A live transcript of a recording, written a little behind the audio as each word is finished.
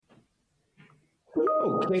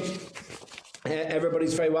Okay.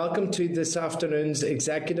 Everybody's very welcome to this afternoon's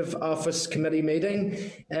Executive Office Committee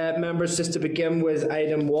meeting. Members, just to begin with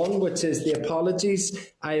item 1, which is the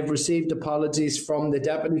apologies. I have received apologies from the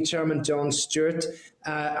Deputy Chairman, John Stewart,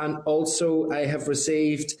 and also I have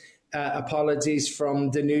received apologies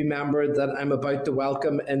from the new member that I'm about to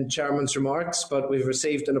welcome in Chairman's remarks, but we've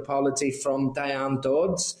received an apology from Diane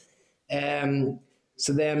Dodds.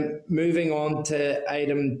 So then moving on to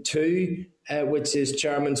item 2, which is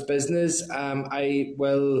Chairman's business. I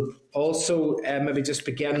will also maybe just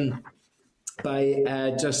begin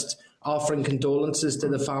by just offering condolences to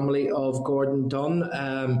the family of Gordon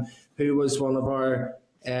Dunn, who was one of our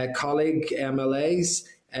colleague MLAs.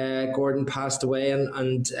 Gordon passed away,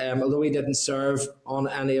 and although he didn't serve on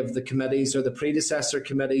any of the committees or the predecessor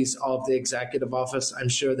committees of the Executive Office, I'm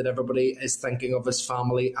sure that everybody is thinking of his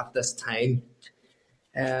family at this time.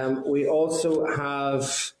 We also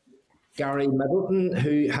have Gary Middleton,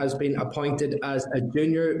 who has been appointed as a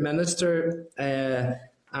junior minister,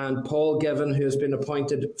 and Paul Given, who has been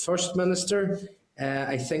appointed First Minister.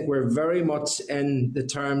 I think we're very much in the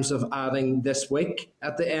terms of adding this week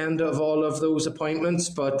at the end of all of those appointments,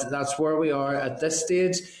 but that's where we are at this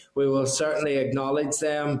stage. We will certainly acknowledge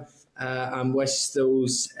them and wish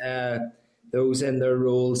those in their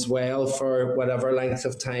roles well for whatever length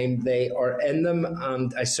of time they are in them,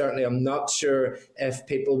 and I certainly am not sure if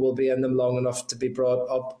people will be in them long enough to be brought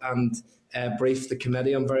up and brief the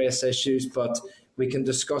committee on various issues, but we can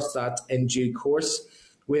discuss that in due course.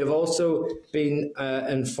 We have also been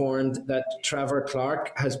informed that Trevor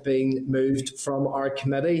Clark has been moved from our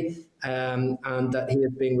committee and that he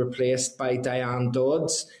is being replaced by Diane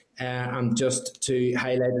Dodds. And just to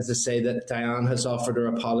highlight, as I say, that Diane has offered her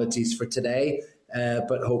apologies for today,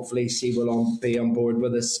 but hopefully she will be on board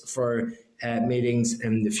with us for meetings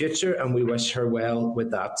in the future, and we wish her well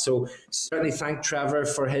with that. So certainly thank Trevor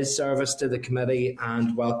for his service to the committee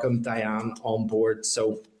and welcome Diane on board.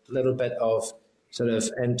 So a little bit of sort of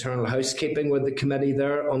internal housekeeping with the committee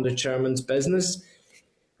there under Chairman's business.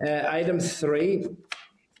 Item 3.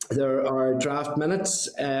 There are draft minutes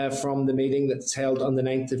from the meeting that's held on the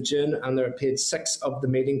 9th of June, and they're at page 6 of the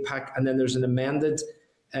meeting pack. And then there's an amended,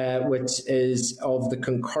 which is of the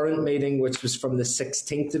concurrent meeting, which was from the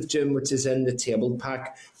 16th of June, which is in the tabled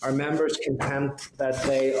pack. Are members content that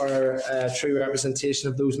they are a true representation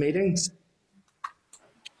of those meetings?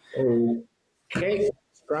 Okay.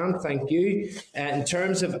 Grant, thank you. In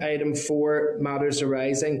terms of item 4, matters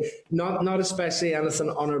arising, not especially anything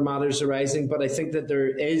on our matters arising, but I think that there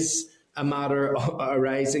is a matter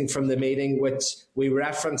arising from the meeting which we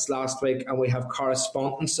referenced last week, and we have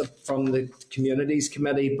correspondence from the Communities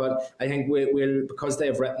Committee, but I think we'll, because they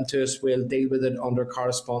have written to us, we'll deal with it under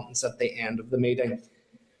correspondence at the end of the meeting.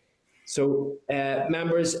 So,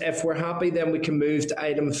 members, if we're happy, then we can move to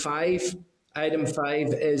item 5. Item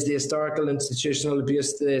 5 is the Historical Institutional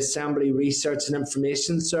Abuse to the Assembly Research and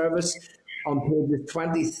Information Service. On pages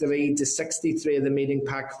 23 to 63 of the meeting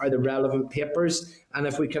pack are the relevant papers. And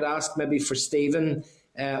if we could ask maybe for Stephen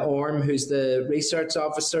Orme, who's the research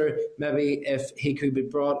officer, maybe if he could be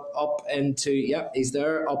brought up into, he's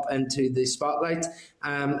there, up into the spotlight.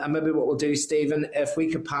 And maybe what we'll do, Stephen, if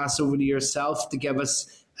we could pass over to yourself to give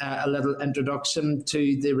us a little introduction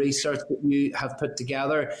to the research that you have put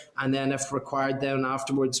together, and then if required, then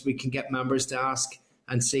afterwards we can get members to ask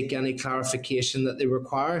and seek any clarification that they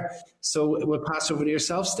require. So we'll pass over to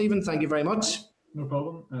yourself, Stephen. Thank you very much. No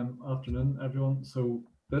problem. Afternoon, everyone. So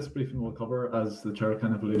this briefing will cover, as the Chair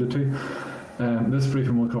kind of alluded to, this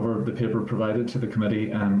briefing will cover the paper provided to the committee,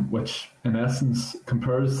 which in essence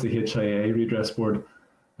compares the HIA Redress Board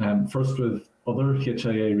first with other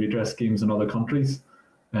HIA redress schemes in other countries,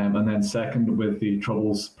 and then second with the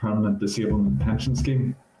Troubles Permanent Disablement Pension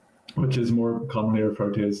Scheme, which is more commonly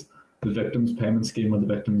referred to as the Victims Payment Scheme or the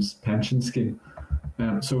Victims Pension Scheme.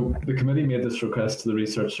 So the committee made this request to the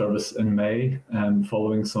Research Service in May,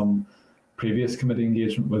 following some previous committee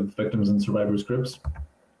engagement with victims and survivors groups.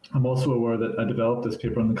 I'm also aware that I developed this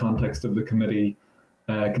paper in the context of the committee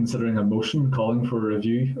considering a motion calling for a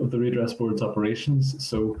review of the Redress Board's operations.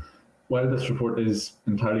 So while this report is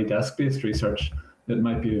entirely desk-based research, it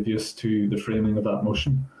might be of use to the framing of that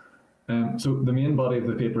motion. So the main body of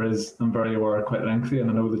the paper is, I'm very aware, quite lengthy, and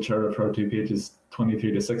I know the Chair referred to pages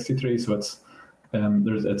 23 to 63, so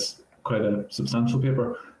it's quite a substantial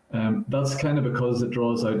paper. That's kind of because it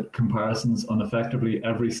draws out comparisons on effectively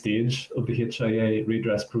every stage of the HIA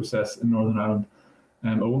redress process in Northern Ireland.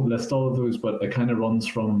 I won't list all of those, but it kind of runs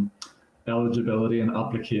from eligibility and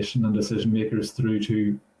application and decision makers through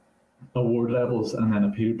to award levels and then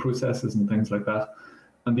appeal processes and things like that.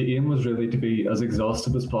 And the aim was really to be as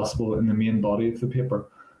exhaustive as possible in the main body of the paper,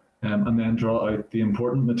 and then draw out the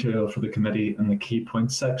important material for the committee in the key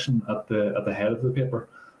points section at the head of the paper.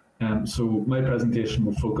 So my presentation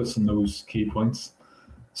will focus on those key points.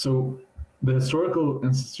 So the Historical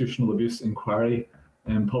Institutional Abuse Inquiry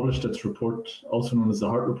published its report, also known as the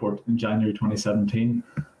Hart Report, in January 2017,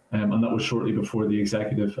 and that was shortly before the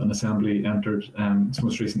Executive and Assembly entered its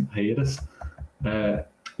most recent hiatus. The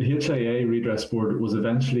HIA Redress Board was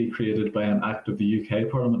eventually created by an Act of the UK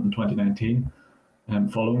Parliament in 2019,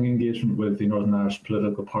 following engagement with the Northern Irish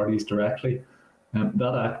political parties directly.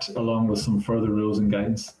 That Act, along with some further rules and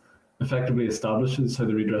guidance, effectively establishes how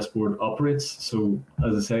the Redress Board operates. So,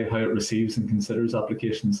 as I say, how it receives and considers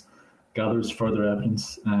applications, gathers further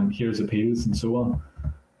evidence, hears appeals, and so on.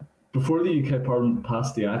 Before the UK Parliament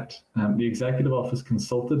passed the Act, the Executive Office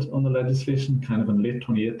consulted on the legislation kind of in late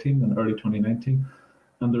 2018 and early 2019,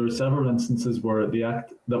 and there are several instances where the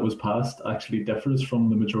Act that was passed actually differs from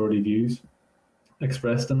the majority views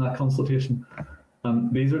expressed in that consultation.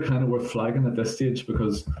 And these are kind of worth flagging at this stage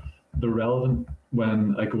because they're relevant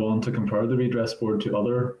when I go on to compare the Redress Board to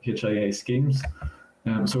other HIA schemes.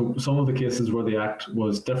 So some of the cases where the Act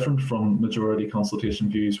was different from majority consultation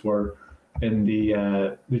views were in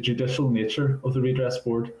the judicial nature of the Redress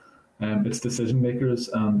Board, its decision makers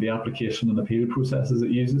and the application and appeal processes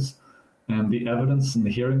it uses, the evidence and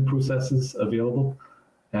the hearing processes available,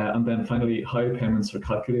 and then finally how payments are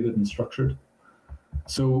calculated and structured.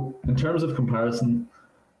 So in terms of comparison,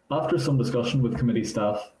 after some discussion with committee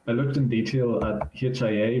staff, I looked in detail at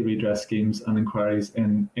HIA redress schemes and inquiries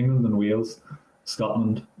in England and Wales,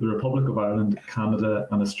 Scotland, the Republic of Ireland, Canada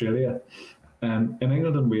and Australia. In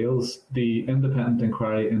England and Wales, the independent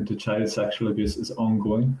inquiry into child sexual abuse is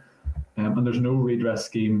ongoing, and there's no redress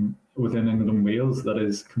scheme within England and Wales that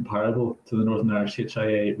is comparable to the Northern Irish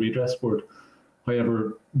HIA Redress Board.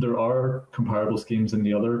 However, there are comparable schemes in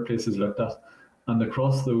the other places looked at, and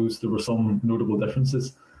across those there were some notable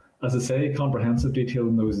differences. As I say, comprehensive detail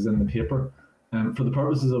in those is in the paper. For the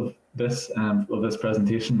purposes of this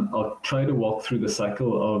presentation, I'll try to walk through the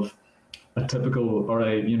cycle of a typical or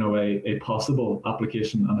a possible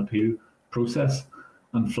application and appeal process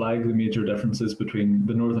and flag the major differences between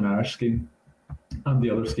the Northern Irish scheme and the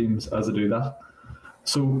other schemes as I do that.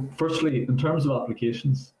 So firstly, in terms of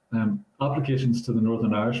applications, applications to the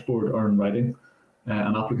Northern Irish Board are in writing,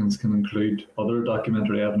 and applicants can include other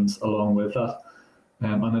documentary evidence along with that.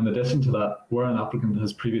 And in addition to that, where an applicant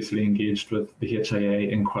has previously engaged with the HIA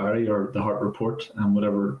inquiry or the Hart Report, and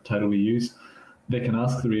whatever title we use, they can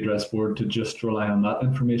ask the Redress Board to just rely on that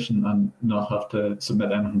information and not have to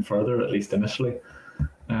submit anything further, at least initially.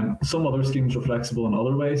 Some other schemes are flexible in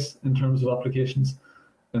other ways in terms of applications.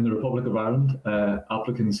 In the Republic of Ireland,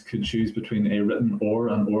 applicants could choose between a written or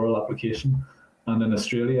an oral application. And in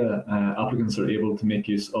Australia, applicants are able to make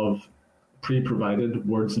use of pre-provided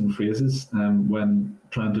words and phrases when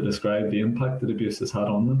trying to describe the impact that abuse has had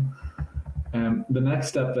on them. The next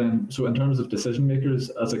step then, so in terms of decision makers,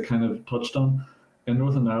 as I kind of touched on, in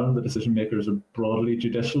Northern Ireland, the decision makers are broadly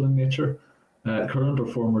judicial in nature. Current or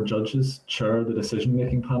former judges chair the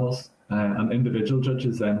decision-making panels, and individual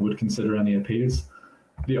judges then would consider any appeals.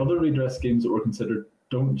 The other redress schemes that were considered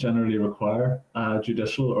don't generally require a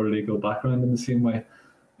judicial or legal background in the same way.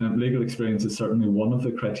 Legal experience is certainly one of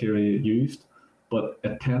the criteria used, but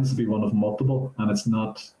it tends to be one of multiple, and it's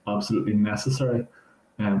not absolutely necessary.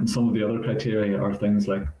 Some of the other criteria are things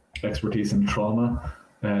like expertise in trauma,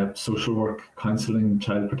 social work, counselling,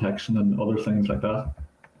 child protection, and other things like that.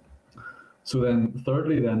 So then,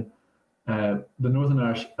 thirdly then, the Northern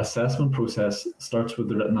Irish assessment process starts with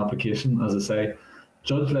the written application. As I say,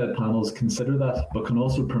 judge-led panels consider that, but can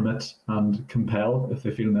also permit and compel, if they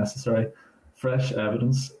feel necessary, fresh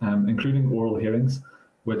evidence, including oral hearings,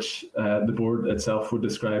 which the board itself would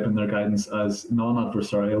describe in their guidance as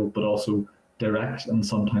non-adversarial, but also direct and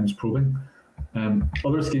sometimes probing.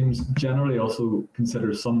 Other schemes generally also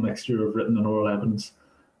consider some mixture of written and oral evidence,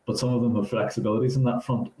 but some of them have flexibilities in that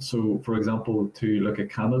front. So, for example, to look at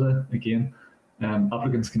Canada, again,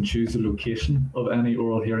 applicants can choose the location of any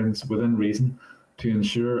oral hearings within reason to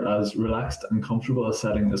ensure as relaxed and comfortable a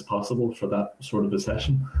setting as possible for that sort of a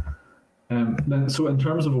session. So in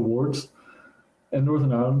terms of awards, in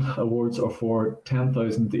Northern Ireland, awards are for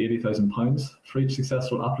 £10,000 to £80,000 for each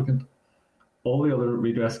successful applicant. All the other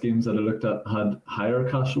redress schemes that I looked at had higher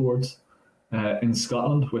cash awards. In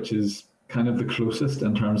Scotland, which is kind of the closest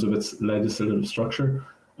in terms of its legislative structure,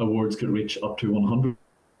 awards could reach up to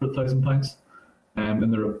 £100,000.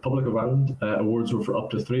 In the Republic of Ireland, awards were for up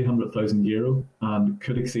to €300,000 and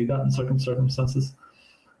could exceed that in certain circumstances.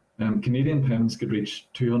 Canadian payments could reach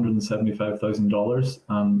 $275,000,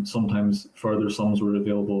 and sometimes further sums were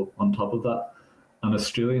available on top of that. And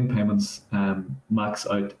Australian payments max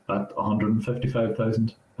out at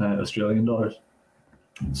 155,000 Australian dollars.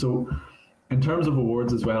 So, in terms of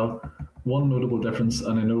awards as well, one notable difference,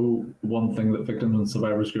 and I know one thing that victims and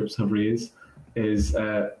survivors groups have raised, is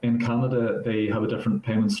in Canada they have a different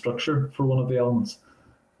payment structure for one of the elements.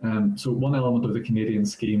 So one element of the Canadian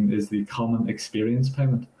scheme is the common experience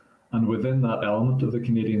payment. And within that element of the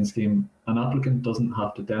Canadian scheme, an applicant doesn't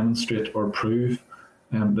have to demonstrate or prove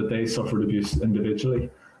that they suffered abuse individually.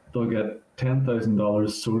 They'll get $10,000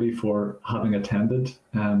 solely for having attended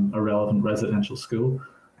a relevant residential school,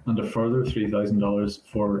 and a further $3,000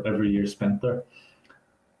 for every year spent there.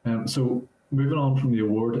 So moving on from the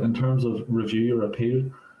award, in terms of review or appeal,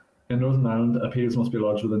 in Northern Ireland, appeals must be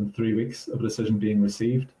lodged within 3 weeks of a decision being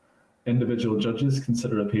received. Individual judges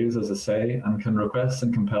consider appeals, as I say, and can request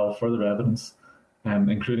and compel further evidence,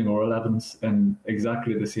 including oral evidence, in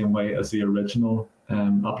exactly the same way as the original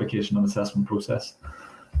application and assessment process.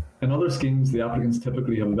 In other schemes, the applicants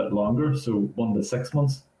typically have a bit longer, so 1 to 6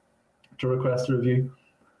 months, to request a review.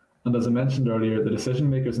 And as I mentioned earlier, the decision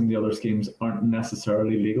makers in the other schemes aren't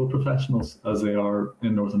necessarily legal professionals, as they are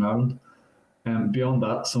in Northern Ireland. Beyond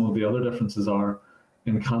that, some of the other differences are,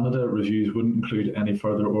 in Canada, reviews wouldn't include any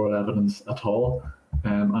further oral evidence at all.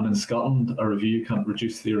 And in Scotland, a review can't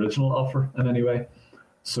reduce the original offer in any way.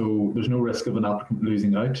 So there's no risk of an applicant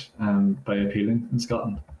losing out by appealing in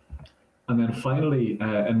Scotland. And then finally,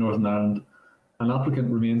 in Northern Ireland, an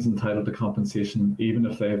applicant remains entitled to compensation even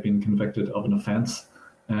if they have been convicted of an offence.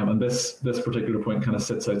 And this particular point kind of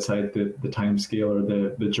sits outside the time scale or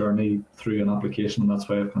the journey through an application, and that's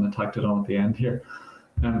why I've kind of tacked it on at the end here.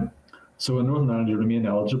 So in Northern Ireland, you remain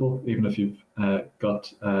eligible even if you've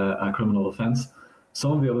got a criminal offence.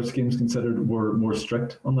 Some of the other schemes considered were more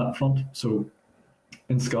strict on that front. So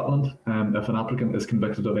in Scotland, if an applicant is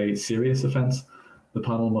convicted of a serious offence, the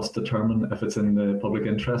panel must determine if it's in the public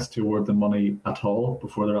interest to award them money at all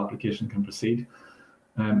before their application can proceed.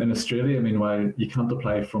 In Australia, meanwhile, you can't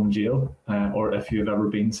apply from jail or if you've ever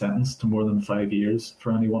been sentenced to more than 5 years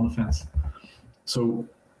for any one offence. So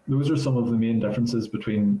those are some of the main differences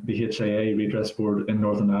between the HIA Redress Board in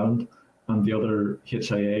Northern Ireland and the other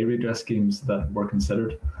HIA redress schemes that were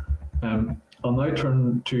considered. I'll now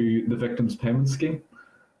turn to the Victims Payment Scheme.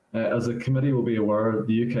 As the committee will be aware,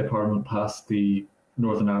 the UK Parliament passed the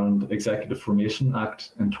Northern Ireland Executive Formation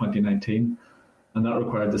Act in 2019, and that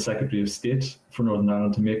required the Secretary of State for Northern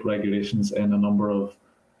Ireland to make regulations in a number of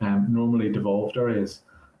normally devolved areas,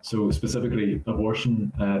 so specifically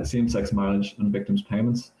abortion, same-sex marriage and victims'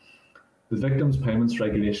 payments. The victims' payments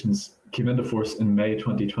regulations came into force in May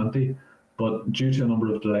 2020, but due to a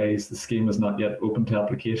number of delays, the scheme is not yet open to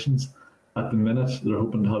applications. At the minute, they're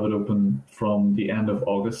hoping to have it open from the end of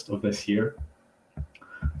August of this year.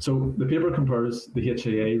 So the paper compares the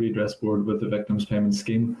HIA Redress Board with the Victims Payment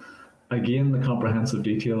Scheme. Again, the comprehensive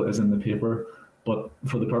detail is in the paper, but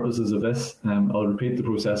for the purposes of this, I'll repeat the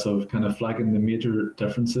process of kind of flagging the major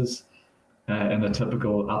differences in a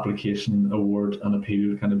typical application, award and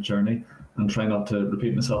appeal kind of journey, and try not to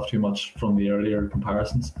repeat myself too much from the earlier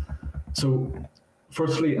comparisons. So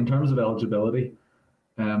firstly, in terms of eligibility,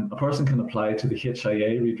 a person can apply to the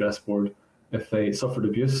HIA Redress Board if they suffered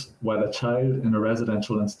abuse while a child in a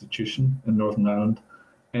residential institution in Northern Ireland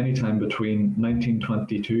anytime between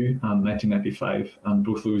 1922 and 1995, and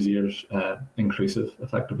both those years inclusive,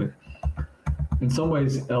 effectively. In some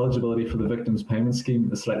ways, eligibility for the Victims Payment Scheme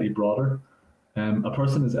is slightly broader. A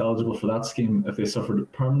person is eligible for that scheme if they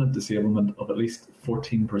suffered permanent disablement of at least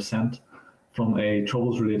 14% from a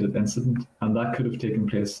troubles-related incident, and that could have taken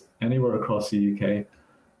place anywhere across the UK,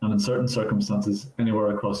 and in certain circumstances,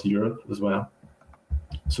 anywhere across Europe as well.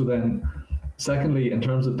 So then, secondly, in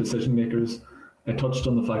terms of decision makers, I touched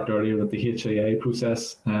on the fact earlier that the HIA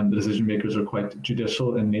process, the decision makers are quite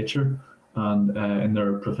judicial in nature and in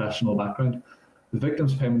their professional background. The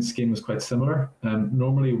Victims Payment Scheme is quite similar.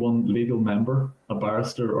 Normally one legal member, a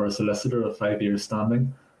barrister or a solicitor of 5 years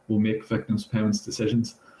standing, will make victims payments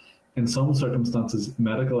decisions. In some circumstances,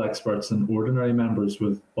 medical experts and ordinary members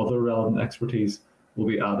with other relevant expertise will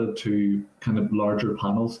be added to kind of larger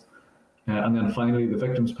panels. And then finally, the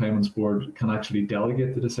Victims Payments Board can actually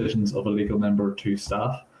delegate the decisions of a legal member to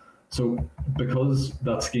staff. So because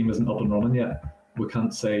that scheme isn't up and running yet, we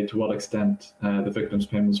can't say to what extent the Victims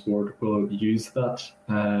Payments Board will use that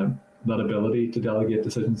ability to delegate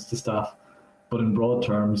decisions to staff. But in broad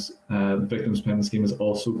terms, the Victims Payment Scheme is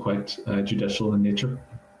also quite judicial in nature.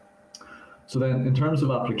 So then in terms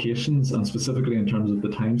of applications, and specifically in terms of the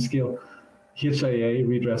timescale, HIA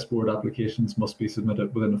Redress Board applications must be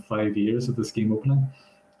submitted within 5 years of the scheme opening.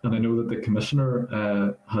 And I know that the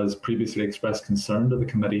Commissioner has previously expressed concern to the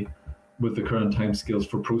committee with the current timescales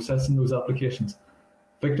for processing those applications.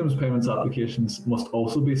 Victims payments applications must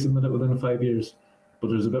also be submitted within 5 years, but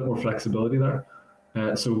there's a bit more flexibility there.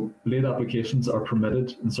 So late applications are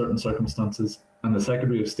permitted in certain circumstances, and the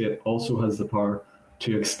Secretary of State also has the power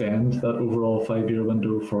to extend that overall 5-year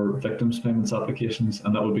window for victims payments applications,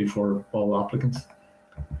 and that would be for all applicants.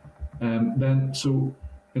 So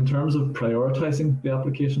in terms of prioritising the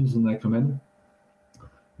applications when they come in,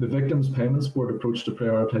 the Victims Payments Board approach to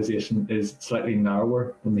prioritisation is slightly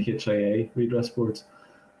narrower than the HIA redress boards.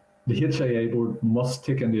 The HIA board must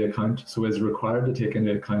take into account, so is required to take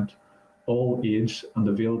into account, all age and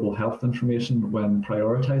available health information when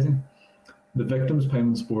prioritising. The Victims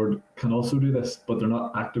Payments Board can also do this, but they're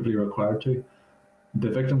not actively required to. The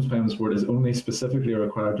Victims Payments Board is only specifically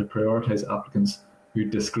required to prioritise applicants who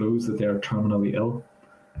disclose that they are terminally ill.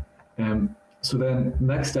 So then,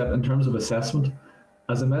 next step in terms of assessment,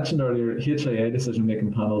 as I mentioned earlier, HIA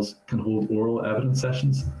decision-making panels can hold oral evidence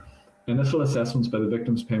sessions. Initial assessments by the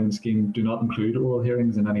Victims Payment Scheme do not include oral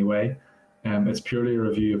hearings in any way. It's purely a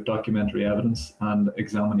review of documentary evidence and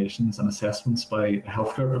examinations and assessments by a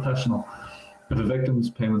healthcare professional. If a victim's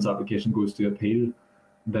payments application goes to appeal,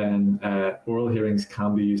 then oral hearings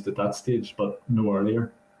can be used at that stage, but no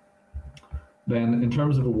earlier. Then, in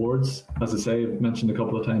terms of awards, as I say, I've mentioned a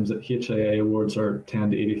couple of times that HIA awards are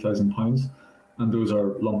 £10,000 to £80,000, and those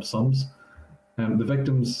are lump sums. The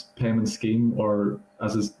Victims Payment Scheme, or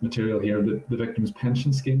as is material here, the Victims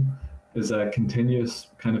Pension Scheme, is a continuous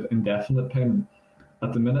kind of indefinite payment.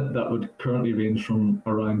 At the minute, that would currently range from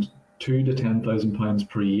around £2,000 to £10,000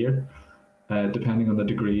 per year, depending on the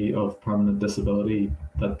degree of permanent disability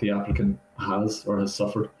that the applicant has or has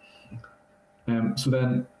suffered. So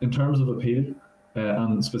then, in terms of appeal,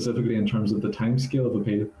 and specifically in terms of the timescale of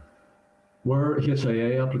appeal, where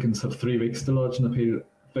HIA applicants have 3 weeks to lodge an appeal,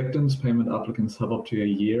 victims payment applicants have up to a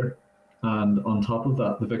year, and on top of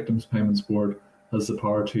that, the Victims Payments Board has the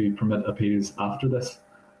power to permit appeals after this.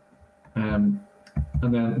 And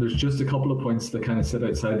then there's just a couple of points that kind of sit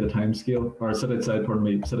outside the timescale, or sit outside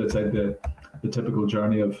the typical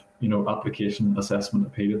journey of application, assessment,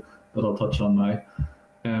 appeal that I'll touch on now.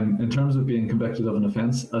 In terms of being convicted of an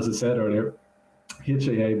offence, as I said earlier,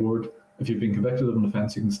 HIA board, if you've been convicted of an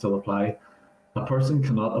offence, you can still apply. A person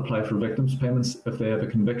cannot apply for victims payments if they have a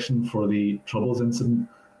conviction for the Troubles incident,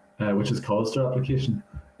 which has caused their application.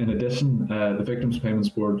 In addition, the Victims Payments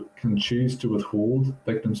Board can choose to withhold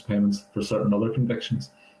victims payments for certain other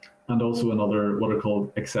convictions, and also in other what are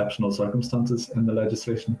called exceptional circumstances in the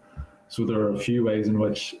legislation. So there are a few ways in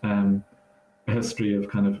which a history of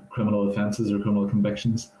kind of criminal offences or criminal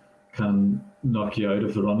convictions can knock you out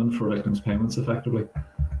of the running for victims payments effectively.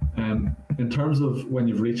 In terms of when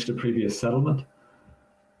you've reached a previous settlement,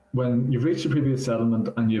 when you've reached a previous settlement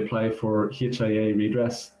and you apply for HIA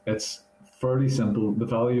redress, it's fairly simple. The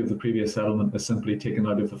value of the previous settlement is simply taken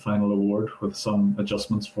out of the final award with some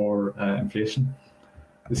adjustments for inflation.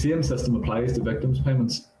 The same system applies to victims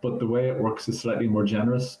payments, but the way it works is slightly more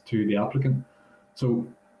generous to the applicant. So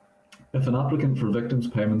if an applicant for victims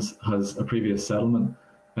payments has a previous settlement,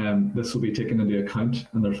 this will be taken into account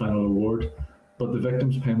in their final award, but the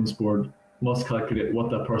Victims Payments Board must calculate what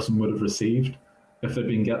that person would have received if they'd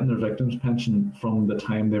been getting their victims pension from the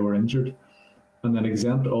time they were injured, and then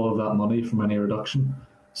exempt all of that money from any reduction.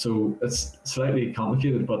 So it's slightly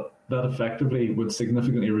complicated, but that effectively would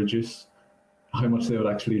significantly reduce how much they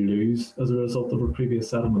would actually lose as a result of a previous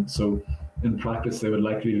settlement. So in practice, they would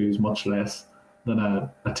likely lose much less than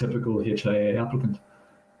a typical HIA applicant.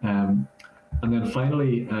 And then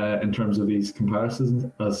finally, in terms of these comparisons,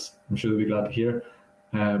 as I'm sure they'll be glad to hear,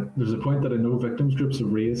 there's a point that I know victims groups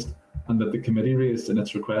have raised and that the committee raised in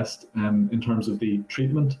its request in terms of the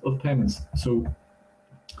treatment of payments. So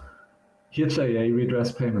HIA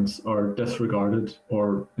redress payments are disregarded,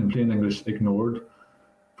 or in plain English, ignored,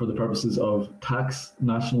 for the purposes of tax,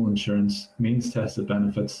 national insurance, means-tested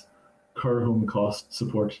benefits, care home cost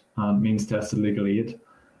support, and means-tested legal aid.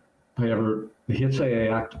 However, the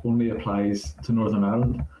HIA Act only applies to Northern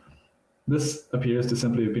Ireland. This appears to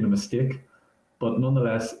simply have been a mistake, but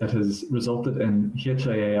nonetheless it has resulted in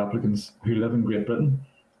HIA applicants who live in Great Britain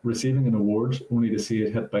receiving an award only to see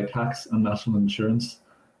it hit by tax and national insurance,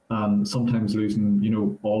 and sometimes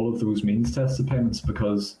losing all of those means-tested payments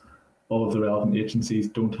because all of the relevant agencies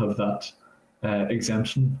don't have that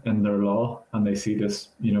exemption in their law, and they see this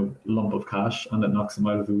lump of cash and it knocks them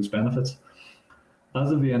out of those benefits.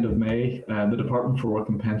 As of the end of May, the Department for Work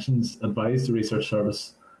and Pensions advised the Research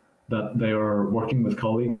Service that they are working with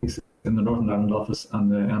colleagues in the Northern Ireland office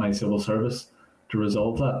and the NI Civil Service to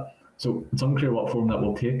resolve that. So it's unclear what form that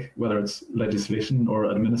will take, whether it's legislation or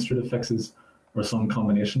administrative fixes or some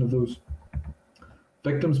combination of those.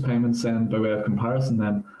 Victims' payments then, by way of comparison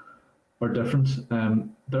then, are different.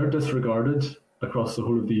 They're disregarded across the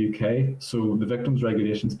whole of the UK, so the victims'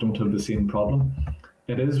 regulations don't have the same problem.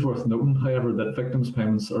 It is worth noting, however, that victims'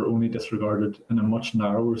 payments are only disregarded in a much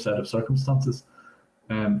narrower set of circumstances.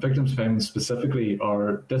 Victims' payments specifically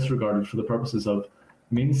are disregarded for the purposes of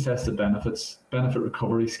means-tested benefits, benefit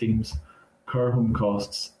recovery schemes, care home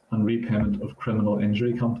costs, and repayment of criminal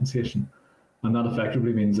injury compensation. And that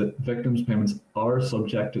effectively means that victims' payments are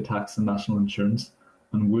subject to tax and national insurance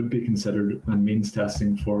and would be considered when means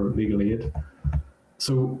testing for legal aid.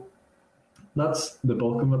 So that's the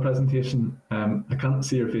bulk of my presentation. I can't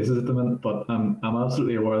see your faces at the minute, but I'm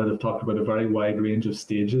absolutely aware that I've talked about a very wide range of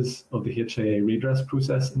stages of the HIA redress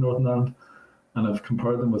process in Northern Ireland, and I've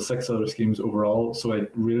compared them with 6 other schemes overall, so I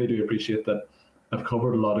really do appreciate that I've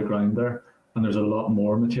covered a lot of ground there, and there's a lot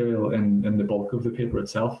more material in the bulk of the paper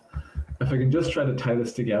itself. If I can just try to tie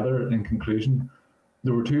this together in conclusion,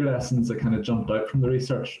 there were 2 lessons that kind of jumped out from the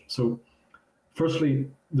research. So firstly,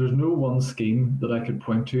 there's no one scheme that I could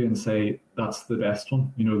point to and say that's the best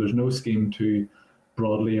one. You know, there's no scheme to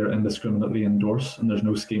broadly or indiscriminately endorse, and there's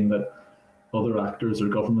no scheme that other actors or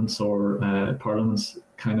governments or parliaments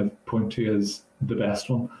kind of point to as the best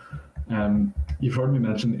one. You've heard me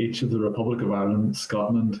mention each of the Republic of Ireland,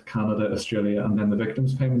 Scotland, Canada, Australia, and then the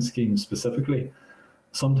victims payment scheme specifically,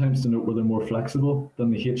 sometimes to note where they're more flexible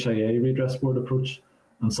than the HIA redress board approach,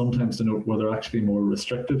 and sometimes to note where they're actually more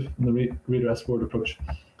restrictive in the redress board approach.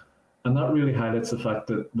 And that really highlights the fact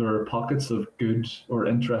that there are pockets of good or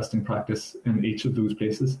interesting practice in each of those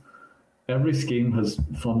places. Every scheme has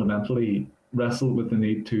fundamentally wrestled with the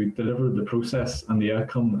need to deliver the process and the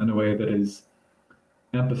outcome in a way that is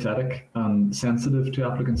empathetic and sensitive to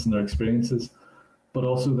applicants and their experiences, but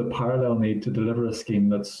also the parallel need to deliver a scheme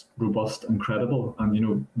that's robust and credible. And, you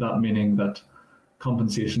know, that meaning that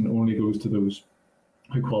compensation only goes to those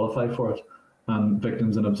who qualify for it, and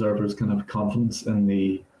victims and observers can have confidence in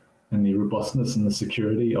the robustness and the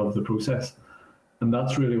security of the process. And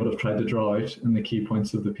that's really what I've tried to draw out in the key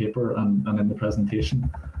points of the paper and in the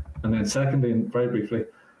presentation. And then secondly, and very briefly,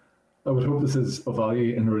 I would hope this is of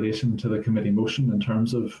value in relation to the committee motion in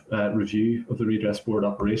terms of review of the redress board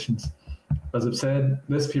operations. As I've said,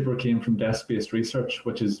 this paper came from desk-based research,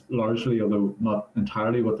 which is largely, although not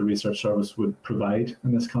entirely, what the research service would provide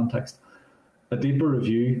in this context. A deeper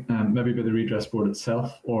review, maybe by the redress board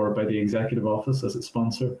itself or by the executive office as its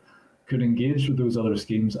sponsor, could engage with those other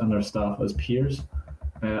schemes and their staff as peers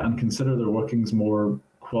and consider their workings more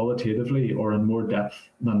qualitatively or in more depth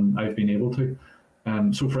than I've been able to.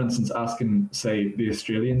 So for instance, asking, say, the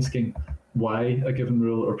Australian scheme why a given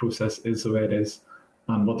rule or process is the way it is,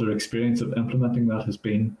 and what their experience of implementing that has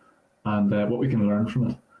been, and what we can learn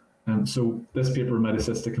from it. So this paper might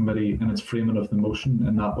assist the committee in its framing of the motion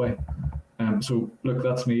in that way. So look,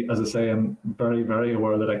 that's me. As I say, I'm very, very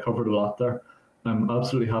aware that I covered a lot there. I'm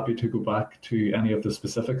absolutely happy to go back to any of the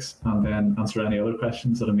specifics and then answer any other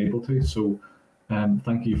questions that I'm able to. So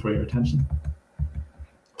thank you for your attention.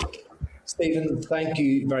 Stephen, thank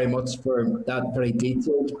you very much for that very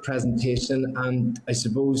detailed presentation. And I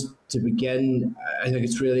suppose to begin, I think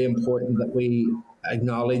it's really important that we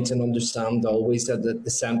acknowledge and understand always that at the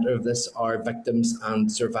centre of this are victims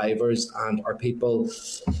and survivors and are people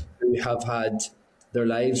who have had their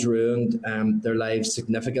lives ruined, their lives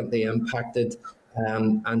significantly impacted,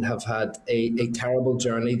 and have had a terrible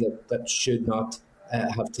journey that should not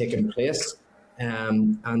have taken place.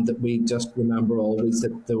 And that we just remember always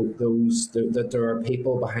that that there are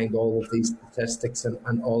people behind all of these statistics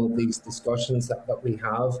and all of these discussions that we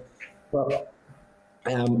have. But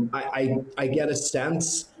I get a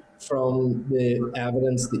sense from the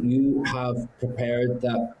evidence that you have prepared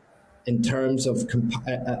that in terms of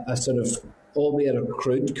a sort of, albeit a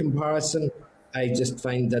crude comparison, I just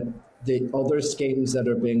find that the other schemes that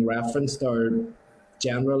are being referenced are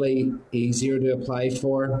generally easier to apply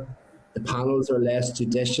for. The panels are less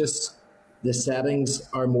judicious. The settings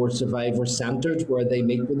are more survivor-centred, where they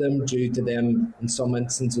meet with them, due to them, in some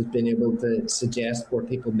instances, being able to suggest where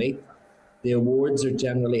people meet. The awards are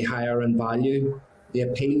generally higher in value. The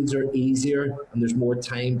appeals are easier, and there's more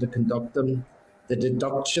time to conduct them. The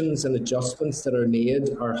deductions and adjustments that are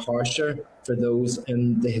made are harsher for those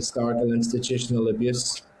in the historical institutional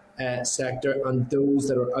abuse sector, and those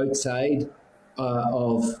that are outside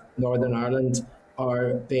of Northern Ireland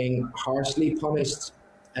are being harshly punished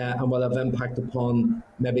and will have impact upon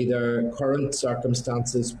maybe their current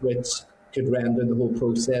circumstances, which could render the whole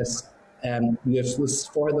process useless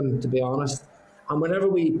for them, to be honest. And whenever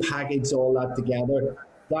we package all that together,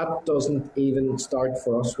 that doesn't even start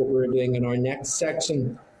for us what we're doing in our next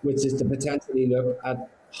section, which is to potentially look at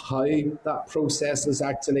how that process is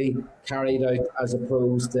actually carried out as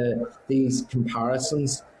opposed to these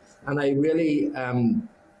comparisons. And I really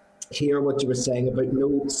hear what you were saying about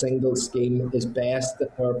no single scheme is best,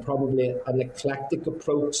 or probably an eclectic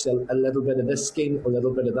approach, a little bit of this scheme, a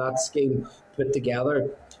little bit of that scheme put together.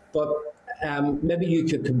 But maybe you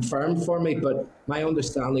could confirm for me, but my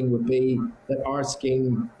understanding would be that our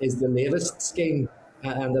scheme is the latest scheme,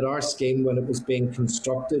 and that our scheme, when it was being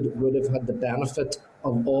constructed, would have had the benefit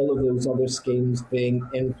of all of those other schemes being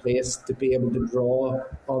in place to be able to draw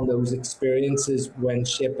on those experiences when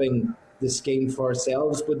shaping the scheme for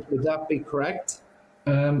ourselves. Would that be correct?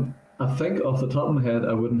 I think off the top of my head,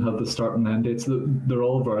 I wouldn't have the start and end dates. They're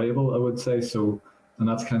all variable, I would say. So, and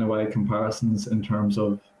that's kind of why comparisons in terms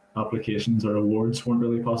of applications or awards weren't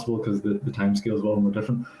really possible, because the timescales of all them were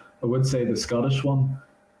different. I would say the Scottish one,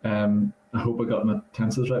 I hope I got my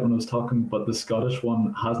tenses right when I was talking, but the Scottish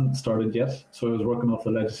one hasn't started yet. So I was working off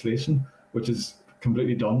the legislation, which is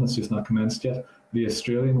completely done. It's just not commenced yet. The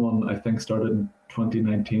Australian one, I think, started in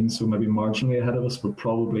 2019, so maybe marginally ahead of us, but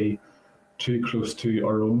probably too close to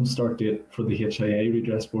our own start date for the HIA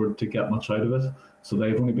Redress Board to get much out of it. So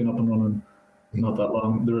they've only been up and running not that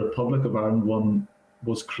long. The Republic of Ireland one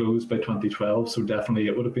was closed by 2012, so definitely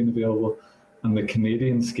it would have been available. And the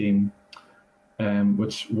Canadian scheme,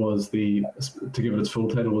 which was to give it its full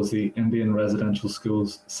title, was the Indian Residential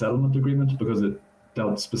Schools Settlement Agreement, because it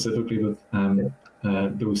dealt specifically with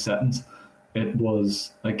those settings. It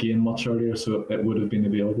was, again, much earlier, so it would have been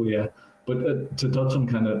available, yeah. But to touch on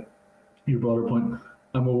kind of your broader point,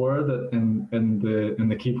 I'm aware that in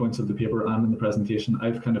the key points of the paper and in the presentation,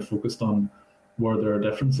 I've kind of focused on where there are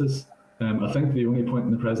differences. I think the only point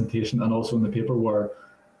in the presentation and also in the paper where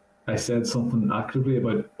I said something actively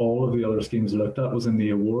about all of the other schemes looked at was in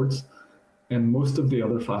the awards. In most of the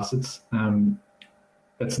other facets,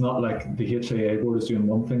 it's not like the HIA board is doing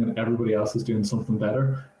one thing and everybody else is doing something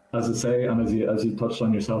better. As I say, and as you touched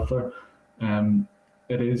on yourself there,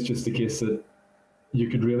 it is just a case that you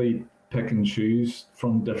could really pick and choose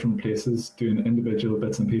from different places, doing individual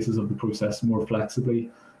bits and pieces of the process more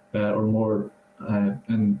flexibly, or more,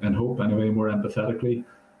 in hope anyway, more empathetically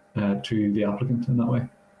to the applicant in that way.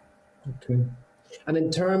 Okay. And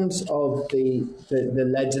in terms of the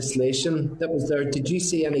legislation that was there, did you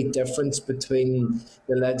see any difference between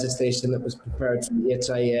the legislation that was prepared for the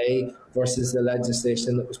HIA versus the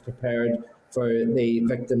legislation that was prepared for the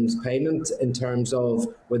victims' payment, in terms of,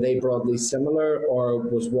 were they broadly similar, or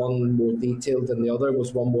was one more detailed than the other?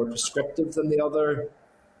 Was one more prescriptive than the other?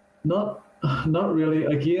 Not really.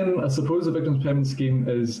 Again, I suppose the victims' payment scheme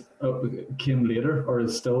came later, or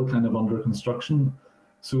is still kind of under construction.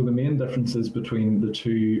 So the main differences between the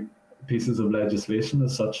two pieces of legislation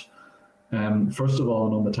as such, first of all,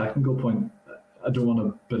 and on the technical point, I don't want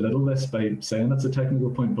to belittle this by saying it's a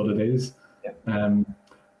technical point, but it is. Yeah.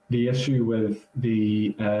 The issue with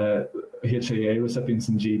the HIA recipients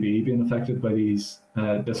in GB being affected by these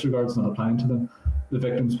disregards not applying to them, the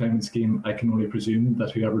victims' payment scheme, I can only presume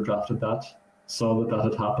that whoever drafted that saw that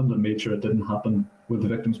had happened and made sure it didn't happen with the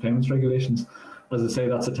victims' payments regulations. As I say,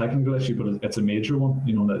 that's a technical issue, but it's a major one.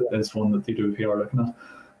 That is one that the DWP are looking at.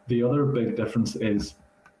 The other big difference is,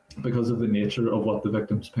 because of the nature of what the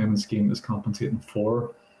victims' payment scheme is compensating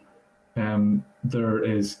for, there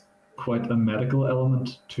is quite a medical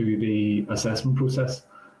element to the assessment process.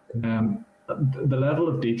 The level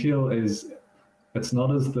of detail it's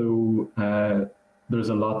not as though there's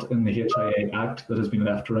a lot in the HIA Act that has been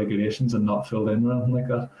left to regulations and not filled in or anything like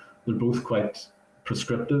that. They're both quite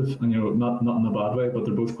prescriptive, and not in a bad way, but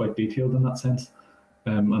they're both quite detailed in that sense,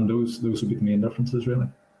 and those would be the main differences, really.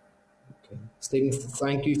 Okay. Stephen,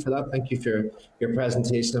 thank you for that. Thank you for your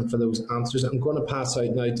presentation and for those answers. I'm going to pass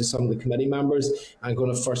out now to some of the committee members. I'm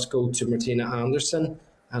going to first go to Martina Anderson,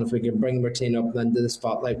 and if we can bring Martina up into the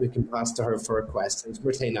spotlight, we can pass to her for her questions.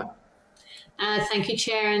 Martina. Thank you,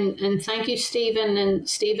 Chair, and thank you, Stephen. And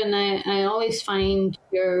Stephen, I always find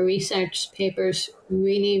your research papers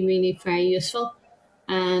really, really very useful.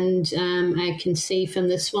 And I can see from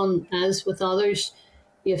this one, as with others,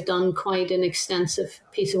 you've done quite an extensive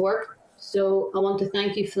piece of work. So I want to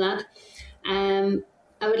thank you for that.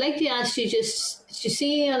 I would like to ask you, just to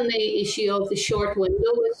see on the issue of the short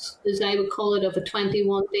window, as I would call it, of a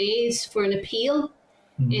 21 days for an appeal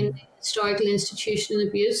in historical institutional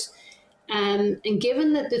abuse. And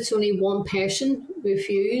given that it's only one person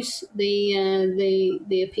reviews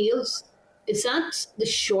the appeals, is that the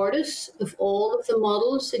shortest of all of the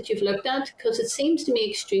models that you've looked at? Because it seems to me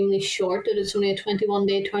extremely short that it's only a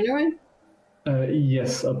 21-day turnaround.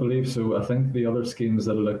 Yes, I believe so. I think the other schemes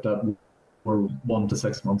that I looked at were 1 to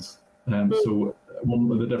 6 months. So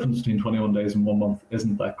the difference between 21 days and 1 month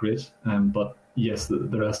isn't that great. But yes,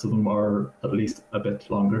 the rest of them are at least a bit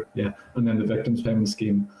longer. Yeah, and then the victims payment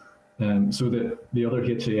scheme. So the other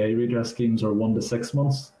HAA redress schemes are 1 to 6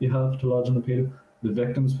 months you have to lodge an appeal. The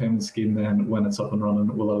victims payment scheme then, when it's up and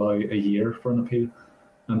running, will allow a year for an appeal.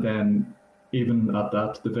 And then even at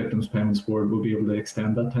that, the Victims Payments Board will be able to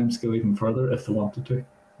extend that timescale even further if they wanted to.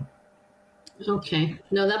 Okay.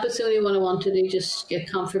 No, that was the only one I wanted to just get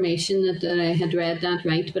confirmation that I had read that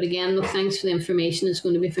right. But again, look, thanks for the information. It's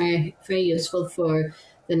going to be very, very useful for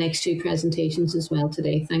the next two presentations as well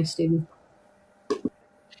today. Thanks, Stephen.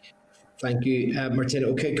 Thank you, Martina.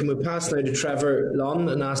 Okay, can we pass now to Trevor Lunn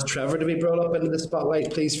and ask Trevor to be brought up into the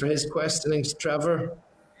spotlight, please, for his questionings. Trevor?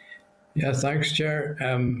 Yeah, thanks, Chair.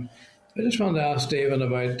 I just wanted to ask Stephen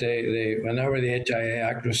about the whenever the HIA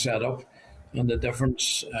Act was set up and the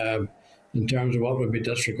difference in terms of what would be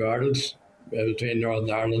disregarded between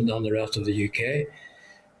Northern Ireland and the rest of the UK.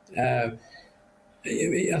 I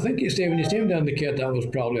think, Stephen, you seem to indicate that was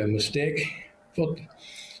probably a mistake, but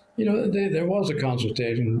there was a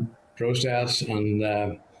consultation process,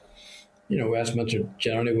 and Westminster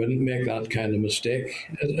generally wouldn't make that kind of mistake.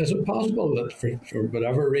 Is it possible that for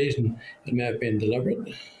whatever reason it may have been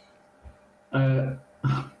deliberate? I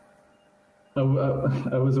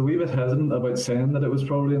was a wee bit hesitant about saying that it was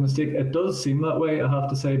probably a mistake. It does seem that way, I have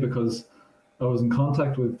to say, because I was in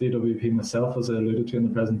contact with DWP myself, as I alluded to in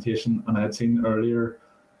the presentation, and I had seen earlier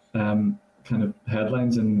kind of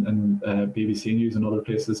headlines in BBC News and other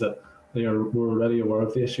places that they were already aware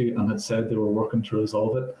of the issue and had said they were working to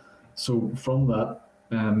resolve it. So from that,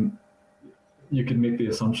 you could make the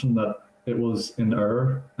assumption that it was in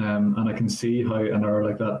error, and I can see how an error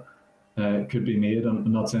like that could be made.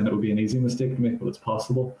 I'm not saying it would be an easy mistake to make, but it's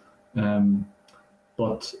possible.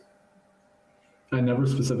 But I never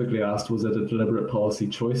specifically asked, was it a deliberate policy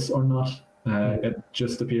choice or not? It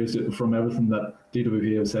just appears from everything that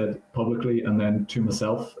DWP have said publicly and then to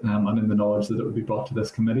myself, and in the knowledge that it would be brought to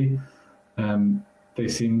this committee, they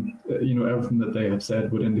seem, everything that they have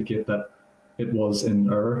said would indicate that it was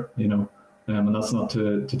in error, and that's not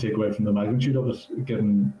to take away from the magnitude of it,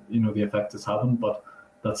 given, the effect it's having, but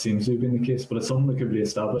that seems to have been the case. But it's something that could be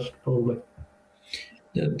established, probably.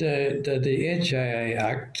 Did the HIA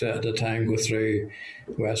Act at the time go through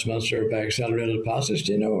Westminster by accelerated passage,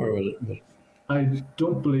 do you know, or was it? I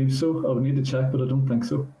don't believe so. I would need to check, but I don't think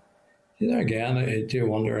so. There again, I do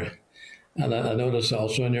wonder. And I noticed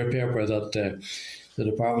also in your paper that the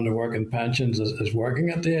Department of Work and Pensions is working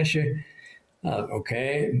at the issue.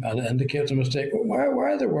 Okay, and it indicates a mistake. Why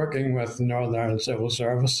are they working with the Northern Ireland Civil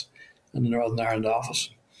Service and the Northern Ireland office?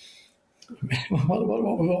 What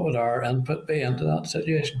would our input be into that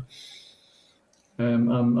situation? I'm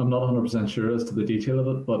not 100% sure as to the detail of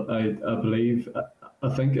it, but I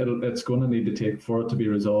think it's going to need to take, for it to be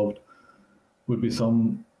resolved, would be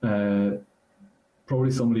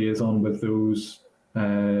probably some liaison with those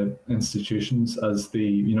institutions, as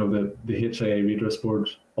the HIA Redress Board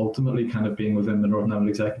ultimately kind of being within the Northern Ireland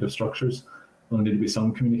executive structures. There'll need to be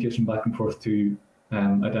some communication back and forth to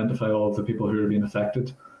identify all of the people who are being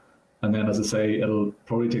affected. And then, as I say, it'll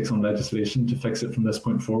probably take some legislation to fix it from this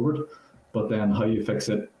point forward. But then how you fix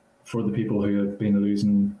it for the people who have been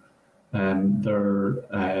losing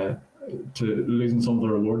losing some of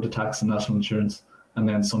their reward to tax and national insurance, and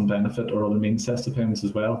then some benefit or other means test of payments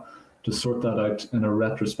as well, to sort that out in a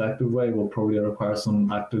retrospective way will probably require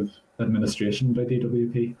some active administration by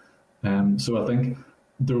DWP. So I think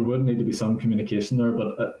there would need to be some communication there,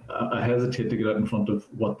 but I hesitate to get out in front of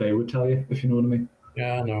what they would tell you, if you know what I mean.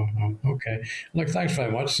 Yeah, no. Okay. Look, thanks very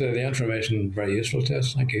much. The information is very useful to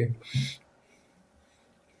us. Thank you.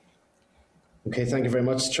 Okay, thank you very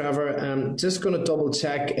much, Trevor. Just going to double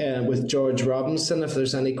check with George Robinson if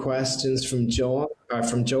there's any questions from John or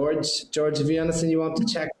from George. George, have you anything you want to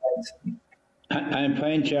check out? I'm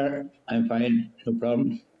fine, Chair. I'm fine. No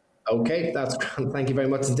problem. Okay, that's grand. Thank you very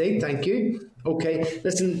much indeed. Thank you. Okay,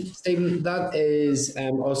 listen, Stephen, that is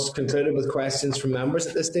us concluded with questions from members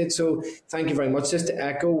at this stage. So thank you very much. Just to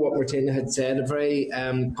echo what Martina had said, a very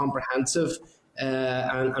comprehensive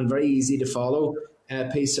and very easy to follow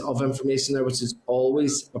piece of information there, which is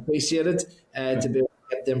always appreciated to be able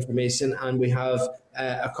to get the information. And we have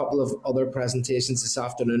a couple of other presentations this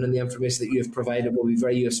afternoon, and the information that you have provided will be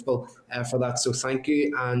very useful for that. So thank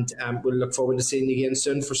you, and we'll look forward to seeing you again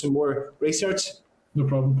soon for some more research. No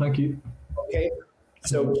problem. Thank you. Okay,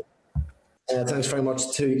 so Thanks very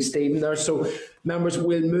much to Stephen there. So, members,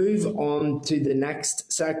 we'll move on to the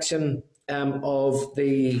next section of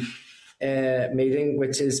the meeting,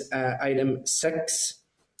 which is item 6.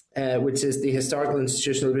 Which is the Historical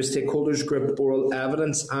Institutional Stakeholders Group oral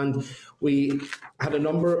evidence. And we had a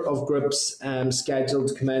number of groups scheduled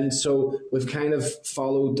to come in, so we've kind of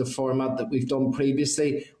followed the format that we've done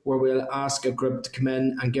previously, where we'll ask a group to come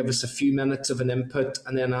in and give us a few minutes of an input,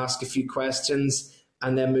 and then ask a few questions,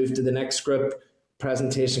 and then move to the next group,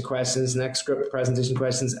 presentation questions, next group, presentation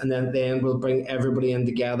questions, and then we'll bring everybody in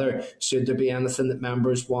together should there be anything that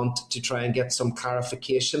members want to try and get some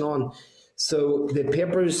clarification on. So the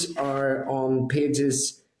papers are on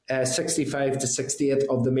pages 65 to 68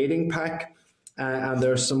 of the meeting pack, and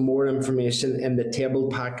there's some more information in the table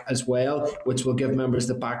pack as well, which will give members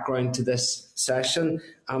the background to this session.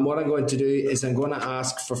 And what I'm going to do is I'm going to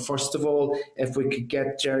ask for, first of all, if we could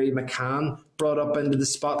get Jerry McCann brought up into the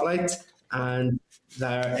spotlight. And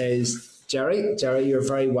there is Jerry. Jerry, you're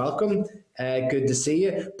very welcome. Good to see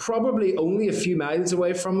you. Probably only a few miles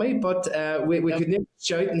away from me, but we could never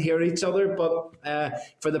shout and hear each other. But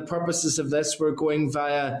for the purposes of this, we're going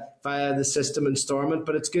via the system in Stormont.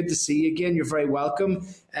 But it's good to see you again. You're very welcome.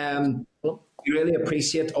 We really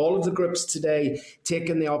appreciate all of the groups today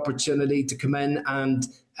taking the opportunity to come in and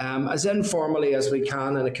as informally as we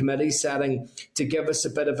can in a committee setting to give us a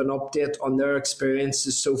bit of an update on their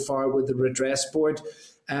experiences so far with the Redress Board.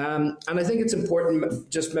 And I think it's important,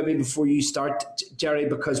 just maybe before you start, Jerry,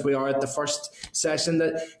 because we are at the first session,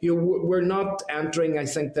 that we're not entering, I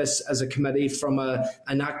think, this as a committee from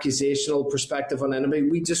an accusational perspective on anybody.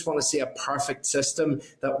 We just want to see a perfect system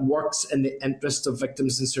that works in the interest of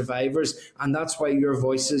victims and survivors, and that's why your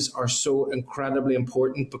voices are so incredibly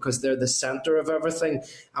important, because they're the centre of everything,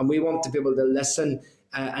 and we want to be able to listen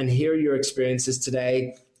and hear your experiences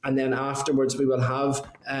today. And then afterwards, we will have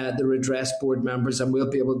the Redress Board members, and we'll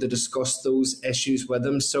be able to discuss those issues with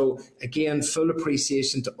them. So again, full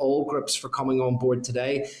appreciation to all groups for coming on board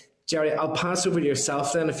today. Jerry, I'll pass over to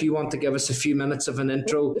yourself then if you want to give us a few minutes of an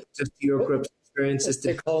intro just to your group's experiences.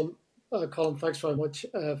 Colin, thanks very much.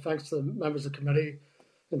 Thanks to the members of the committee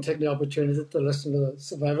and taking the opportunity to listen to the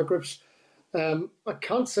survivor groups. I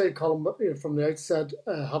can't say, Colin, from the outset,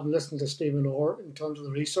 having listened to Stephen Orr in terms of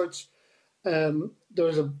the research,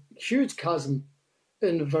 there's a huge chasm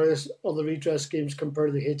in the various other redress schemes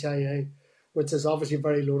compared to the HIA, which is obviously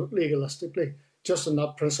very low legalistically, just on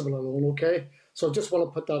that principle alone, okay? So I just want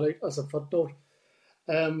to put that out as a footnote.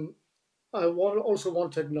 I also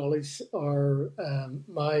want to acknowledge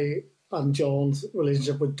my and John's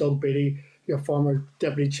relationship with Doug Beattie, your former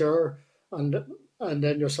deputy chair, and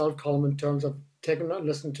then yourself, Colin, in terms of taking and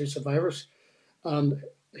listening to survivors and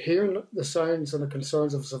hearing the sounds and the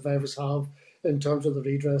concerns of survivors have in terms of the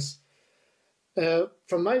redress.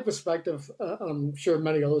 From my perspective, I'm sure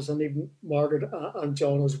many others, and even Margaret and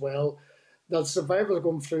John as well, that survivors are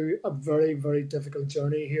going through a very, very difficult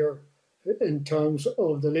journey here in terms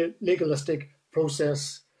of the legalistic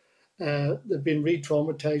process. They've been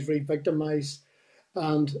re-traumatised, re-victimised,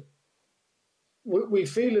 and we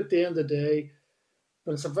feel at the end of the day,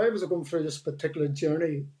 when survivors are going through this particular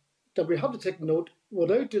journey, that we have to take note,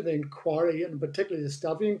 without doing the inquiry, and particularly the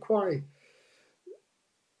stabbing inquiry,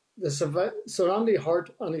 Sir Andy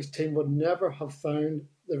Hart and his team would never have found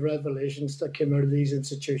the revelations that came out of these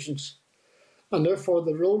institutions. And therefore,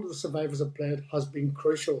 the role the survivors have played has been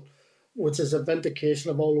crucial, which is a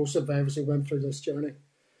vindication of all those survivors who went through this journey.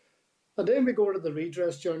 And then we go to the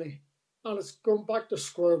redress journey, and it's going back to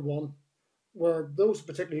square one, where those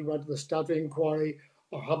particularly who went to the stabbing inquiry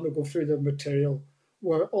are having to go through their material,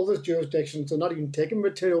 where other jurisdictions are not even taking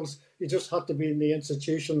materials. You just have to be in the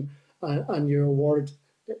institution and you're awarded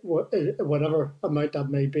whatever amount that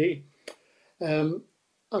may be. And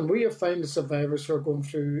we have found the survivors who are going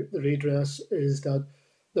through the redress is that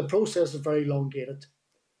the process is very elongated.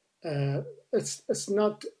 It's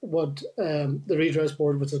not what the Redress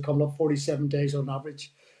Board, which is coming up 47 days on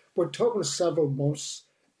average. We're talking several months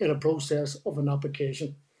in a process of an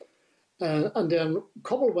application. And then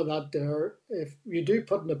coupled with that there, if you do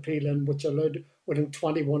put an appeal in, which allowed within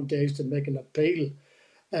 21 days to make an appeal,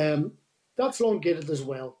 that's elongated as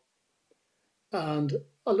well. And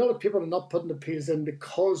a lot of people are not putting appeals in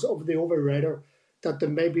because of the overrider, that there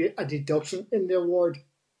may be a deduction in the award.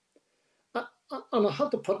 And I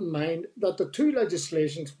have to put in mind that the two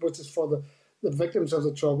legislations, which is for the victims of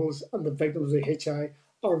the Troubles and the victims of the HI,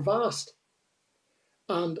 are vast.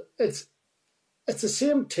 And it's the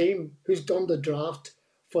same team who's done the draft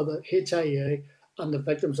for the HIA and the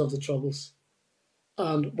victims of the Troubles.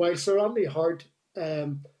 And while Sir Andy Hart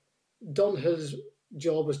done his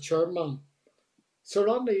job as chairman, Sir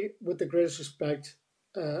Rodney, with the greatest respect,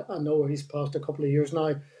 I know he's passed a couple of years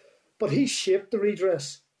now, but he shaped the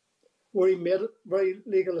redress where he made it very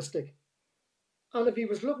legalistic. And if he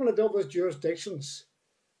was looking at other jurisdictions,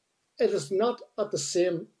 it is not at the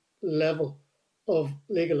same level of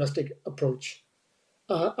legalistic approach.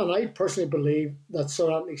 And I personally believe that Sir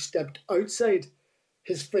Anthony stepped outside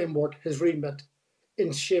his framework, his remit,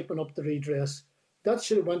 in shaping up the redress. That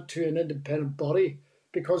should have went to an independent body,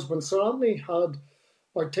 because when Sir Anthony had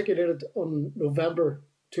articulated on November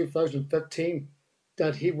 2015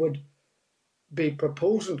 that he would be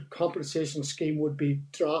proposing compensation scheme would be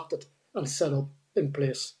drafted and set up in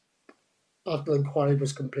place after the inquiry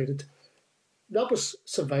was completed. That was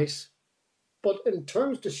suffice. But in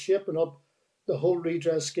terms of shaping up the whole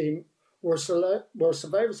redress scheme, where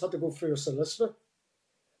survivors had to go through a solicitor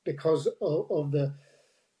because of the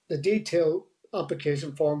detailed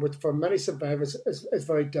application form, which for many survivors is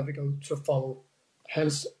very difficult to follow.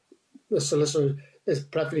 Hence, the solicitor is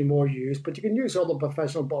preferably more used, but you can use other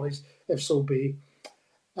professional bodies if so be.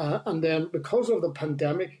 And then because of the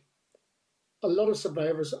pandemic, a lot of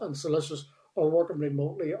survivors and solicitors are working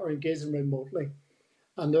remotely or engaging remotely,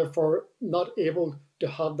 and therefore not able to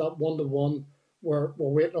have that one-to-one where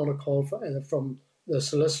we're waiting on a call either from the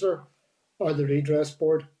solicitor or the redress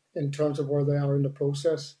board in terms of where they are in the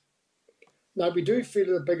process. Now, we do feel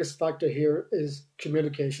the biggest factor here is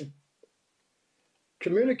communication.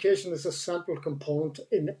 Communication is a central component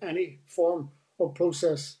in any form of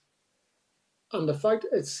process. And the fact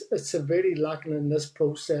it's severely lacking in this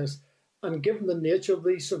process, and given the nature of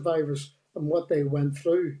these survivors and what they went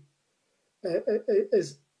through,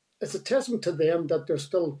 it's a testament to them that they're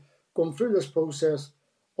still going through this process,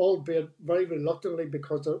 albeit very reluctantly,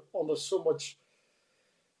 because they're under so much.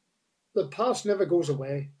 The past never goes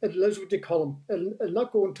away. It lives with the column. It'll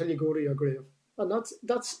not go until you go to your grave. And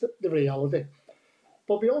that's the reality.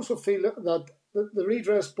 But we also feel that the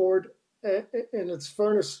redress board, in its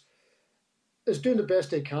fairness, is doing the best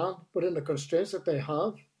they can within the constraints that they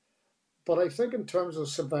have. But I think in terms of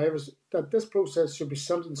survivors, that this process should be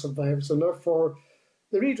centered on survivors, and therefore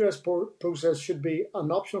the redress process should be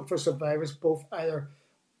an option for survivors, both either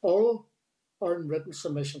oral or in written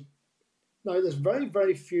submission. Now, there's very,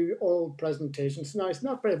 very few oral presentations. Now, it's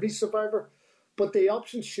not for every survivor, but the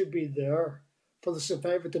option should be there for the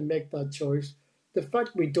survivor to make that choice. The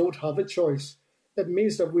fact we don't have a choice, it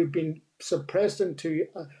means that we've been suppressed into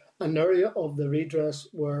an area of the redress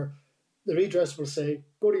where the redress will say,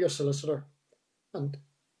 go to your solicitor, and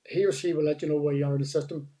he or she will let you know where you are in the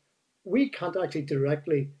system. We can't actually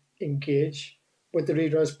directly engage with the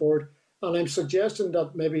redress board, and I'm suggesting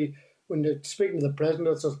that maybe when you're speaking to the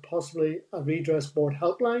president, there's possibly a redress board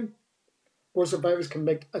helpline where survivors can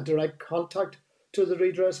make a direct contact to the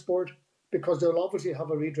redress board, because they'll obviously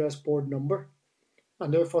have a redress board number,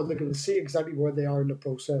 and therefore they can see exactly where they are in the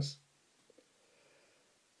process.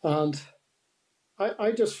 And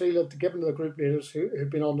I just feel that, given the group leaders who've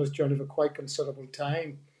been on this journey for quite considerable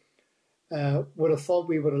time, would have thought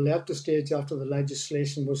we would have left the stage after the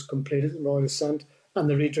legislation was completed in Royal Assent and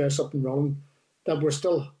the redress up and running, that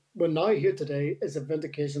we're now here today is a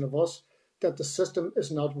vindication of us that the system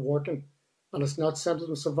is not working and it's not centred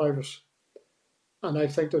on survivors. And I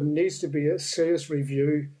think there needs to be a serious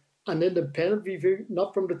review, an independent review,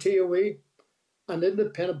 not from the TOE, an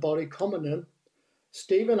independent body coming in.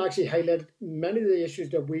 Stephen actually highlighted many of the issues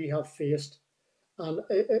that we have faced, and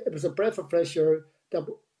it was a breath of fresh air that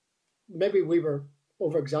maybe we were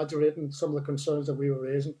over-exaggerating some of the concerns that we were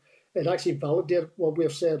raising. It actually validated what we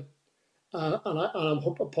have said. And I'm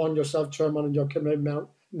hoping upon yourself, Chairman, and your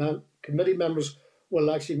committee members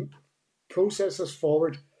will actually process this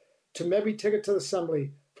forward to maybe take it to the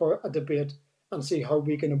Assembly for a debate and see how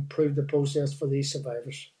we can improve the process for these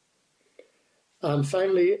survivors. And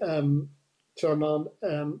finally, Chairman,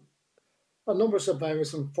 a number of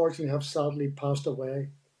survivors unfortunately have sadly passed away.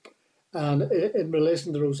 And in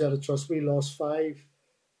relation to the Rosetta Trust, we lost 5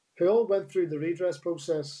 who all went through the redress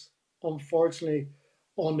process, unfortunately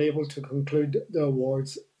unable to conclude their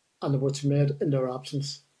awards, and which made in their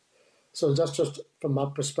absence. So that's just from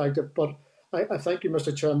that perspective. But I thank you,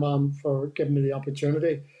 Mr. Chairman, for giving me the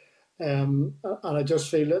opportunity. And I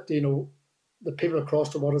just feel that, the people across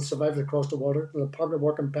the water, the survivors across the water, the Department of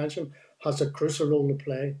Work and Pension has a crucial role to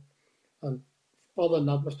play. And other than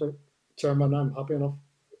that, Mr. Chairman, I'm happy enough.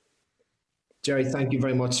 Jerry, thank you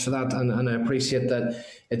very much for that, and I appreciate that.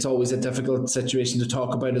 It's always a difficult situation to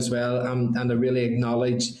talk about as well, and I really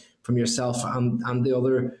acknowledge from yourself and the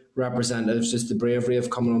other representatives just the bravery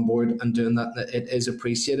of coming on board and doing that. It is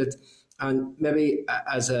appreciated. And maybe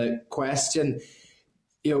as a question,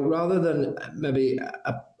 rather than maybe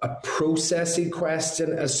a processing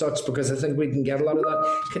question as such, because I think we can get a lot of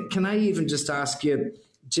that. Can I even just ask you,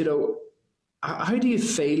 how do you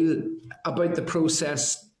feel about the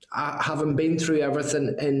process, having been through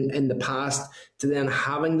everything in the past to then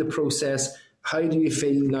having the process? How do you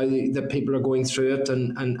feel now that people are going through it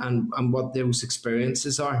and what those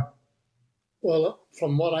experiences are? Well,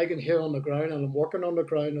 from what I can hear on the ground, and I'm working on the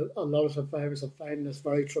ground, a lot of survivors are finding this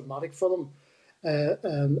very traumatic for them.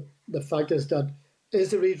 And the fact is that,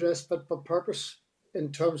 is the redress fit for purpose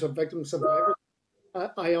in terms of victim survivors?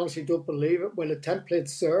 I honestly don't believe it. Well, the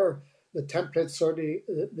templates there,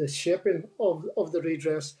 the shaping of the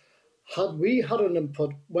redress, had we had an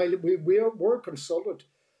input, while we were consulted,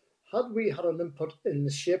 had we had an input in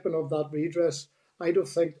the shaping of that redress, I don't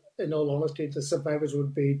think, in all honesty, the survivors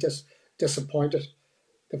would be disappointed.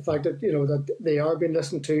 The fact that, that they are being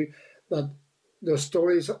listened to, that their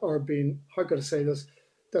stories are being, how could I say this,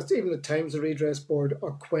 that even at times the redress board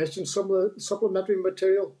are questioning some of the supplementary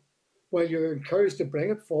material. While you're encouraged to bring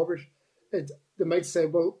it forward, they might say,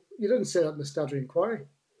 well, you didn't say that in the statutory inquiry.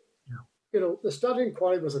 Yeah. The statutory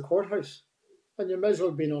inquiry was a courthouse, and you might as well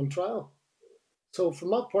have been on trial. So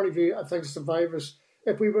from that point of view, I think survivors,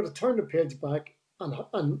 if we were to turn the page back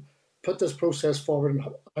and put this process forward in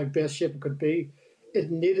how best shape it could be,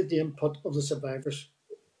 it needed the input of the survivors.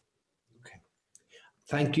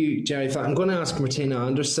 Thank you, Jerry. I'm going to ask Martina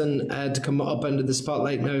Anderson to come up into the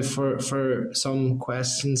spotlight now for some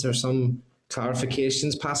questions or some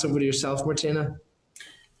clarifications. Pass over to yourself, Martina.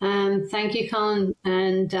 Thank you, Colin,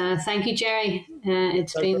 and thank you, Jerry.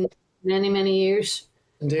 It's been many, many years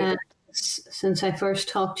since I first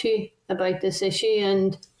talked to you about this issue,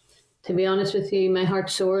 and to be honest with you, my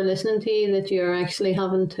heart's sore listening to you that you're actually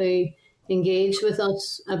having to engage with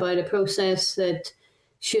us about a process that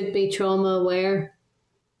should be trauma aware.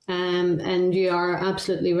 And you are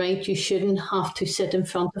absolutely right. You shouldn't have to sit in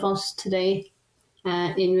front of us today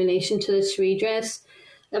in relation to this redress.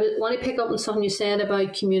 I want to pick up on something you said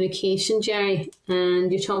about communication, Jerry,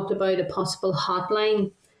 and you talked about a possible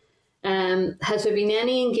hotline. Has there been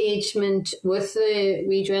any engagement with the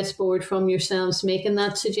redress board from yourselves making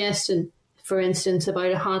that suggestion, for instance,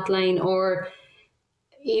 about a hotline, or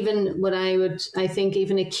even I think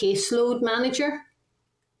even a caseload manager?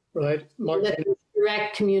 Right.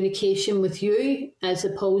 Direct communication with you as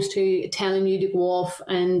opposed to telling you to go off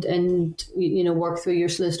and work through your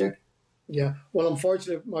solicitor? Yeah, well,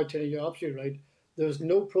 unfortunately, Martina, you're absolutely right. There's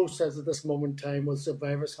no process at this moment in time where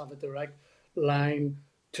survivors have a direct line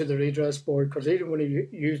to the redress board, because even when you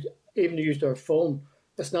use their phone,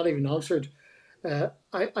 it's not even answered.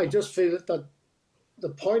 I just feel that the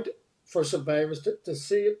point for survivors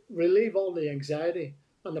to relieve all the anxiety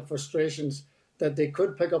and the frustrations, that they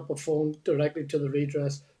could pick up a phone directly to the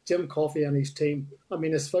redress, Jim Coffey and his team. I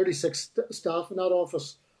mean, it's 36 staff in that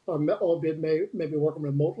office, or albeit maybe working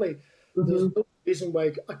remotely. Mm-hmm. There's no reason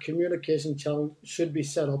why a communication channel should be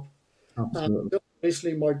set up. Absolutely.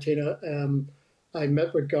 Recently, Martina, I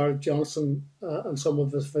met with Gareth Johnson and some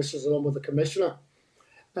of his officials along with the Commissioner,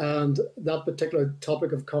 and that particular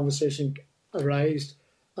topic of conversation arose,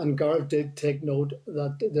 and Gareth did take note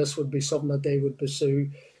that this would be something that they would pursue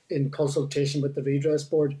in consultation with the redress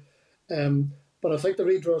board. But I think the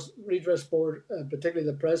redress board, particularly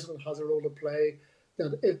the president, has a role to play,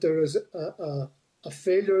 that if there is a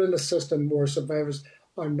failure in the system where survivors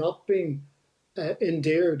are not being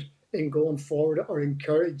endeared in going forward or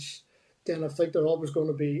encouraged, then I think they're always going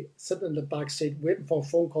to be sitting in the back seat waiting for a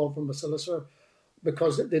phone call from a solicitor,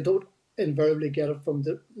 because they don't invariably get it from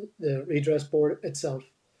the redress board itself.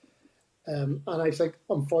 And I think,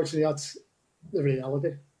 unfortunately, that's the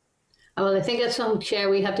reality. Well, I think that's something, Chair,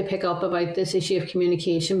 we have to pick up about this issue of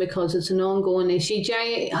communication, because it's an ongoing issue.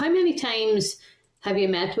 Jerry, how many times have you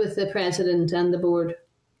met with the President and the board?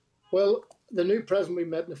 Well, the new President, we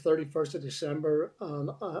met on the 31st of December,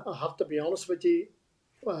 and I have to be honest with you,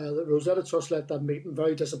 the Rosetta Trust left that meeting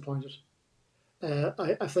very disappointed.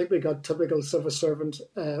 I think we got typical civil servant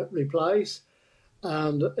replies,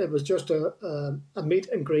 and it was just a meet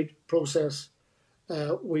and greet process.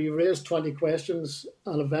 We raised 20 questions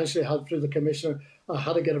and eventually had, through the Commissioner, I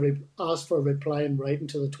had to ask for a reply in writing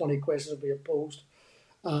to the 20 questions that we had posed.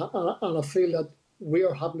 And I feel that we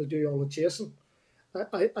are having to do all the chasing.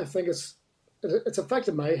 I think it's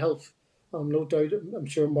affected my health. No doubt, I'm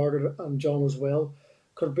sure Margaret and John as well,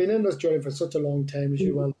 because I've been in this journey for such a long time, as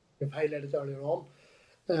you well have highlighted earlier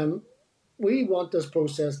on. We want this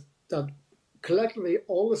process that collectively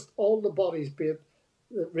all the bodies, be it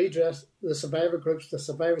the redress, the survivor groups, the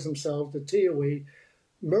survivors themselves, the TOE,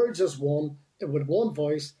 merge as one with one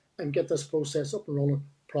voice and get this process up and running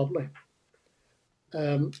properly.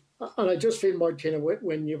 And I just feel, Martina,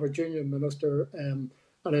 when you were junior minister, and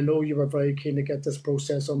I know you were very keen to get this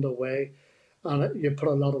process underway, and you put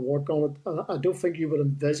a lot of work on it. And I don't think you would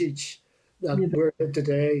envisage that we're here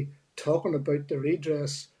today talking about the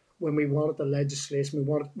redress when we wanted the legislation,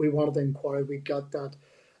 we wanted the inquiry, we got that.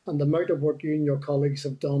 And the amount of work you and your colleagues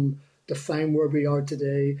have done to find where we are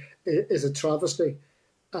today is a travesty.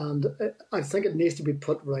 And I think it needs to be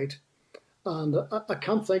put right. And I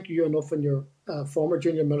can't thank you enough and your former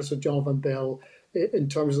junior minister, Jonathan Bell, in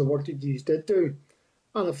terms of the work that you did do.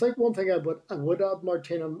 And I think one thing I would add,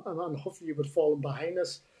 Martina, and hopefully you would fall behind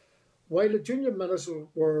this, while the junior ministers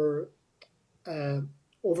were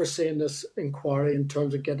overseeing this inquiry in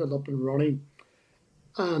terms of getting it up and running,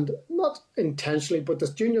 and not intentionally, but the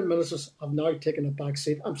junior ministers have now taken a back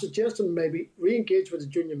seat. I'm suggesting maybe re-engage with the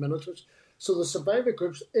junior ministers so the survivor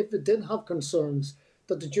groups, if they did have concerns,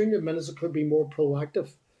 that the junior minister could be more proactive.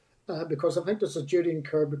 Because I think there's a duty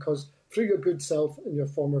incurred, because through your good self and your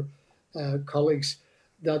former colleagues,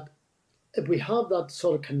 that if we have that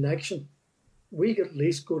sort of connection, we could at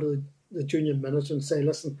least go to the junior minister and say,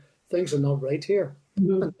 listen, things are not right here.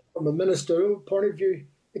 Mm-hmm. And from a ministerial point of view,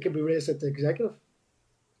 it can be raised at the executive.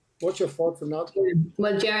 What's your thoughts on that?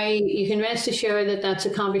 Well, Jerry, you can rest assured that that's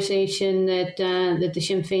a conversation that the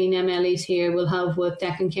Sinn Féin MLAs here will have with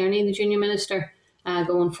Declan Kearney, the junior minister,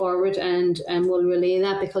 going forward, and we'll relay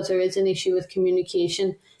that, because there is an issue with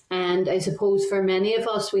communication. And I suppose for many of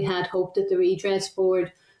us, we had hoped that the Redress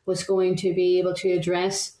Board was going to be able to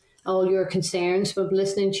address all your concerns. But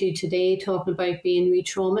listening to you today talking about being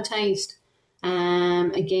re-traumatised,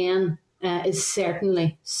 again, is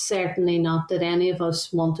certainly not that any of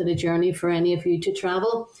us wanted a journey for any of you to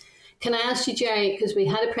travel. Can I ask you, Jerry, because we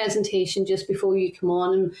had a presentation just before you come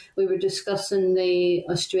on, and we were discussing the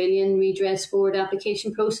Australian Redress Board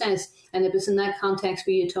application process, and it was in that context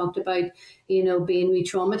where you talked about, being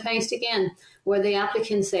re-traumatised again, where the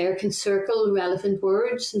applicants there can circle relevant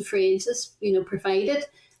words and phrases, provided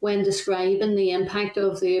when describing the impact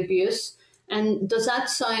of the abuse. And does that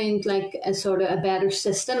sound like a sort of a better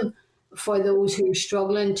system for those who are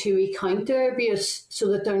struggling to recount their abuse,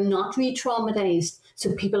 so that they're not re-traumatised,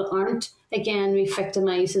 so people aren't again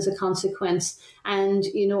re-victimised as a consequence, and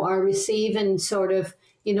are receiving sort of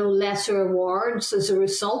lesser awards as a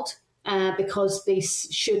result, because they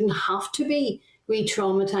shouldn't have to be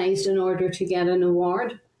re-traumatised in order to get an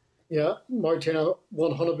award? Yeah, Martina,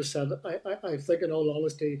 100%. I think, in all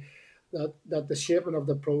honesty, that the shaping of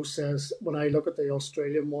the process, when I look at the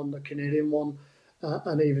Australian one, the Canadian one,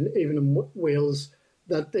 and even in Wales,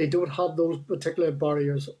 that they don't have those particular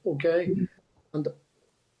barriers, okay? Mm-hmm. And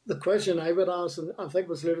the question I would ask, and I think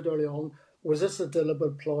was alluded early on, was this a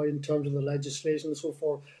deliberate ploy in terms of the legislation and so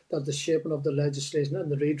forth, that the shaping of the legislation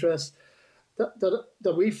and the redress,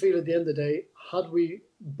 that we feel at the end of the day, had we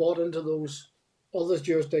bought into those other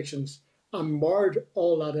jurisdictions and marred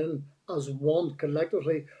all that in as one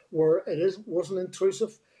collectively, where wasn't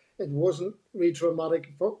intrusive, it wasn't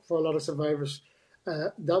re-traumatic for a lot of survivors,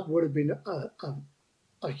 that would have been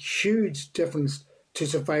a huge difference to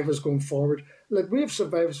survivors going forward. Like, we have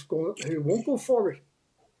survivors who won't go forward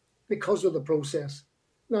because of the process.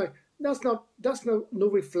 Now, that's no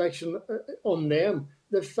reflection on them.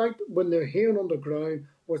 The fact, when they're here on the ground,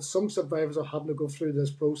 where some survivors are having to go through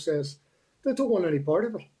this process, they don't want any part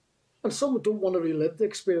of it. And some don't want to relive the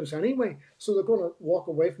experience anyway, so they're going to walk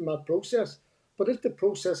away from that process. But if the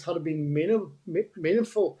process had been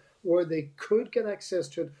meaningful, where they could get access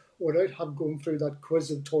to it without having gone through that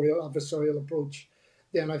inquisitorial adversarial approach,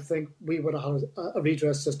 then I think we would have had a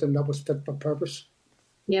redress system that was fit for purpose.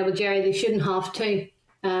 Yeah, well, Jerry, they shouldn't have to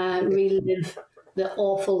relive the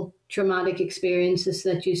awful traumatic experiences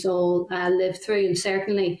that you all lived through. And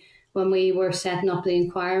certainly when we were setting up the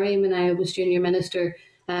inquiry, when I was junior minister,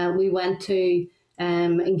 we went to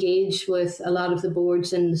engage with a lot of the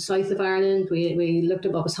boards in the south of Ireland. We looked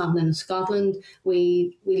at what was happening in Scotland.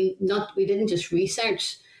 We didn't just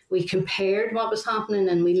research. We compared what was happening,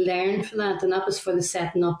 and we learned from that. And that was for the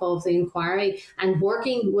setting up of the inquiry, and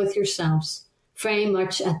working with yourselves very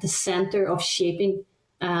much at the centre of shaping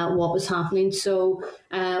what was happening. So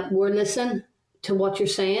we're listening to what you're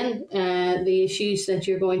saying, the issues that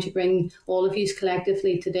you're going to bring, all of you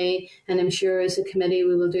collectively today. And I'm sure as a committee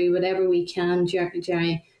we will do whatever we can,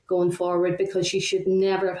 Jerry, going forward, because you should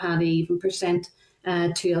never have had even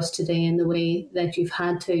 % to us today in the way that you've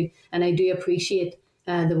had to. And I do appreciate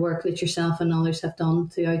the work that yourself and others have done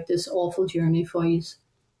throughout this awful journey for you.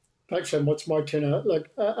 Thanks so much, Martina. Look,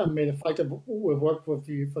 I mean, the fact that we've worked with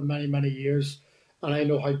you for many, many years, and I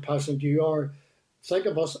know how passionate you are. Think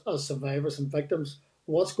of us as survivors and victims.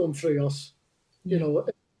 What's going through us?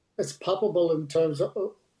 it's palpable in terms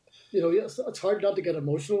of, yes, it's hard not to get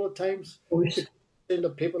emotional at times. Seeing the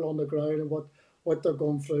people on the ground and what they're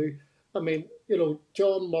going through. I mean,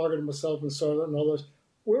 John, Margaret, myself, and Sarah and others,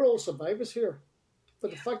 we're all survivors here.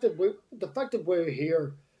 But the fact that we're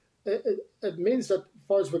here, it means that, as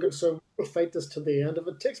far as we're concerned, we'll fight this to the end. If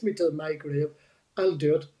it takes me to my grave, I'll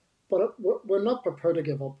do it. But we're not prepared to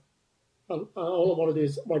give up. And all I want to do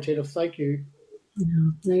is, Martina, thank you.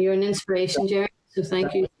 No, you're an inspiration, Jerry. So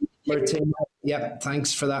thank you. Martina, yep,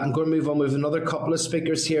 thanks for that. I'm going to move on with another couple of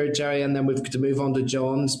speakers here, Jerry, and then we've got to move on to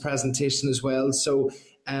John's presentation as well. So,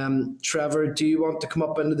 Trevor, do you want to come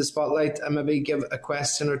up into the spotlight and maybe give a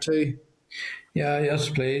question or two? Yes,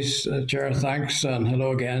 please, Chair. Thanks, and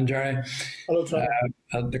hello again, Jerry. Hello, Trevor.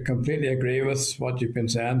 I completely agree with what you've been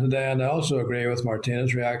saying today, and I also agree with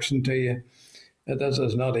Martina's reaction to you.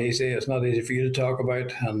 It's not easy. It's not easy for you to talk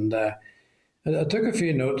about, and I took a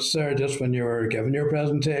few notes there just when you were giving your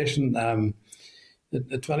presentation.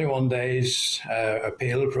 The 21 days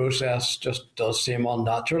appeal process just does seem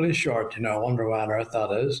unnaturally short. I wonder why on earth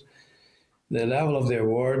that is. The level of the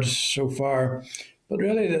awards so far, but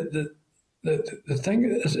really the thing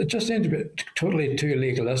is, it just seems to be totally too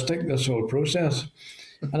legalistic, this whole process.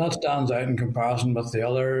 And that stands out in comparison with the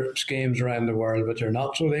other schemes around the world, which are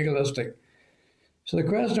not so legalistic. So the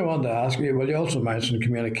question I wanted to ask you, well, you also mentioned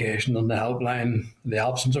communication and the helpline, the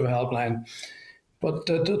absence of a helpline. But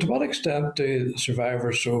to what extent do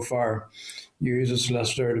survivors so far use a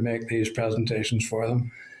solicitor to make these presentations for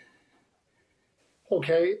them?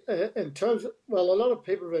 Okay, in terms of, well, a lot of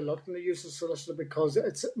people are reluctant to use a solicitor because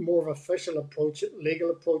it's more of an official approach,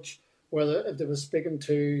 legal approach, whether if they were speaking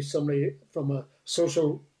to somebody from a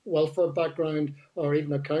social welfare background or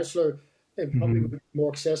even a counsellor, it probably would be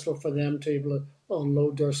more accessible for them to be able to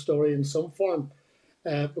unload their story in some form.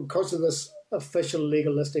 Because of this official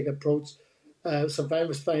legalistic approach,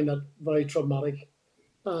 survivors find that very traumatic,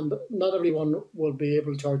 and not everyone will be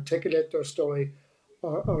able to articulate their story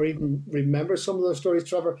or even remember some of those stories,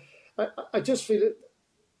 Trevor. I just feel that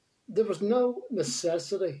there was no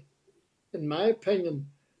necessity, in my opinion,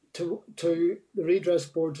 to the Redress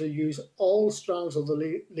Board to use all strands of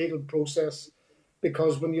the legal process,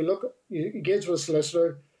 because when you engage with a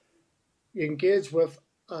solicitor, you engage with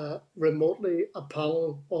remotely a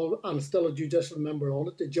panel, and still a judicial member on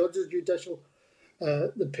it. The judge is judicial,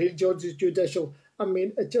 the appeal judge is judicial. I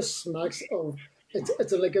mean, it just smacks of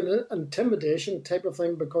it's like an intimidation type of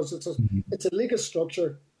thing, because it's a legal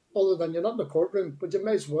structure. Other than you're not in the courtroom, but you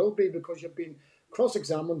may as well be, because you've been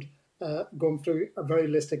cross-examined, going through a very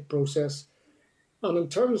legalistic process. And in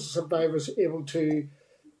terms of survivors able to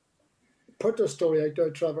put their story out there,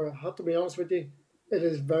 Trevor, I have to be honest with you, it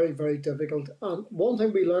is very, very difficult. And one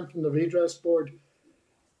thing we learned from the Redress Board,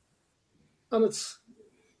 and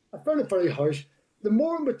I found it very harsh, the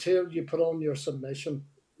more material you put on your submission,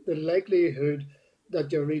 the likelihood that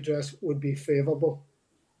your redress would be favourable.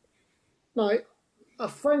 Now, I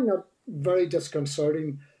find that very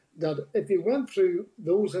disconcerting, that if you went through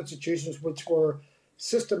those institutions which were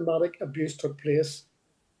systematic abuse took place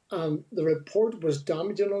and the report was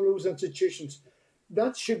damaging on those institutions,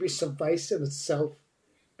 that should be suffice in itself,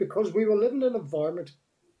 because we were living in an environment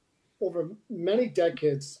over many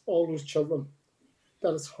decades, all those children,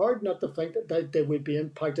 that it's hard not to think that they would be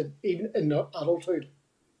impacted even in their adulthood.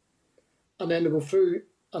 And then to go through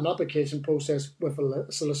an application process with a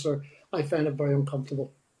solicitor, I find it very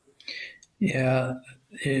uncomfortable. Yeah,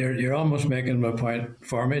 you're almost making my point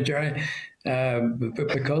for me, Jerry.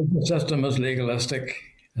 Because the system is legalistic,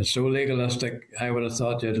 it's so legalistic, I would have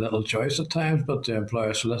thought you had little choice at times but to employ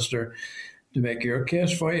a solicitor to make your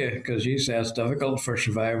case for you, because you say it's difficult for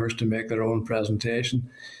survivors to make their own presentation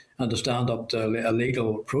and to stand up to a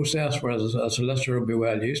legal process, whereas a solicitor will be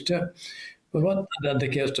well used to it. But what that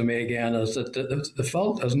indicates to me again is that the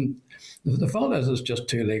fault is it's just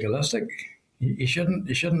too legalistic. You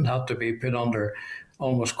shouldn't have to be put under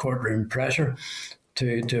almost courtroom pressure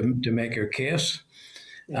to make your case.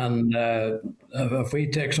 And if we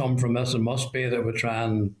take something from this, it must be that we try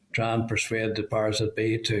and persuade the powers that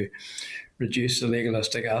be to reduce the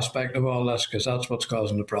legalistic aspect of all this, because that's what's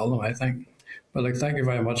causing the problem, I think. But thank you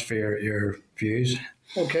very much for your views.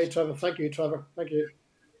 Okay, Trevor. Thank you, Trevor. Thank you.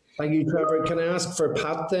 Thank you, Trevor. Can I ask for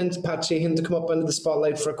Pat then? Pat Sheehan to come up into the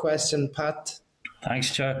spotlight for a question. Pat?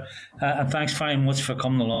 Thanks, Chair. And thanks very much for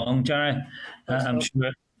coming along, Jerry. I'm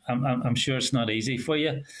sure it's not easy for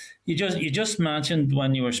you. You just mentioned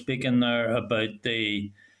when you were speaking there about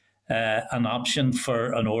the an option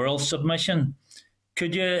for an oral submission.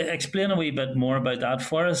 Could you explain a wee bit more about that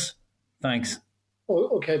for us? Thanks.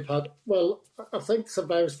 Oh, okay, Pat. Well, I think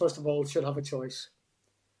survivors, first of all, should have a choice.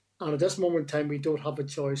 And at this moment in time, we don't have a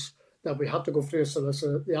choice, that we have to go through a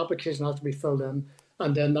solicitor. The application has to be filled in,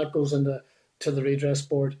 and then that goes into the redress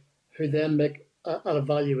board, who then make an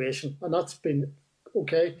evaluation. And that's been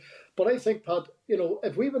okay. But I think, Pat,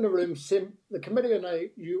 if we were in the room, the committee and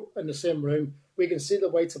you in the same room, we can see the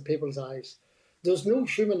whites of people's eyes. There's no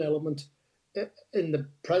human element in the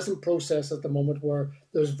present process at the moment, where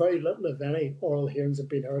there's very little, if any, oral hearings have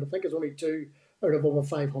been heard. I think it's only 2 out of over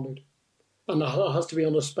 500. And that has to be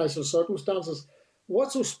under special circumstances.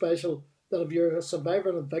 What's so special that if you're a survivor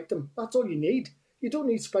and a victim, that's all you need? You don't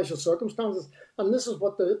need special circumstances. And this is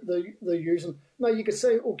what they're using. Now, you could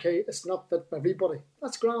say, okay, it's not fit for everybody.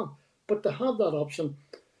 That's grand. But to have that option,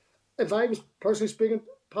 if I was personally speaking,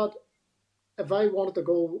 Pat, if I wanted to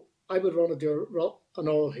go, I would want to do an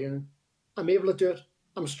oral hearing. I'm able to do it.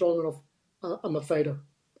 I'm strong enough. I'm a fighter.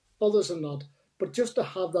 Others are not. But just to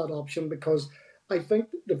have that option, because I think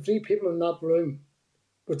the 3 people in that room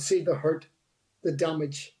would see the hurt, the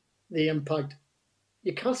damage, the impact.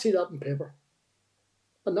 You can't see that in paper.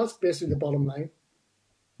 And that's basically the bottom line.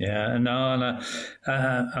 Yeah, no, and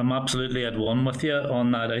I'm absolutely at one with you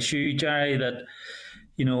on that issue, Jerry, that,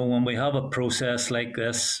 when we have a process like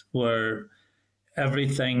this where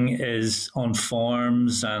everything is on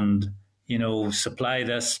forms and, supply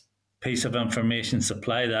this piece of information,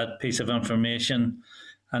 supply that piece of information,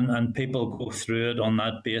 and people go through it on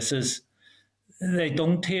that basis, they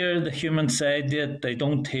don't hear the human side yet. They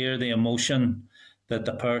don't hear the emotion that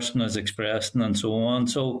the person is expressing and so on.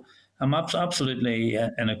 So I'm absolutely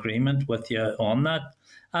in agreement with you on that.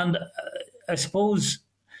 And I suppose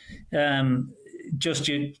just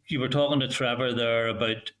you were talking to Trevor there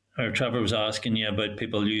about, or Trevor was asking you about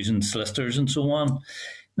people using solicitors and so on.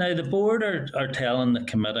 Now, the board are telling the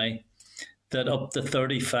committee that up to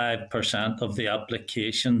 35% of the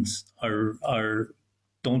applications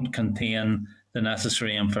don't contain the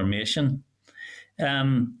necessary information.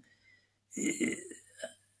 I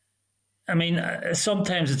mean,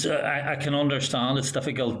 sometimes I can understand it's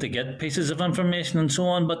difficult to get pieces of information and so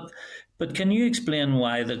on, but can you explain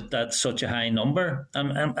why that's such a high number?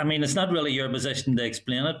 I mean, it's not really your position to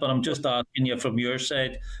explain it, but I'm just asking you from your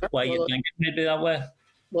side why you think it may be that way.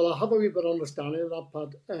 Well, I have a wee bit of understanding of that,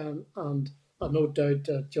 Pat, and I've no doubt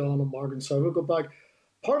John and Morgan, so we'll go back.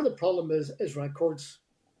 Part of the problem is records,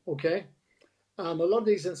 okay? A lot of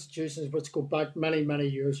these institutions, which go back many, many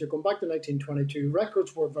years, you're going back to 1922,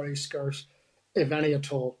 records were very scarce, if any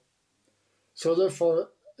at all. So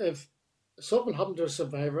therefore, if something happened to a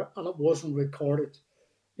survivor and it wasn't recorded,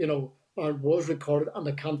 or it was recorded and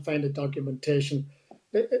they can't find the documentation,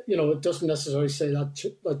 it doesn't necessarily say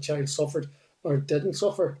that child suffered or didn't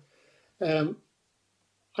suffer.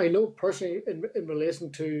 I know personally in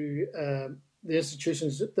relation to the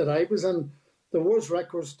institutions that I was in, there was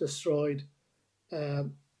records destroyed,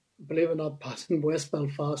 believe it or not, Pat, in West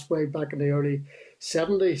Belfast way back in the early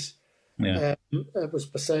 70s. Yeah. It was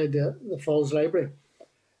beside the Falls Library.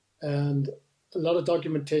 And a lot of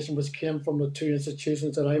documentation came from the 2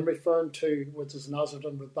 institutions that I'm referring to, which is Nazareth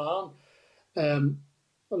and Raban.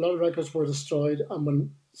 A lot of records were destroyed, and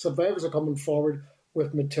when survivors are coming forward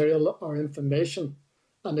with material or information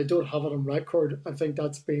and they don't have it on record, I think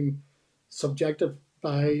that's been subjective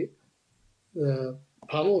by the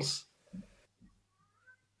panels.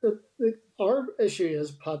 Our issue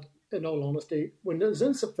is, Pat, in all honesty, when there's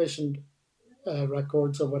insufficient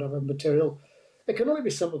records or whatever material, it can only be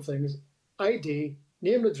simple things: ID,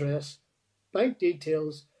 name, address, bank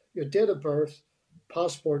details, your date of birth,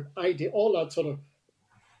 passport, ID, all that sort of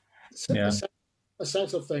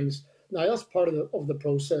essential things. Now, that's part of the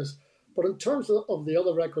process. But in terms of the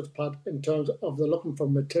other records, Pat, in terms of the looking for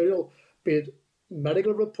material, be it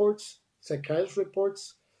medical reports, psychiatrist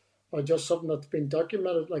reports, or just something that's been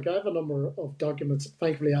documented. Like, I have a number of documents,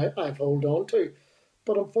 thankfully, I've held on to.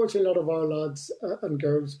 But unfortunately, a lot of our lads and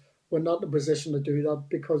girls were not in a position to do that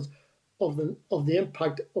because of the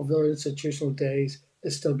impact of their institutional days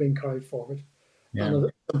is still being carried forward. Yeah. And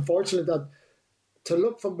it's unfortunate that to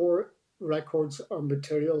look for more records or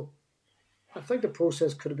material, I think the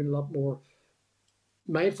process could have been a lot more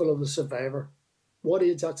mindful of the survivor, what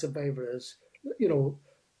age that survivor is.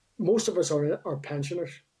 Most of us are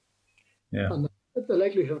pensioners. Yeah. And the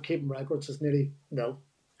likelihood of keeping records is nearly nil.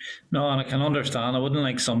 No, and I can understand. I wouldn't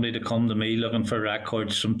like somebody to come to me looking for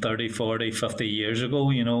records from 30, 40, 50 years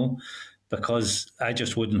ago, because I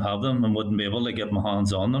just wouldn't have them and wouldn't be able to get my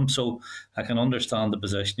hands on them. So I can understand the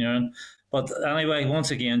position you're in. But anyway,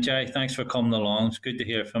 once again, Jerry, thanks for coming along. It's good to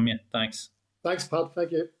hear from you. Thanks. Thanks, Pat.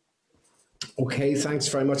 Thank you. Okay, thanks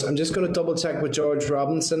very much. I'm just going to double check with George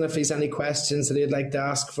Robinson if he's any questions that he'd like to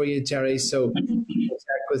ask for you, Jerry. So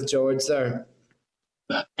check with George there.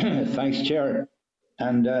 Thanks, Chair.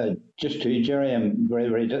 And just to Jerry, I'm very,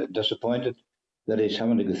 very disappointed that he's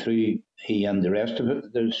having to go through, he and the rest of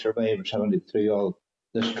it, the survivors having to go through all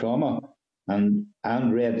this trauma and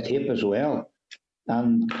red tape as well.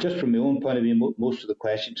 And just from my own point of view, most of the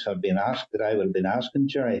questions have been asked that I would have been asking,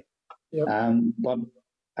 Jerry. Yep. But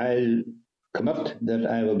I'll commit that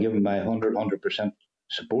I will give him my 100%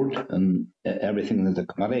 support in everything that the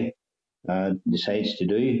committee decides to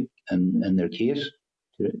do in their case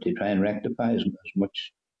to try and rectify as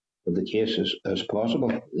much of the case as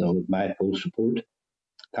possible, with my full support.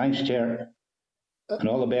 Thanks, Chair. And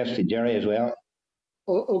all the best to Jerry as well.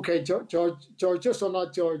 Okay, George, just on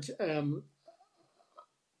that, George,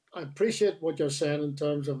 I appreciate what you're saying in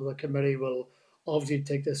terms of the committee will obviously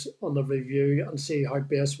take this under review and see how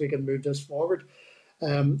best we can move this forward.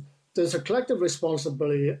 There's a collective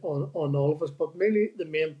responsibility on all of us, but mainly the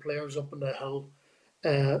main players up on the hill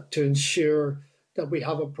to ensure that we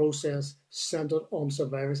have a process centred on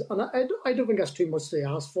survivors. And I don't think that's too much to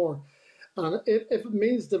ask for. And if it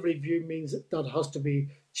means the review means that has to be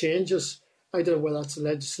changes, I don't know whether that's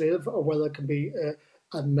legislative or whether it can be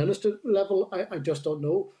administrative level. I just don't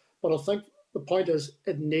know. But I think the point is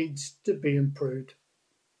it needs to be improved.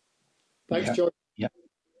 Thanks, George. Yeah.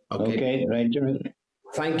 Okay, right, Jerry.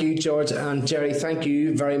 Thank you, George, and Jerry. Thank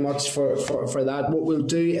you very much for that. What we'll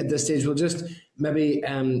do at this stage, we'll just maybe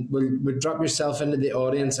we'll drop yourself into the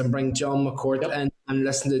audience and bring John McCourt in and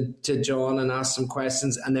listen to John and ask some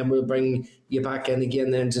questions, and then we'll bring you back in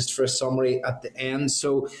again then just for a summary at the end.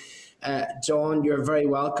 So, John, you're very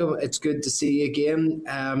welcome. It's good to see you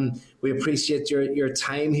again. We appreciate your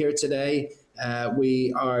time here today.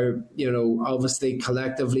 We are, obviously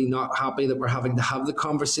collectively not happy that we're having to have the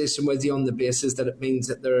conversation with you on the basis that it means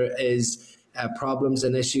that there is problems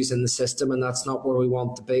and issues in the system, and that's not where we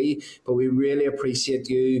want to be. But we really appreciate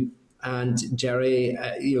you and Jerry,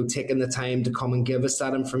 taking the time to come and give us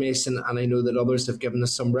that information. And I know that others have given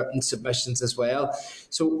us some written submissions as well.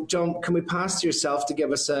 So, John, can we pass to yourself to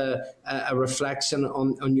give us a reflection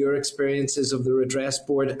on your experiences of the Redress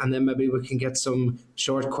Board, and then maybe we can get some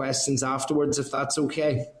short questions afterwards, if that's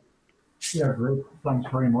okay? Yeah, great. Thanks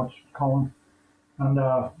very much, Colin. And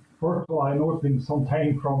first of all, I know it's been some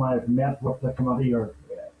time from I've met with the committee, or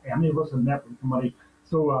any of us have met with the committee.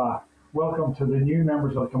 So, welcome to the new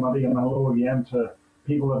members of the committee, and hello again to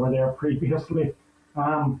people that were there previously.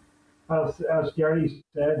 As Jerry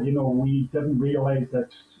said, we didn't realise that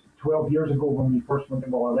 12 years ago when we first went,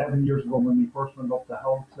 11 years ago when we first went up the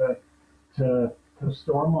hill to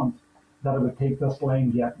Stormont, that it would take this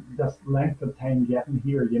length of time getting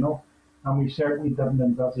here, and we certainly didn't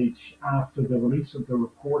envisage after the release of the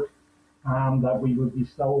report that we would be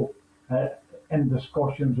still in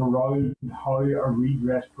discussions around how a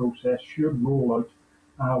redress process should roll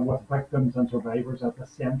out with victims and survivors at the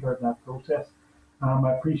centre of that process.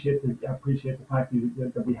 I appreciate the fact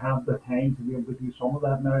that we have the time to be able to do some of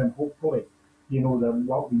that now, and hopefully, that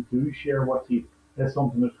what we do share with you is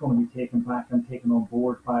something that's going to be taken back and taken on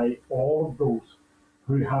board by all of those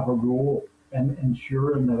who have a role in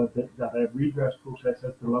ensuring that a redress process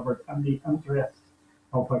is delivered in the interests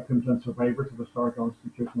of victims and survivors of historical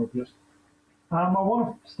institutional abuse. I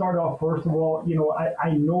want to start off, first of all,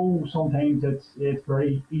 I know sometimes it's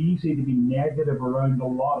very easy to be negative around a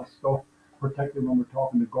lot of stuff, particularly when we're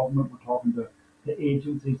talking to government, we're talking to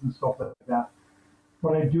agencies and stuff like that.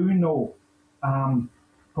 But I do know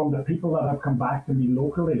from the people that have come back to me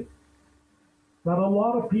locally that a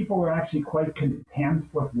lot of people are actually quite content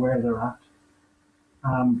with where they're at.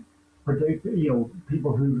 Particularly,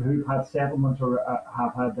 people who've had settlements or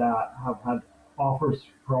have had offers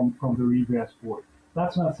from the Redress Board.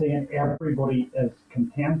 That's not saying everybody is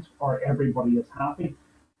content or everybody is happy,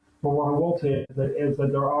 but what I will say is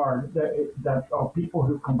that there are people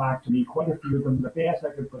who've come back to me, quite a few of them. The best I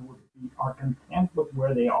could put would be are content with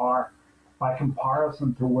where they are by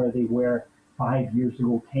comparison to where they were 5 years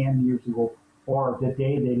ago, 10 years ago, or the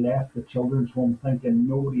day they left the children's home, thinking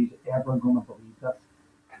nobody's ever going to believe this.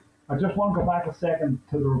 I just want to go back a second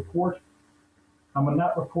to the report, and when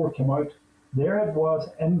that report came out, there it was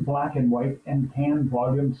in black and white in 10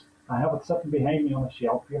 volumes. I have it sitting behind me on a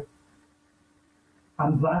shelf here.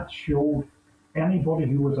 And that showed anybody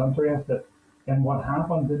who was interested in what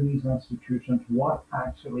happened in these institutions, what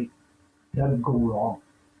actually did go wrong,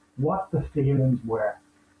 what the failings were,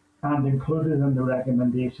 and included in the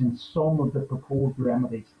recommendations some of the proposed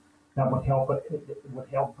remedies that would help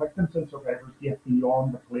victims and survivors get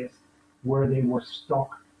beyond the place where they were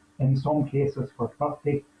stuck, in some cases for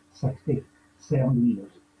 50, 60, 70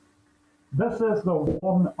 years. This is the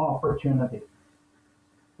one opportunity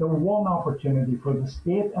the one opportunity for the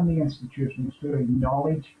state and the institutions to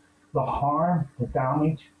acknowledge the harm, the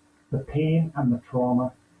damage, the pain and the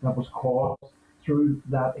trauma that was caused through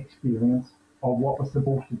that experience of what was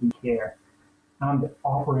supposed to be care and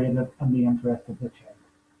operated in the interest of the child.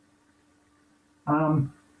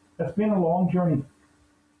 It's been a long journey.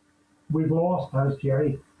 We've lost, as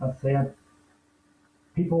Jerry has said,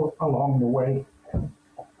 people along the way.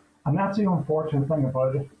 And that's the unfortunate thing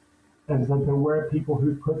about it, is that there were people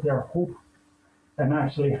who put their hope in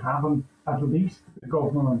actually having at least the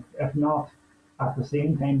government, if not at the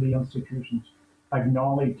same time the institutions,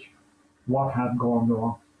 acknowledge what had gone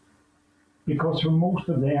wrong. Because for most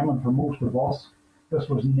of them and for most of us, this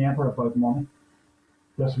was never about money.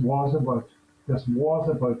 This was about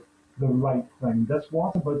the right thing. This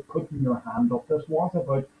was about putting your hand up. This was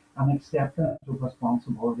about an acceptance of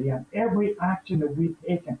responsibility. And every action that we've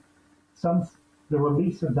taken since the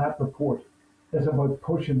release of that report is about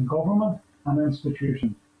pushing government and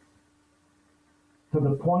institutions to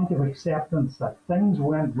the point of acceptance that things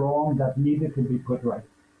went wrong that needed to be put right.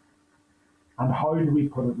 And how do we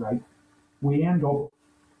put it right? We end up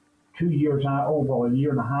 2 years, a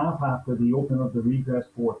year and a half after the opening of the Redress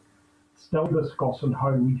Board, still discussing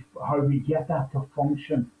how we get that to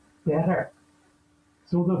function better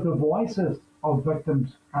so that the voices of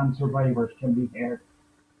victims and survivors can be heard.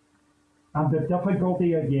 And the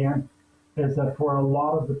difficulty again is that for a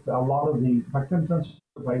lot of the victims and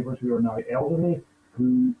survivors who are now elderly,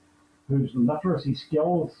 whose literacy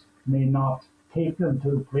skills may not take them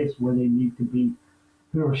to the place where they need to be,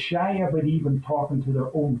 who are shy about even talking to their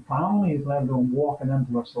own families, let alone walking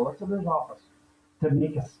into a solicitor's office to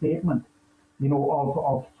make a statement,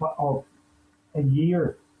 of a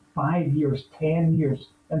year, 5 years, 10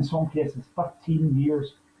 years, in some cases 15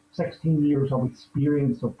 years, 16 years of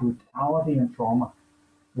experience of brutality and trauma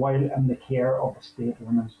while in the care of a state or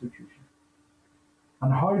an institution.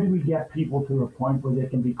 And how do we get people to a point where they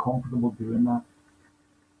can be comfortable doing that?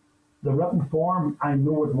 The written form, I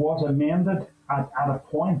know it was amended at a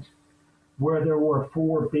point where there were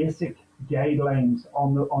 4 basic guidelines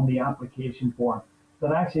on the application form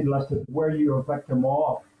that actually listed where you are a victim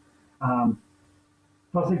of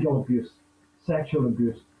physical abuse, sexual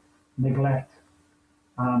abuse, neglect.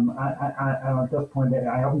 At this point,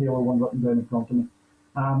 I haven't the other one written down in front of me.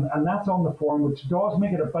 And that's on the form, which does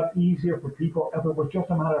make it a bit easier for people if it was just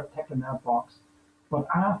a matter of ticking that box. But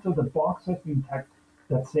after the box has been ticked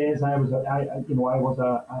that says I was a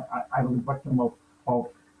victim of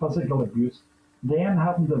physical abuse, then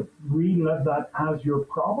having to relive that as you're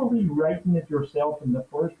probably writing it yourself in the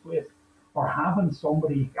first place, or having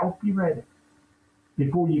somebody help you write it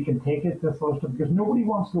before you can take it to solicitor, because nobody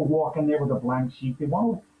wants to walk in there with a blank sheet. They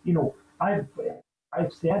want to, I've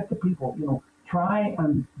said to people, try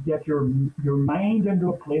and get your mind into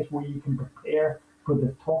a place where you can prepare for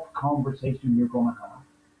the tough conversation you're going to have.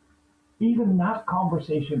 Even that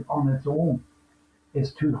conversation on its own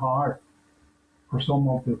is too hard for some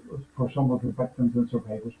of the victims and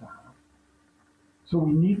survivors to have. So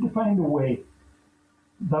we need to find a way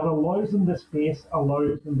that allows them the space,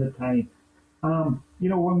 allows them the time.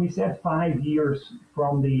 When we said 5 years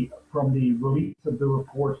from the release of the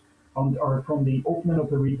report or from the opening of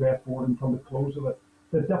the Redress Board until the close of it,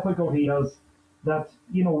 the difficulty is that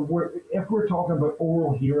if we're talking about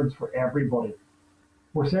oral hearings for everybody,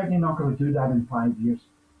 we're certainly not going to do that in 5 years.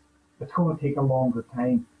 It's going to take a longer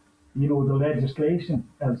time. The legislation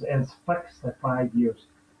is fixed at 5 years.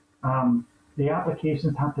 The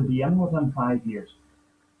applications have to be in within 5 years.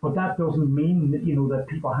 But that doesn't mean that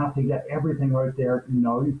people have to get everything out there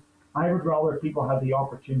now. I would rather people have the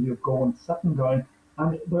opportunity of going, sitting down,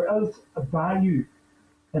 and there is a value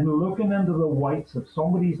in looking into the whites of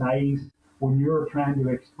somebody's eyes when you're trying to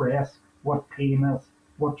express what pain is,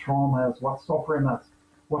 what trauma is, what suffering is,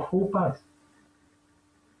 what hope is.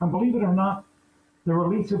 And believe it or not, the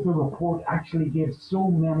release of the report actually gave so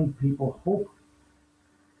many people hope.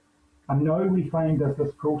 And now we find as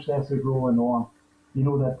this process is rolling on,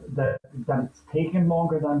 that it's taken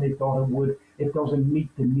longer than they thought it would. It doesn't meet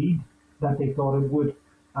the need that they thought it would.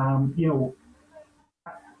 And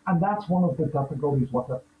that's one of the difficulties with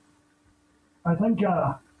it. I think,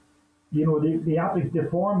 the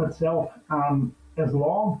form itself is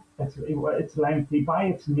long. It's lengthy by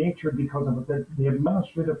its nature because of the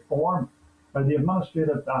administrative form or the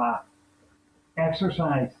administrative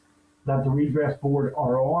exercise that the Redress Board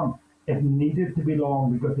are on. It needed to be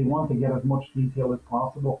long because they want to get as much detail as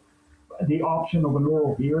possible. The option of an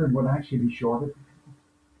oral hearing would actually be shorter.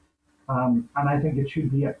 And I think it should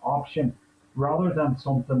be an option rather than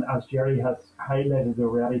something, as Jerry has highlighted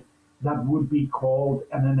already, that would be called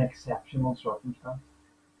in an exceptional circumstance.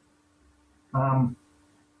 Um,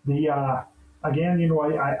 the Again,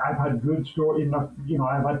 I've had good stories.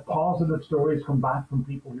 I've had positive stories come back from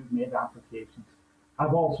people who've made applications.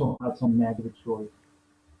 I've also had some negative stories,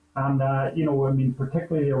 and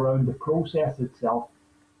particularly around the process itself.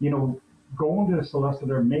 Going to the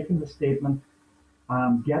solicitor, making the statement,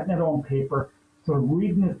 getting it on paper, sort of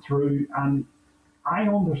reading it through, and I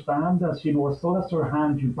understand this. A solicitor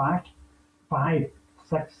hands you back 5,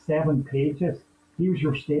 6, 7 pages. Here's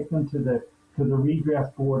your statement to the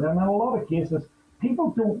redress board. And in a lot of cases,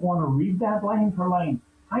 people don't want to read that line for line.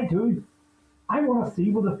 I do. I want to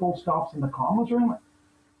see where the full stops and the commas are in it.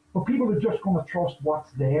 But people are just going to trust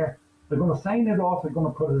what's there. They're going to sign it off, they're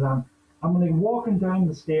going to put it on. And when they're walking down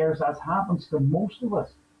the stairs, as happens to most of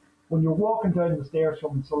us, when you're walking down the stairs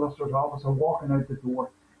from the solicitor's office or walking out the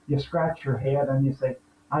door, you scratch your head and you say,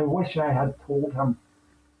 I wish I had told him,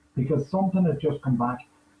 because something had just come back.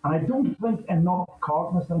 And I don't think enough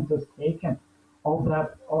cognizance is taken of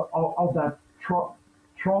that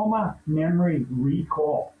trauma memory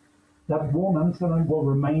recall. That one incident will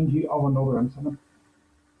remind you of another incident.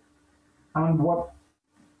 And what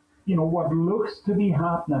looks to be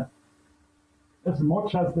happening, as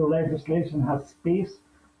much as the legislation has space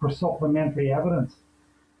for supplementary evidence,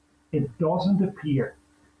 it doesn't appear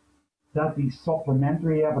that the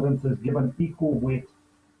supplementary evidence is given equal weight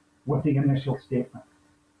with the initial statement.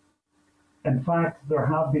 In fact, there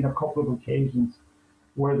have been a couple of occasions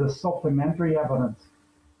where the supplementary evidence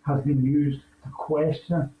has been used to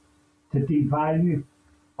question, to devalue,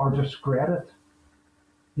 or discredit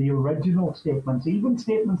the original statements, even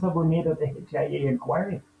statements that were made at the HIA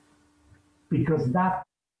inquiry, because that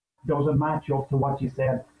doesn't match up to what you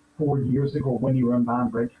said 4 years ago when you were in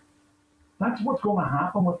Banbridge. That's what's going to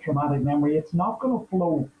happen with traumatic memory. It's not going to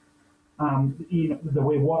flow the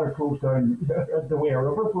way water flows down, the way a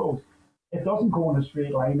river flows. It doesn't go in a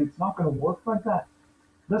straight line. It's not going to work like that.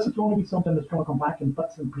 This is going to be something that's going to come back in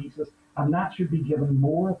bits and pieces, and that should be given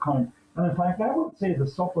more account. And in fact, I would say the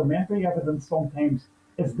supplementary evidence sometimes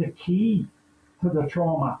is the key to the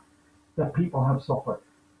trauma that people have suffered.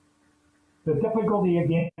 The difficulty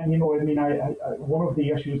again, one of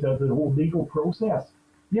the issues is the whole legal process.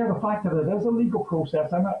 Yeah, the fact that it is a legal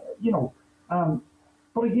process,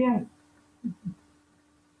 but again,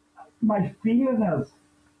 my feeling is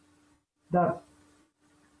that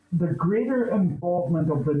the greater involvement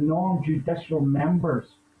of the non-judicial members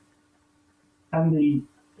in the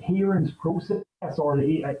hearings process or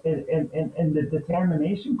in the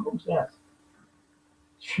determination process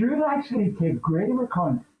should actually take greater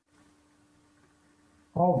account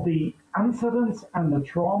of the incidents and the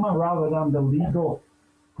trauma rather than the legal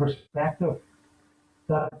perspective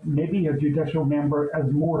that maybe a judicial member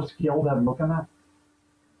is more skilled at looking at.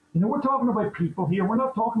 We're talking about people here. We're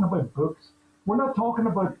not talking about books. We're not talking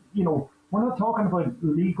about, we're not talking about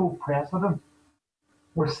legal precedent.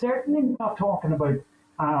 We're certainly not talking about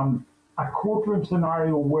a courtroom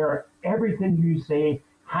scenario where everything you say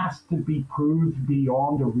has to be proved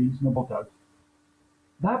beyond a reasonable doubt.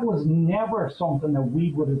 That was never something that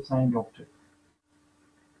we would have signed up to.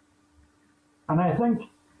 And I think,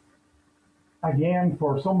 again,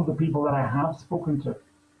 for some of the people that I have spoken to,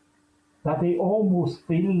 that they almost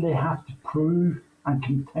feel they have to prove and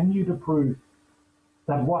continue to prove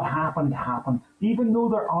that what happened, happened, even though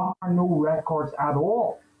there are no records at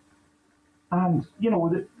all. And,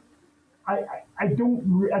 I didn't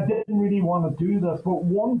really want to do this, but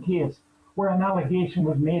one case where an allegation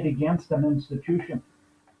was made against an institution,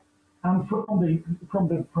 and from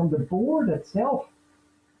the board itself,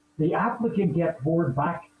 the applicant gets word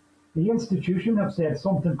back. The institution have said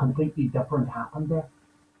something completely different happened there.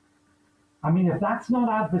 If that's not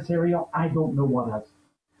adversarial, I don't know what is.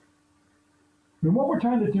 What we're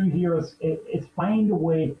trying to do here is find a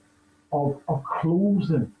way of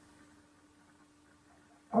closing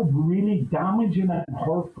a really damaging and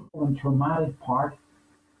hurtful and traumatic part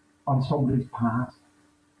on somebody's past.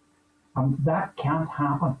 And that can't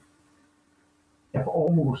happen if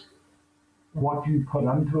almost what you put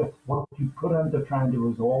into it, what you put into trying to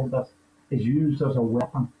resolve this, is used as a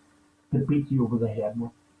weapon to beat you over the head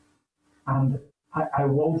with. And I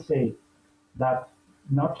will say that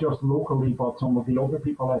not just locally, but some of the other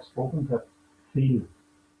people I've spoken to feel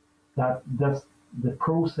that the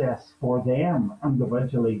process for them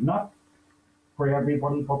individually, not for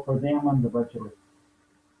everybody, but for them individually,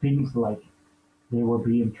 feels like they were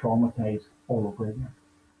being traumatized all over again.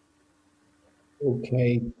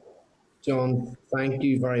 Okay, John, thank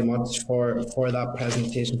you very much for that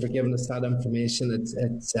presentation, for giving us that information.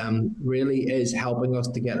 It's really is helping us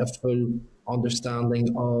to get a full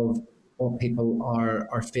understanding of what people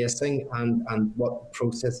are facing and what the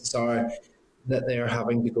processes are. that they're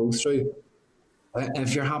having to go through.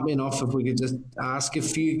 If you're happy enough, if we could just ask a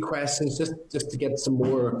few questions just to get some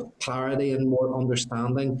more clarity and more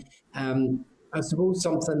understanding. I suppose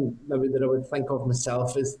something maybe that I would think of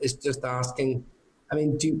myself is just asking, I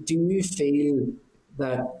mean, do you feel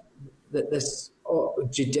that this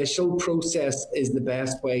judicial process is the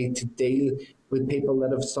best way to deal with people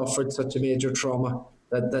that have suffered such a major trauma,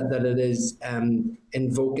 that it is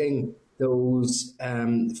invoking those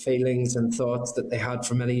feelings and thoughts that they had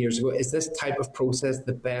for many years ago? Is this type of process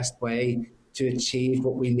the best way to achieve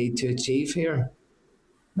what we need to achieve here?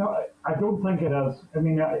 No, I don't think it is. I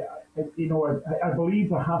mean, I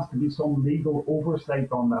believe there has to be some legal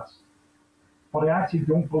oversight on this, but I actually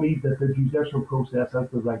don't believe that the judicial process is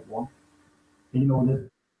the right one. That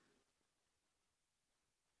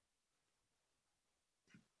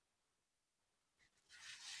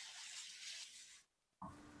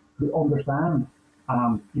to understand,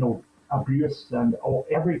 abuse and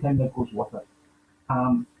everything that goes with it.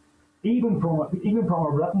 Um, even from a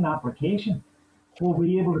written application, we'll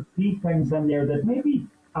be able to see things in there that maybe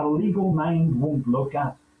a legal mind won't look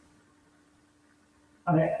at.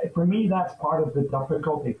 And for me, that's part of the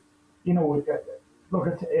difficulty. Look,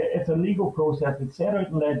 it's a legal process. It's set out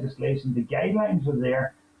in legislation. The guidelines are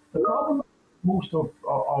there. The problem,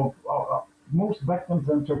 most victims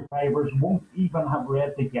and survivors won't even have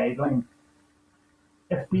read the guidelines.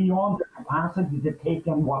 It's beyond their capacity to take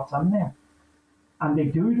in what's in there. And they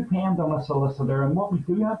do depend on a solicitor. And what we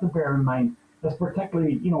do have to bear in mind is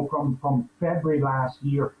particularly, from February last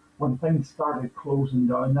year, when things started closing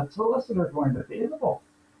down, that solicitors weren't available.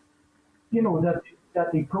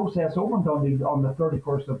 That the process opened on the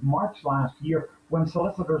 31st of March last year, when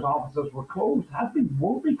solicitors' offices were closed,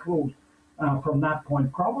 will be closed from that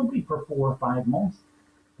point, probably for 4 or 5 months.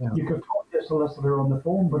 Yeah. You could talk to a solicitor on the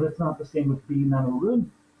phone, but it's not the same as being in a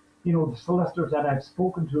room. The solicitors that I've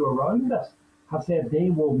spoken to around this have said they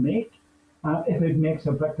will make, if it makes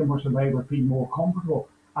a victim or survivor feel more comfortable,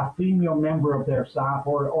 a female member of their staff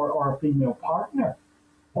or a female partner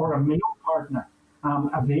or a male partner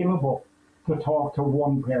available to talk to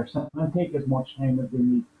one person and take as much time as they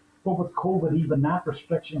need. But with COVID, even that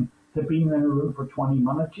restriction to being in a room for 20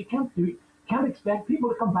 minutes, you can't expect people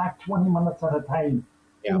to come back 20 minutes at a time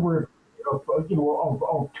over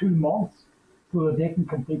of 2 months so that they can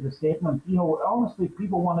complete the statement. Honestly,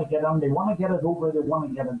 people want to get on, they want to get it over, they want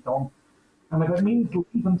to get it done. And if it means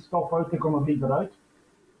leaving stuff out, they're going to leave it out.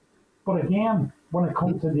 But again, when it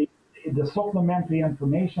comes to the supplementary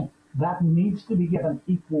information, that needs to be given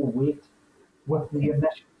equal weight with the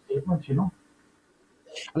initial statement,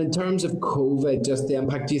 And in terms of COVID, just the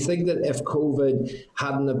impact, do you think that if COVID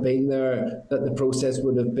hadn't have been there, that the process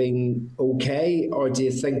would have been okay? Or do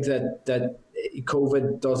you think that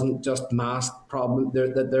COVID doesn't just mask problems,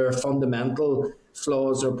 that there are fundamental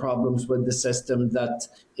flaws or problems with the system, that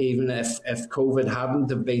even if COVID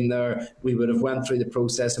hadn't have been there, we would have went through the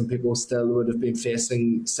process and people still would have been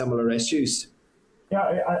facing similar issues?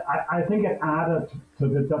 Yeah, I think it added to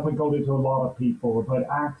the difficulty to a lot of people about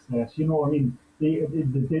access. The day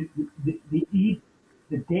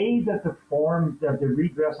that the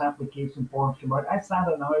redress application forms came out, I sat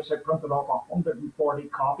in the house, I printed off 140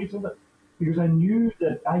 copies of it, because I knew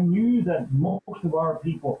that most of our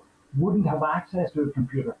people wouldn't have access to a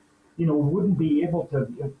computer, wouldn't be able to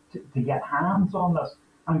get hands on this,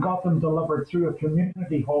 and got them delivered through a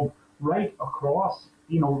community hub right across,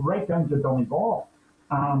 right down to Donegal,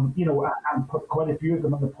 and put quite a few of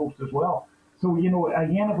them in the post as well. So,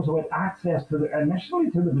 again, it was about access initially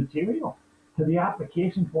to the material, to the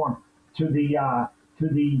application form, to the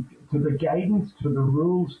guidance, to the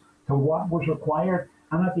rules, to what was required.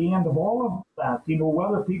 And at the end of all of that,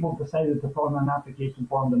 whether people decided to fill in an application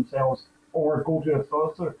form themselves or go to a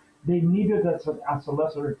solicitor, they needed a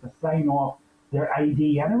solicitor to sign off their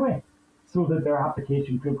ID anyway, so that their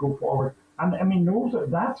application could go forward. And I mean,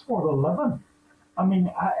 that's for the living. I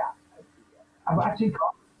mean, I've actually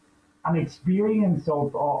got an experience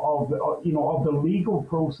of the legal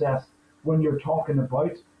process when you're talking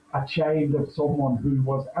about a child of someone who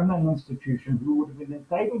was in an institution who would have been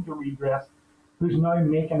entitled to redress, who's now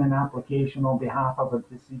making an application on behalf of a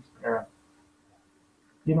deceased parent.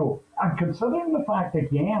 And considering the fact,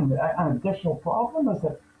 again, an additional problem is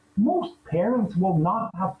that most parents will not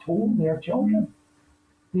have told their children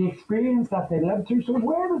the experience that they lived through. So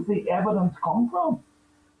where does the evidence come from?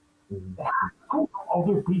 It has to come from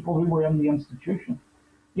other people who were in the institution.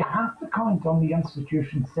 You have to count on the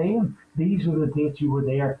institution saying, these are the dates you were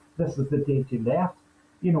there, this is the date you left.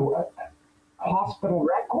 Hospital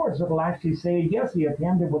records that will actually say, yes, he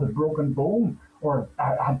attended with a broken bone, or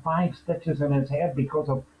had 5 stitches in his head because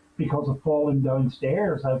of because of falling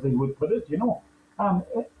downstairs, as they would put it,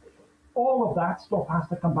 all of that stuff has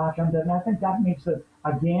to come back, and then I think that makes it,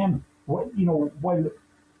 again, while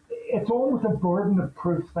it's almost a burden of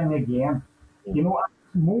proof thing again, it's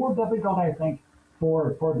more difficult, I think,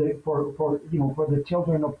 for the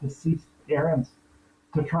children of deceased parents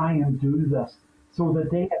to try and do this, so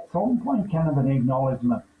that they at some point can have an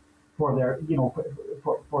acknowledgement for their,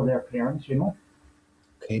 for their parents,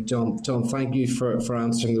 Okay, John, thank you for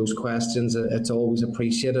answering those questions. It's always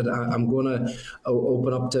appreciated. I'm going to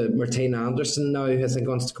open up to Martina Anderson now, who I think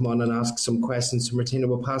wants to come on and ask some questions. So Martina,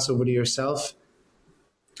 we'll pass over to yourself.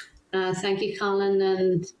 Thank you, Colin,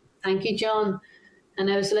 and thank you, John.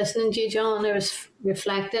 And I was listening to you, John. I was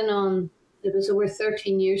reflecting on, it was over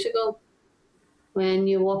 13 years ago when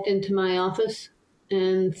you walked into my office,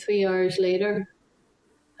 and 3 hours later,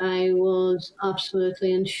 I was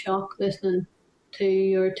absolutely in shock listening to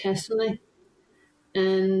your testimony.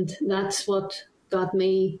 And that's what got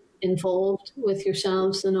me involved with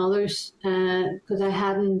yourselves and others, because I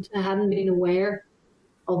hadn't been aware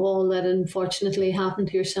of all that unfortunately happened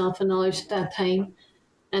to yourself and others at that time.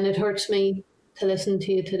 And it hurts me to listen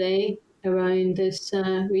to you today around this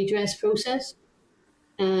redress process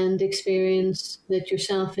and experience that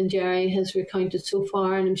yourself and Jerry has recounted so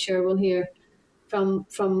far, and I'm sure we'll hear from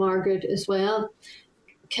Margaret as well.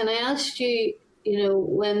 Can I ask you,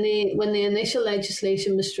 when the initial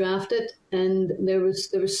legislation was drafted, and there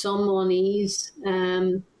was some unease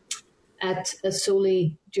at a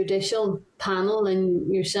solely judicial panel,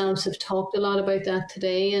 and yourselves have talked a lot about that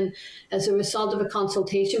today, and as a result of a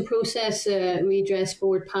consultation process, redress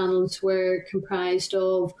board panels were comprised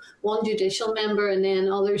of one judicial member and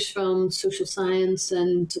then others from social science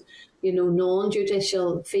and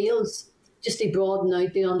non-judicial fields, just to broaden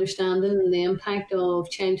out the understanding and the impact of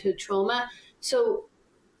childhood trauma. So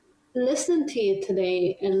listening to you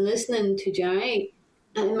today and listening to Jerry,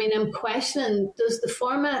 I'm questioning, does the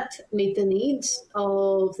format meet the needs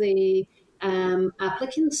of the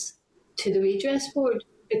applicants to the redress board?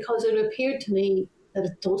 Because it appeared to me that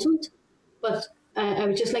it doesn't. But I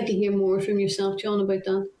would just like to hear more from yourself, John, about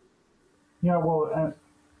that. Yeah, well,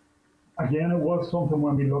 again, it was something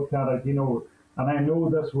when we looked at it, and I know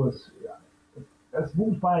this was, I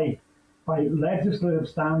suppose by legislative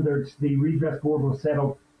standards, the redress board was set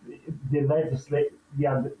up.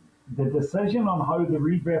 The decision on how the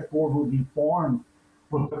redress board would be formed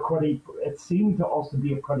was it seemed to us to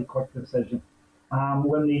be a pretty quick decision.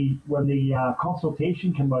 When the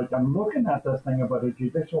consultation came out, I'm looking at this thing about a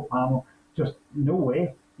judicial panel, just no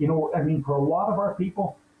way. For a lot of our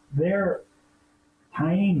people, their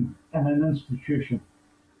time in an institution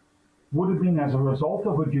would have been as a result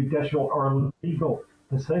of a judicial or legal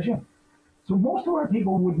decision. So most of our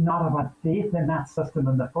people would not have had faith in that system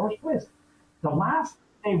in the first place. The last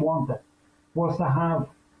they wanted was to have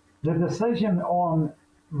the decision on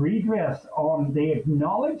redress, on the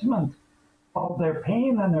acknowledgement of their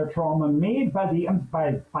pain and their trauma made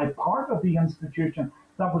by part of the institution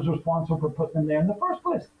that was responsible for putting them there in the first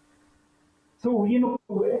place. So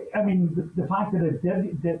the fact that it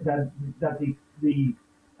did that the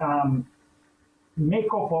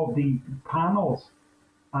makeup of the panels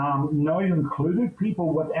now included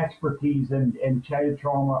people with expertise in child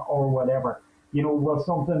trauma or whatever, was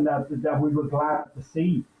something that we were glad to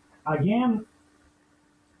see. Again,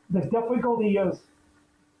 the difficulty is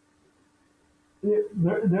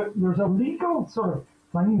there's a legal sort of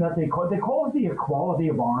thing that they call it the equality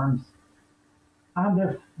of arms. And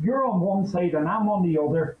if you're on one side and I'm on the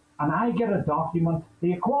other, and I get a document,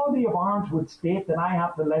 the equality of arms would state that I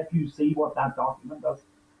have to let you see what that document does.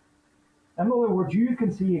 In other words, you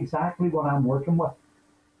can see exactly what I'm working with.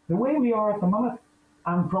 The way we are at the minute,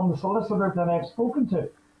 and from the solicitors that I've spoken to,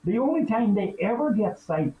 the only time they ever get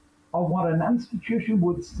sight of what an institution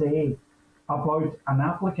would say about an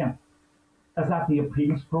applicant is at the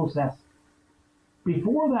appeals process.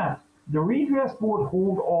 Before that, the redress board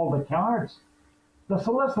hold all the cards. The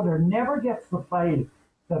solicitor never gets the file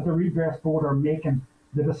that the redress board are making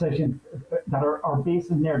the decision, that are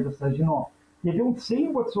basing their decision on. They don't see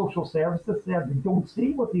what social services said. They don't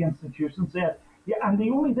see what the institution said. Yeah, and the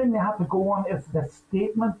only thing they have to go on is the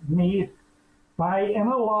statement made by, in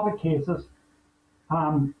a lot of cases,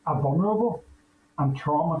 a vulnerable and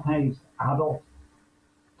traumatized adult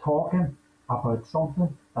talking about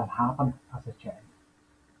something that happened as a child.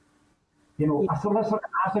 A solicitor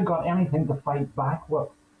hasn't got anything to fight back with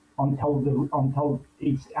until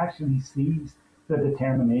he actually sees the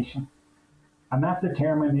determination. And that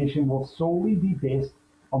determination will solely be based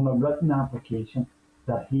on the written application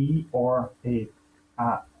that he or an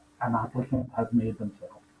applicant has made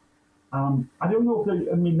themselves. I don't know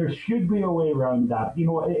if there should be a way around that.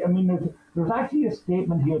 There's actually a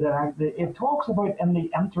statement here that it talks about in the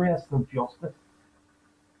interest of justice.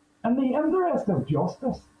 In the interest of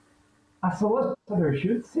justice, a solicitor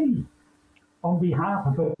should see, on behalf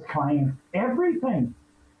of its client, everything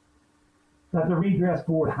that the redress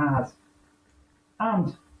board has,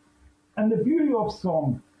 and in the view of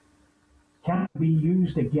some, can be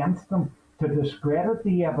used against them to discredit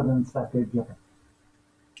the evidence that they've given.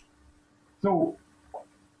 So,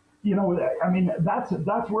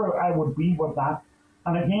 that's where I would be with that.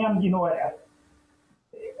 And again,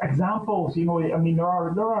 examples, there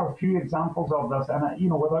are a few examples of this,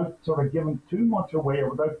 and without sort of giving too much away or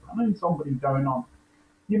without putting somebody down on,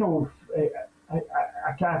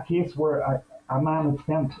 a case where a man had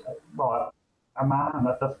spent, a man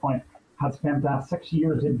at this point had spent 6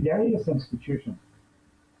 years in various institutions.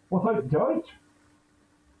 Without doubt,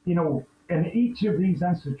 in each of these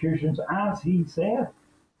institutions, as he said,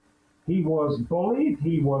 he was bullied,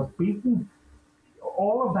 he was beaten,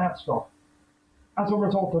 all of that stuff. As a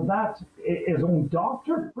result of that, his own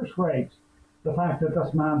doctor prescribes the fact that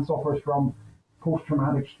this man suffers from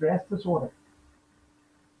post-traumatic stress disorder.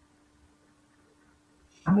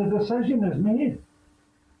 And the decision is made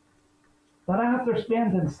that after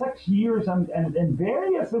spending 6 years in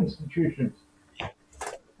various institutions,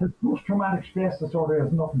 his post-traumatic stress disorder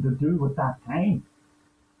has nothing to do with that time.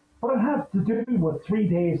 But it has to do with 3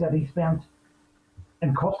 days that he spent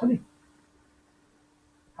in custody.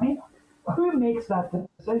 I mean, who makes that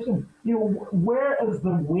decision? Where is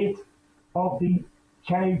the weight of the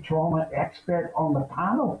child trauma expert on the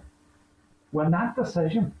panel when that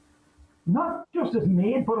decision not just is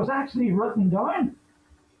made, but is actually written down?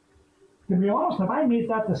 To be honest, if I made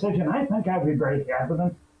that decision, I think I'd be very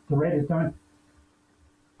hesitant to write it down.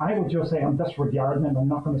 I would just say I'm disregarding it. I'm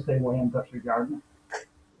not going to stay away and disregarding it.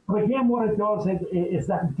 But again, what it does is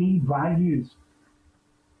that devalues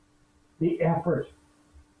the effort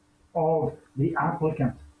of the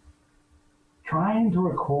applicant trying to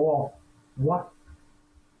recall what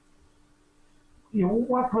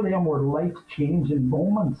for them were life-changing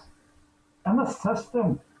moments in a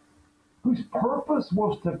system whose purpose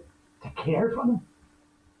was to care for them.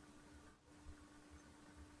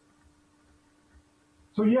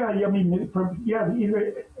 So as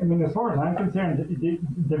far as I'm concerned,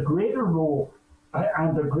 the greater role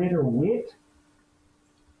and the greater weight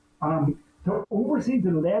to oversee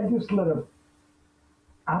the legislative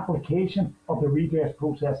application of the redress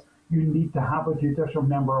process, you need to have a judicial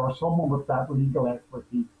member or someone with that legal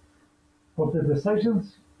expertise. But the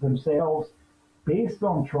decisions themselves, based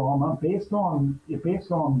on trauma, based on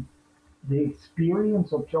the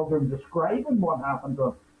experience of children describing what happened to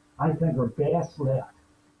them, I think are best left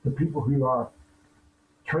to people who are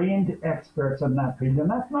trained experts in that field. And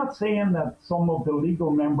that's not saying that some of the legal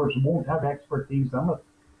members won't have expertise in it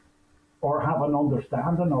or have an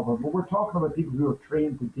understanding of it, but we're talking about people who are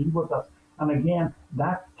trained to deal with this. And again,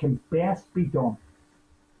 that can best be done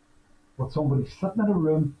with somebody sitting in a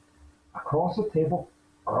room across a table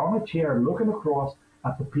or on a chair looking across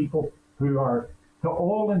at the people who are, to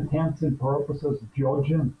all intents and purposes,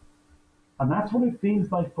 judging. And that's what it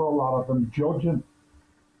feels like for a lot of them, judging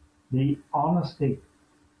the honesty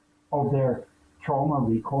of their trauma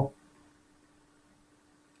recall.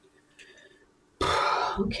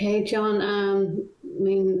 Okay, John.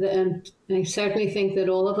 I certainly think that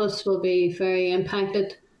all of us will be very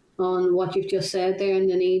impacted on what you've just said there and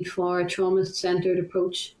the need for a trauma-centred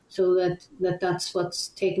approach, so that's what's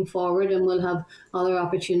taken forward, and we'll have other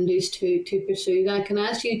opportunities to pursue that. Can I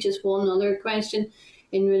ask you just one other question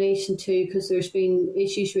in relation to, because there's been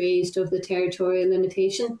issues raised of the territorial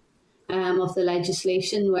limitation of the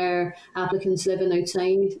legislation where applicants living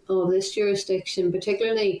outside of this jurisdiction,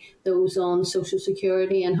 particularly those on social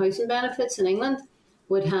security and housing benefits in England,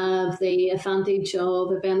 would have the advantage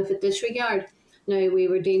of a benefit disregard. Now, we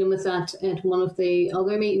were dealing with that at one of the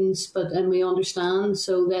other meetings, and we understand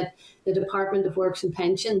so that the Department of Works and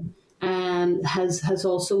Pension has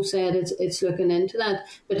also said it's looking into that.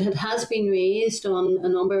 But it has been raised on a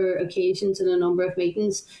number of occasions in a number of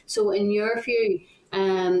meetings. So in your view,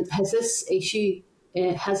 has this issue,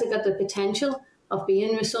 has it got the potential of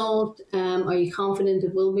being resolved? Are you confident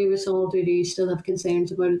it will be resolved, or do you still have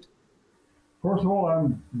concerns about it? First of all,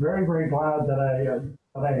 I'm very, very glad that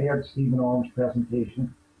I heard Stephen Orme's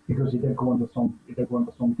presentation, because he did go into some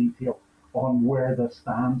detail on where this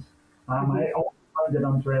stands. I also found it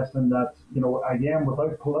interesting that, again,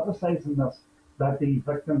 without politicising this, that the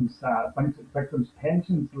victims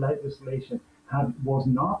pensions legislation was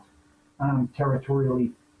not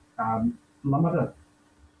territorially limited.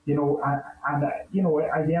 Again,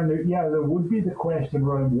 there would be the question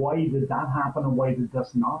around why did that happen and why did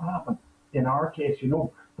this not happen in our case,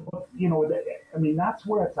 But, that's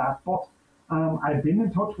where it's at. But I've been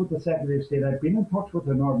in touch with the Secretary of State, I've been in touch with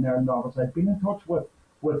the Northern Ireland Office, I've been in touch with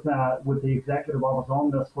the Executive Office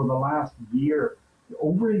on this for the last year,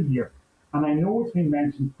 over a year. And I know it's been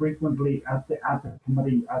mentioned frequently at the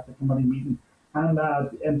committee meeting. And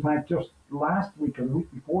in fact, just last week or the week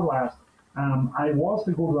before last, I was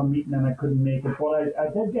to go to a meeting and I couldn't make it, but I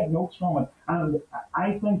did get notes from it. And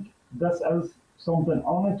I think this is something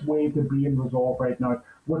on its way to being resolved right now,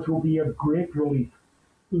 which will be a great relief,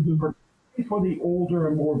 particularly for the older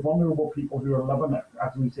and more vulnerable people who are living,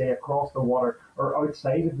 as we say, across the water or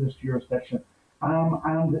outside of this jurisdiction.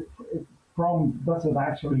 And this is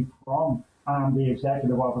actually from the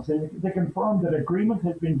Executive Office. They confirmed that agreement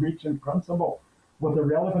has been reached in principle with the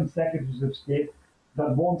relevant Secretaries of State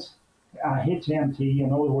that once HMT,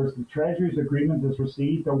 in other words, the Treasury's agreement is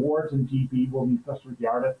received, awards and GB will be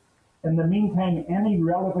disregarded. In the meantime, any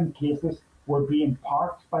relevant cases were being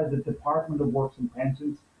parked by the Department of Works and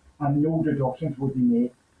Pensions and no deductions would be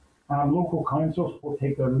made. Local councils will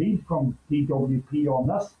take their lead from DWP on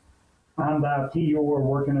this, and TO are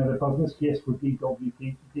working out a business case for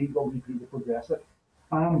DWP to progress it.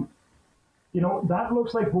 That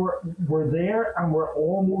looks like we're there and we're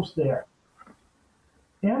almost there.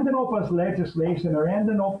 Ending up as legislation or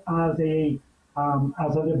ending up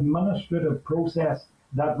as an administrative process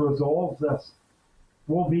that resolves this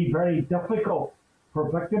will be very difficult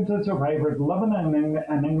for victims and survivors living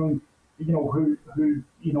in England, who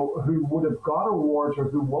would have got awards or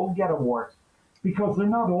who will get awards, because they're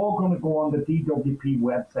not all going to go on the DWP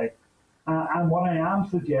website. And what I am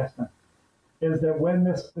suggesting is that when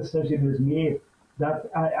this decision is made,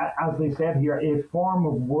 that, as they said here, a form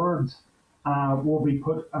of words will be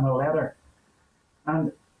put in a letter.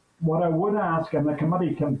 And what I would ask, and the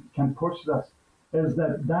committee can push this, is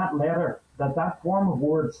that letter, that form of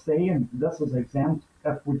words saying this is exempt,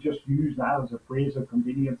 if we just use that as a phrase of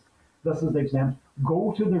convenience, this is exempt,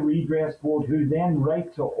 go to the Redress Board, who then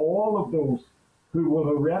write to all of those who will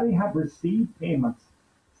already have received payments,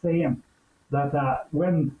 saying that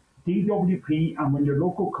when DWP and when your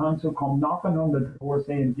local council come knocking on the door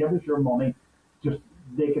saying, give us your money,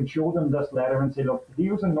 they can show them this letter and say, look,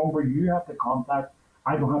 here's a number you have to contact.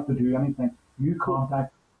 I don't have to do anything. You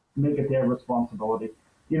contact, make it their responsibility.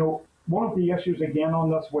 One of the issues again on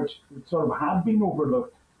this, which sort of had been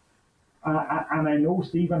overlooked, and I know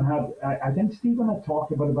Stephen had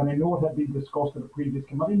talked about it, but I know it had been discussed at a previous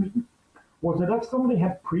committee meeting, was that if somebody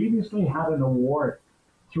had previously had an award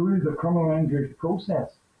through the criminal injuries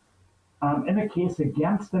process, in a case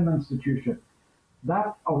against an institution,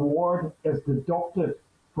 that award is deducted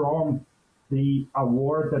from the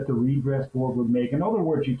award that the Redress Board would make. In other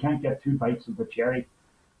words, you can't get two bites of the cherry,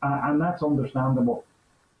 and that's understandable.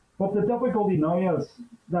 But the difficulty now is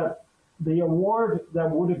that the award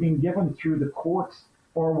that would have been given through the courts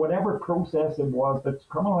or whatever process it was, that's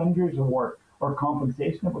criminal injuries award or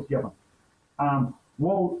compensation that was given,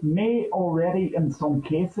 may already in some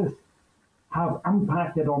cases have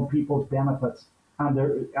impacted on people's benefits and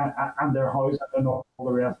their housing and all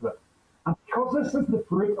the rest of it. And because this is the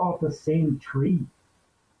fruit of the same tree,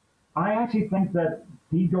 I actually think that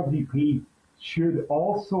DWP should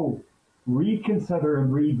also reconsider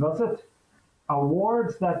and revisit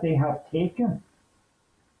awards that they have taken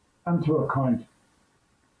into account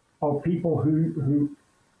of people who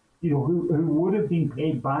would have been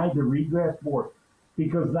paid by the Redress Board,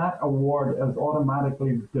 because that award is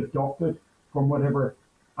automatically deducted from whatever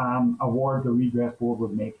award the Redress Board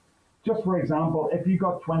would make. Just for example, if you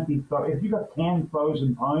got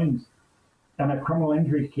 £10,000 in a criminal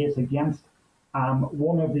injuries case against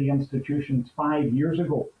one of the institutions 5 years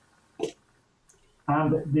ago,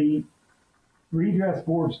 and the Redress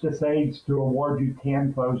Board decides to award you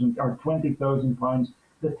 £10,000 or £20,000,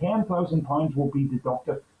 the £10,000 will be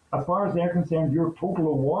deducted. As far as they're concerned, your total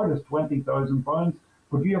award is £20,000,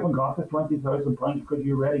 but you haven't got the £20,000 because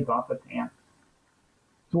you already got the 10.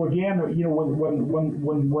 So again,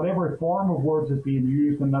 when whatever form of words is being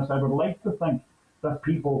used in this, I would like to think that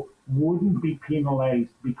people wouldn't be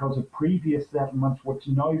penalised because of previous settlements, which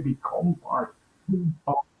now become part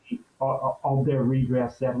of their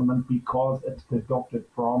redress settlement because it's deducted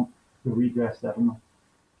from the redress settlement.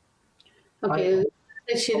 Okay,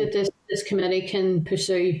 issue that this committee can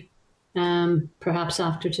pursue perhaps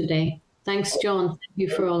after today. Thanks, John. Thank you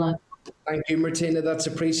for all that. Thank you, Martina. That's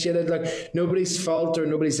appreciated. Look, nobody's fault or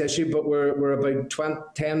nobody's issue, but we're about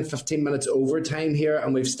 10-15 minutes over time here,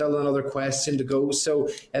 and we've still another question to go. So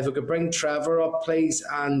if we could bring Trevor up, please,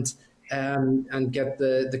 and and get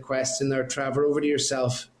the question there. Trevor, over to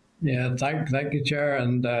yourself. Yeah, thank you, Chair,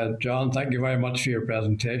 and John, thank you very much for your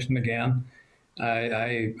presentation again.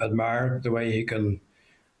 I admire the way you can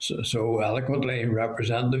so eloquently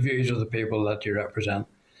represent the views of the people that you represent.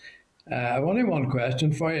 I've only one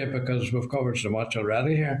question for you because we've covered so much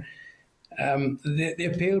already here.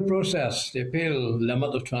 The appeal process, the appeal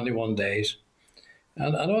limit of 21 days.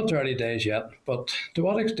 And I know it's early days yet, but to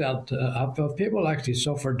what extent have people actually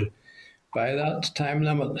suffered by that time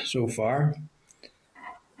limit so far?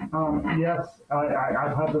 Yes,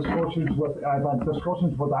 I've had discussions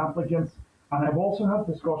with applicants, and I've also had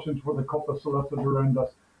discussions with a couple of solicitors around us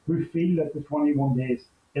who feel that the 21 days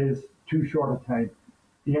is too short a time.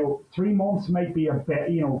 3 months might be a bit.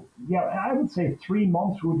 I would say 3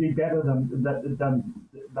 months would be better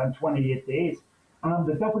than 28 days. And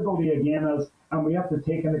the difficulty again is, and we have to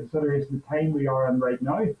take into consideration the time we are in right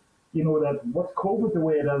now. That what's COVID the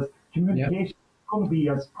way it is, communication is going to be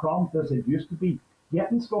as prompt as it used to be.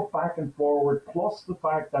 Getting stuff back and forward, plus the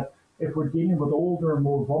fact that if we're dealing with older,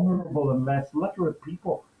 more vulnerable and less literate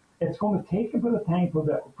people, it's going to take a bit of time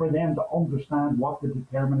for them to understand what the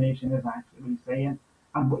determination is actually saying.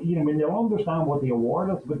 And they'll understand what the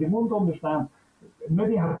award is, but they won't understand,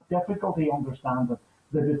 maybe have difficulty understanding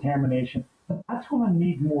the determination. But that's going to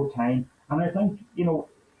need more time. And I think,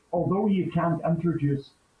 although you can't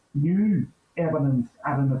introduce new evidence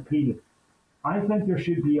at an appeal, I think there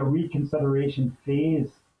should be a reconsideration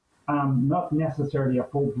phase, not necessarily a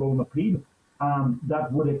full-blown appeal,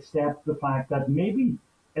 that would accept the fact that maybe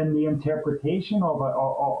in the interpretation of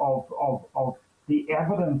the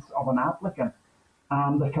evidence of an applicant,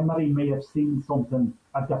 the committee may have seen something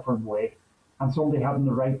a different way, and somebody having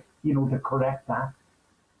the right, to correct that.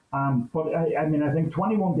 But I think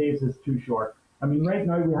 21 days is too short. Right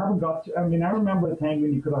now we haven't got. I remember the time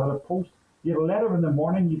when you could have had a post. You had a letter in the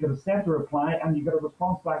morning, you could have sent a reply, and you got a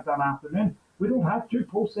response back that afternoon. We don't have 2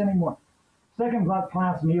 posts anymore.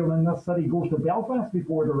 Second-class mail in this city goes to Belfast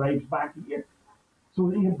before it arrives back here.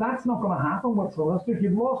 So that's not going to happen with solicitors.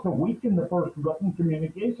 You've lost a week in the first written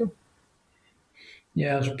communication.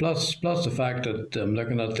 Yes, plus the fact that I'm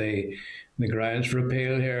looking at the grounds for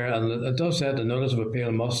appeal here, and it does say the notice of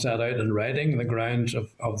appeal must set out in writing the grounds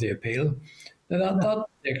of the appeal. That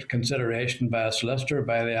takes consideration by a solicitor,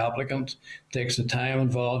 by the applicant, takes the time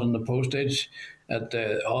involved in the postage, at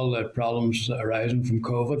all the problems arising from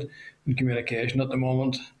COVID and communication at the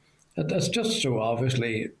moment. It's just so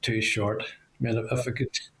obviously too short.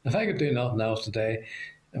 If I could do nothing else today,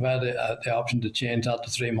 if I had the option to change that to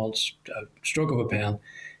 3 months, stroke of a pen,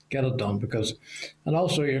 get it done. And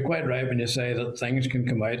also you're quite right when you say that things can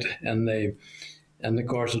come out in the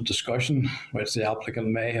course of discussion, which the applicant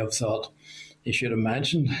may have thought he should have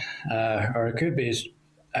mentioned, or it could be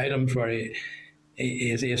items where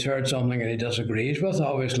he's heard something and he disagrees with.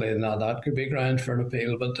 Obviously, now that could be ground for an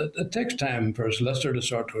appeal, but it takes time for a solicitor to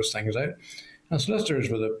sort those things out. And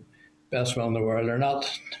solicitors, with the best will in the world,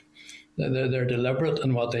 they're deliberate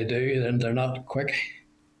in what they do, and they're not quick,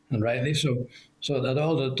 and rightly so. So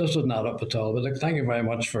that doesn't add up at all. But thank you very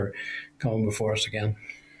much for coming before us again.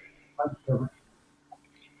 Thanks, Trevor.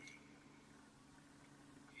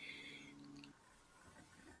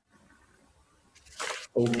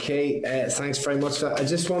 Okay, thanks very much. I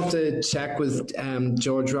just want to check with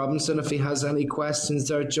George Robinson if he has any questions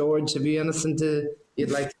there. George, have you anything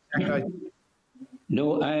you'd like to check out?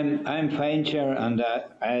 No, I'm fine, Chair, and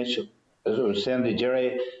as I was saying to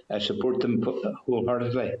Jerry, I support them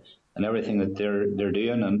wholeheartedly and everything that they're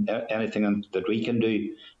doing, and anything that we can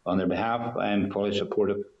do on their behalf. I'm fully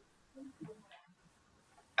supportive.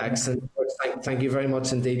 Excellent. Thank you very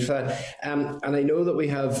much indeed for that. And I know that we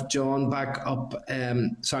have John back up.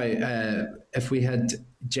 If we had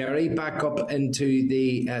Jerry back up into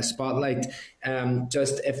the spotlight,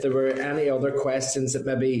 just if there were any other questions that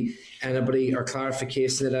maybe anybody, or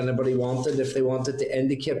clarification that anybody wanted, if they wanted to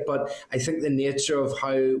indicate. But I think the nature of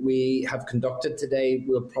how we have conducted today,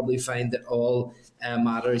 we'll probably find that all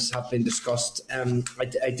matters have been discussed.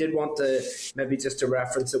 I did want to maybe just to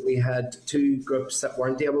reference that we had 2 groups that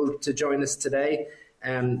weren't able to join us today.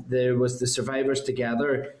 There was the Survivors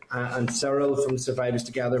Together, and Cyril from Survivors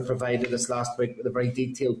Together provided us last week with a very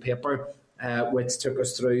detailed paper which took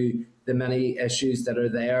us through the many issues that are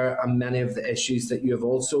there, and many of the issues that you have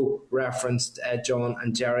also referenced, John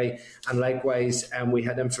and Jerry. And likewise, we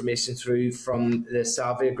had information through from the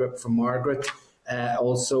Salvia group from Margaret,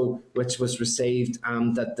 also, which was received,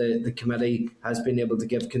 that the committee has been able to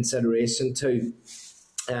give consideration to.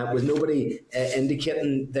 With nobody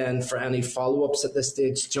indicating then for any follow-ups at this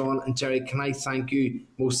stage, John and Jerry, can I thank you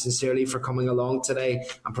most sincerely for coming along today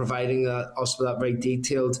and providing us with that very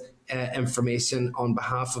detailed information on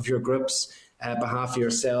behalf of your groups, behalf of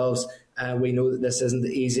yourselves. We know that this isn't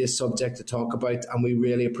the easiest subject to talk about, and we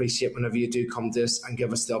really appreciate whenever you do come to us and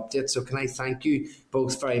give us the update. So can I thank you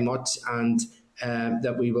both very much, and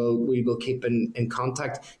that we will keep in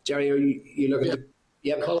contact. Jerry, are you looking to...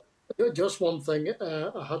 Yep. Just one thing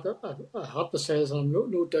I had to say is, and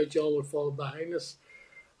no doubt John will fall behind this.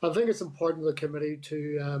 I think it's important for the committee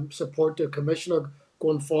to support the Commissioner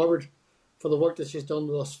going forward for the work that she's done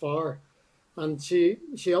thus far. And she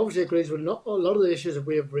obviously agrees with a lot of the issues that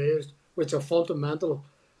we have raised, which are fundamental,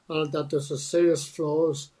 and that there's serious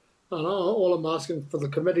flaws. And all I'm asking for the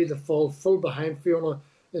committee to fall full behind Fiona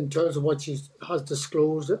in terms of what she has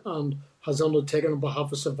disclosed and has undertaken on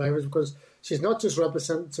behalf of survivors, because she's not just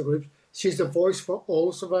representing the groups, she's the voice for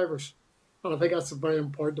all survivors. And I think that's very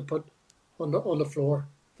important to put on the floor.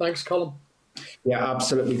 Thanks, Colin. Yeah,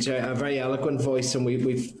 absolutely. A very eloquent voice,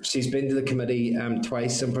 and she's been to the committee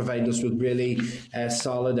twice and provided us with really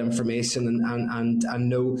solid information, and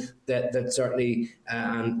know that certainly,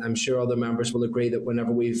 and I'm sure other members will agree, that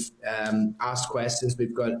whenever we've asked questions,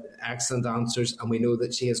 we've got excellent answers, and we know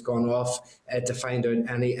that she has gone off to find out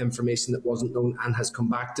any information that wasn't known and has come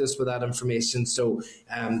back to us with that information. So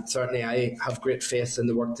certainly I have great faith in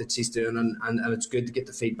the work that she's doing, and it's good to get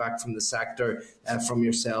the feedback from the sector, from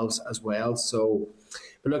yourselves as well. So,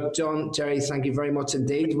 but look, John, Jerry, thank you very much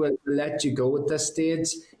indeed. We'll let you go at this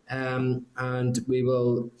stage, and we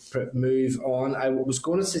will move on. I was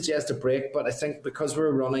going to suggest a break, but I think because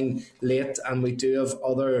we're running late and we do have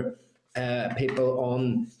other people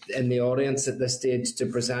on in the audience at this stage to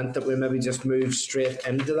present, that we maybe just move straight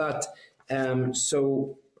into that.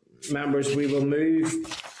 So, members, we will move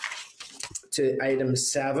to item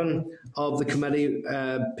 7 of the committee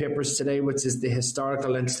papers today, which is the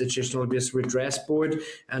Historical Institutional Abuse Redress Board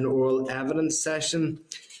and Oral Evidence Session.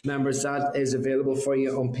 Members, that is available for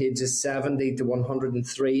you on pages 70 to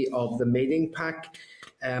 103 of the meeting pack.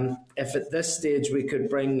 If at this stage we could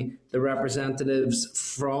bring the representatives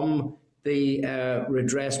from the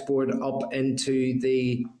Redress Board up into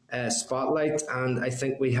the spotlight, and I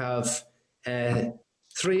think we have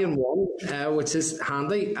 3 in 1, which is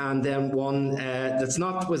handy, and then one that's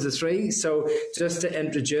not was a 3. So just to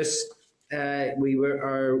introduce, we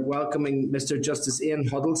are welcoming Mr. Justice Ian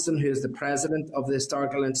Huddleston, who is the President of the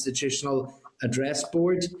Historical Institutional Address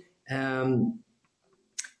Board.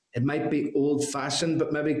 It might be old-fashioned,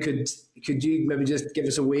 but maybe could you maybe just give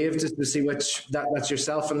us a wave just to see which that's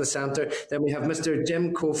yourself in the centre. Then we have Mr.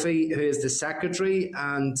 Jim Kofi, who is the Secretary,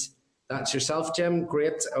 and that's yourself, Jim.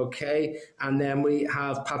 Great. Okay. And then we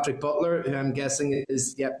have Patrick Butler, who I'm guessing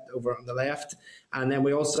is, over on the left. And then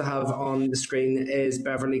we also have on the screen is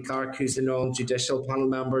Beverly Clark, who's the non-judicial panel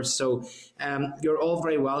member. So you're all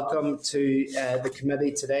very welcome to the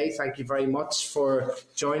committee today. Thank you very much for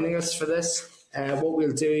joining us for this. What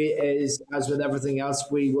we'll do is, as with everything else,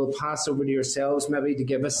 we will pass over to yourselves maybe to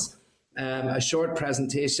give us a short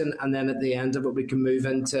presentation, and then at the end of it we can move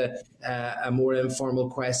into a more informal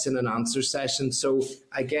question and answer session. So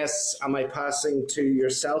I guess, am I passing to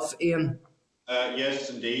yourself, Ian? Yes,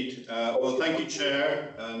 indeed. Well, thank you,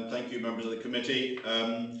 Chair, and thank you, members of the committee.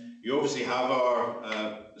 You obviously have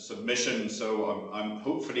our submission, so I'm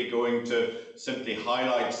hopefully going to simply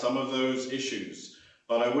highlight some of those issues.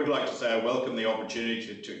 But I would like to say I welcome the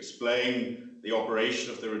opportunity to explain the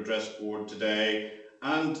operation of the Redress Board today,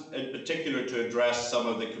 and in particular to address some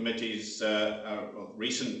of the committee's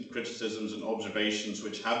recent criticisms and observations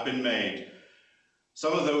which have been made.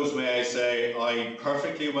 Some of those, may I say, I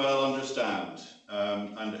perfectly well understand,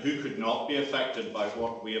 and who could not be affected by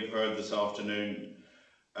what we have heard this afternoon.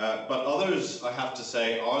 But others, I have to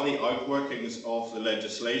say, are the outworkings of the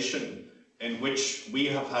legislation in which we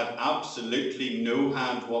have had absolutely no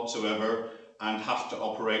hand whatsoever and have to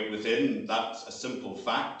operate within. That's a simple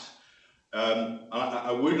fact.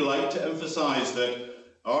 I would like to emphasise that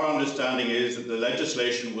our understanding is that the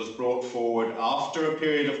legislation was brought forward after a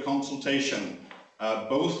period of consultation,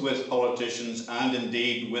 both with politicians and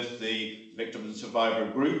indeed with the victim and survivor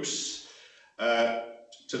groups.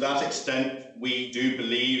 To that extent, we do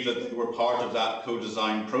believe that they were part of that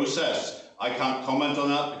co-design process. I can't comment on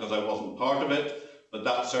that because I wasn't part of it, but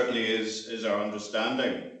that certainly is our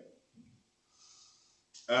understanding.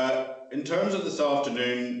 In terms of this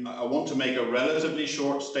afternoon, I want to make a relatively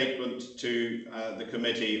short statement to the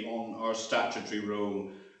committee on our statutory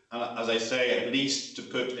role, and as I say, at least to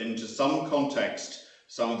put into some context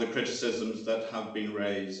some of the criticisms that have been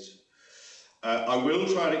raised. I will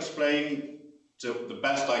try and explain to the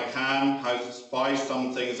best I can why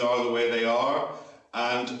some things are the way they are,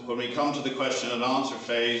 and when we come to the question and answer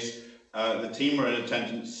phase, the team are in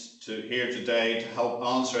attendance here today to help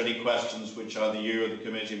answer any questions which either you or the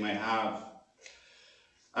committee may have.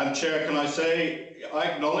 And Chair, can I say, I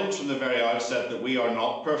acknowledge from the very outset that we are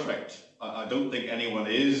not perfect. I don't think anyone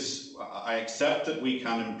is. I accept that we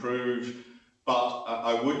can improve, but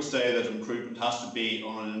I would say that improvement has to be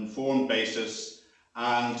on an informed basis,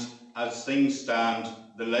 and as things stand,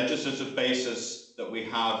 the legislative basis that we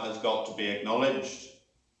have has got to be acknowledged.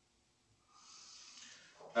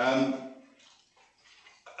 I'm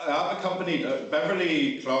accompanied,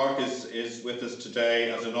 Beverly Clark is with us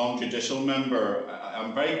today as a non-judicial member.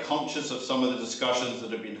 I'm very conscious of some of the discussions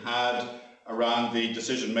that have been had around the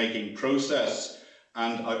decision-making process,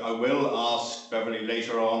 and I will ask Beverly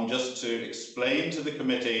later on just to explain to the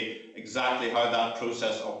committee exactly how that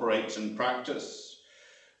process operates in practice.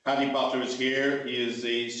 Paddy Butler is here. He is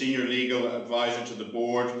the Senior Legal Advisor to the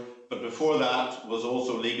Board, but before that was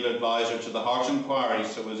also Legal Advisor to the Hart Inquiry,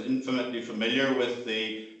 so was intimately familiar with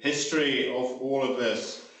the history of all of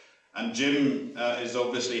this. And Jim is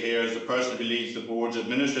obviously here as the person who leads the Board's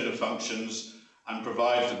administrative functions and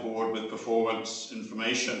provides the Board with performance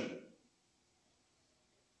information.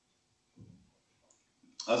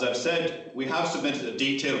 As I've said, we have submitted a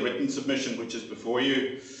detailed written submission which is before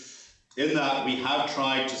you. In that, we have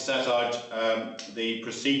tried to set out the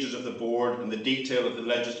procedures of the Board and the detail of the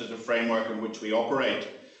legislative framework in which we operate.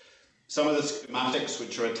 Some of the schematics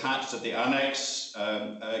which are attached at the annex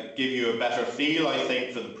give you a better feel, I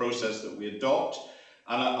think, for the process that we adopt.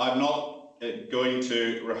 And I'm not going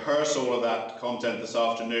to rehearse all of that content this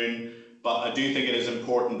afternoon, but I do think it is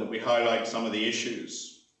important that we highlight some of the issues.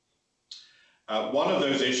 One of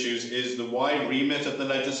those issues is the wide remit of the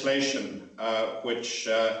legislation, which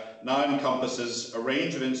now encompasses a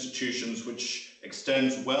range of institutions which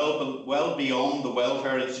extends well beyond the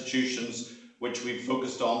welfare institutions which we've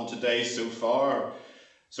focused on today so far.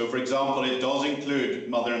 So, for example, it does include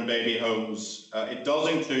mother and baby homes, it does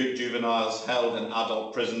include juveniles held in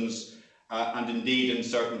adult prisons, and indeed in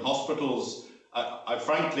certain hospitals. I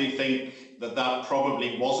frankly think that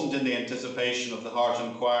probably wasn't in the anticipation of the Hart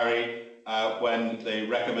Inquiry when the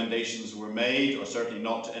recommendations were made, or certainly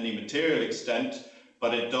not to any material extent,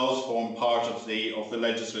 but it does form part of the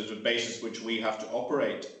legislative basis which we have to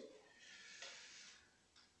operate.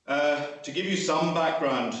 To give you some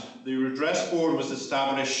background, the Redress Board was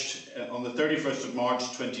established on the 31st of March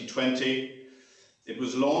 2020. It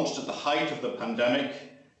was launched at the height of the pandemic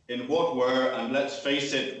in what were, and let's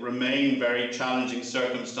face it, remain very challenging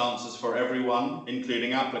circumstances for everyone,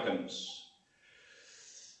 including applicants.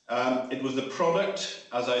 It was the product,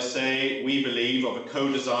 as I say, we believe, of a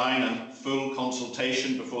co-design and full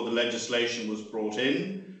consultation before the legislation was brought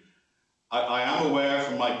in. I am aware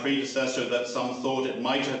from my predecessor that some thought it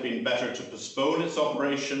might have been better to postpone its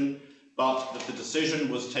operation, but that the decision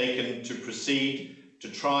was taken to proceed to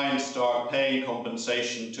try and start paying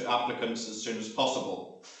compensation to applicants as soon as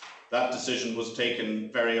possible. That decision was taken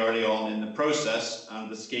very early on in the process, and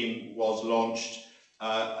the scheme was launched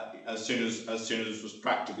as soon as was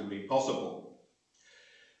practically possible.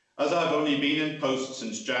 As I've only been in post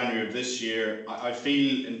since January of this year, I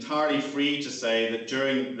feel entirely free to say that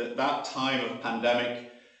during that time of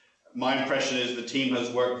pandemic, my impression is the team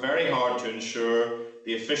has worked very hard to ensure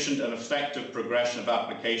the efficient and effective progression of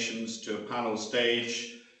applications to a panel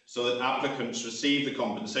stage so that applicants receive the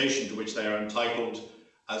compensation to which they are entitled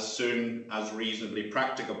as soon as reasonably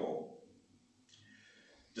practicable.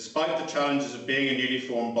 Despite the challenges of being a newly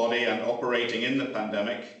formed body and operating in the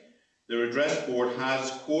pandemic, the Redress Board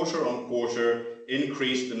has quarter on quarter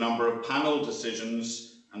increased the number of panel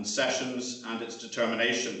decisions and sessions and its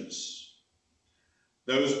determinations.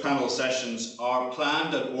 Those panel sessions are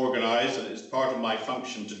planned and organised, and it is part of my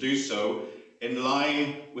function to do so, in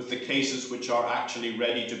line with the cases which are actually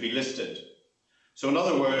ready to be listed. So in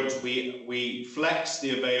other words, we flex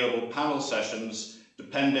the available panel sessions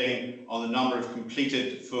depending on the number of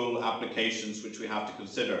completed full applications which we have to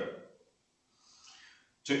consider.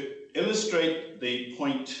 To illustrate the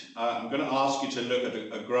point, I'm going to ask you to look at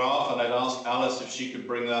a graph, and I'd ask Alice if she could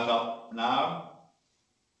bring that up now.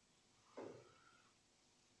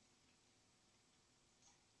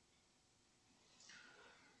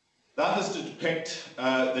 That is to depict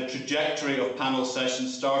the trajectory of panel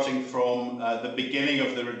sessions starting from the beginning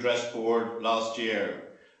of the Redress Board last year.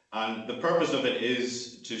 And the purpose of it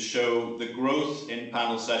is to show the growth in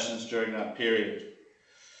panel sessions during that period.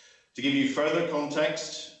 To give you further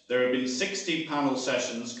context, there have been 60 panel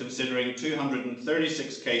sessions considering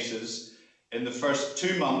 236 cases in the first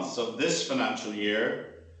 2 months of this financial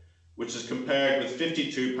year, which is compared with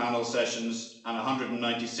 52 panel sessions and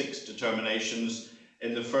 196 determinations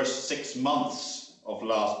in the first 6 months of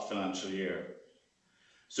last financial year.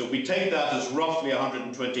 So we take that as roughly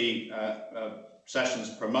 120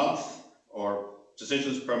 sessions per month, or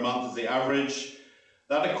decisions per month as the average.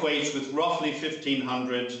 That equates with roughly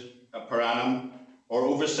 1,500 per annum, or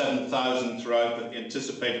over 7,000 throughout the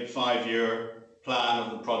anticipated 5-year plan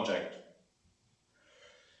of the project.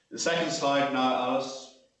 The second slide now,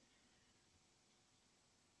 Alice.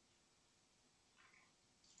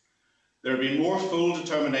 There have been more full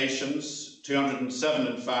determinations, 207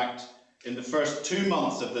 in fact, in the first 2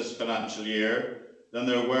 months of this financial year than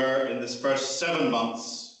there were in the first 7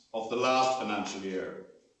 months of the last financial year.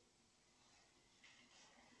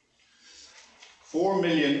 4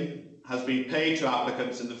 million has been paid to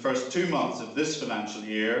applicants in the first 2 months of this financial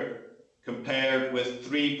year, compared with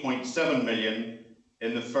 3.7 million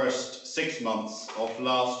in the first 6 months of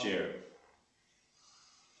last year.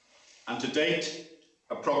 And to date,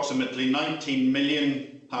 approximately £19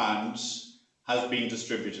 million has been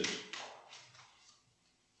distributed.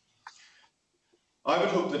 I would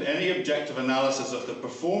hope that any objective analysis of the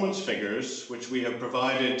performance figures, which we have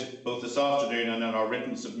provided both this afternoon and in our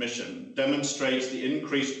written submission, demonstrates the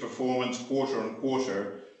increased performance quarter on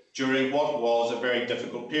quarter during what was a very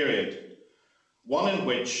difficult period, one in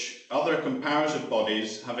which other comparative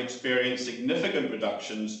bodies have experienced significant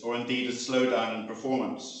reductions or indeed a slowdown in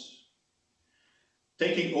performance.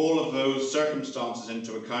 Taking all of those circumstances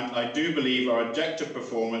into account, I do believe our objective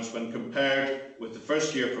performance, when compared with the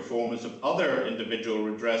first year performance of other individual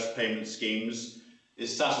redress payment schemes,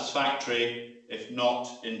 is satisfactory, if not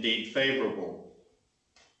indeed favourable.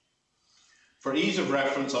 For ease of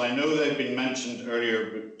reference, I know they've been mentioned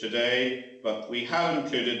earlier today, but we have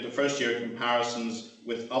included the first year comparisons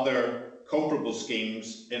with other comparable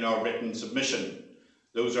schemes in our written submission.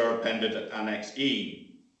 Those are appended at Annex E.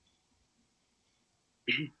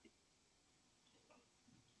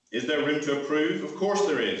 Is there room to improve? Of course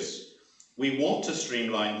there is. We want to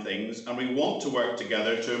streamline things and we want to work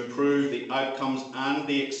together to improve the outcomes and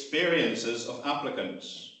the experiences of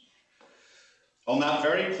applicants. On that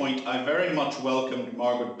very point, I very much welcomed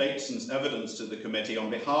Margaret Bateson's evidence to the committee on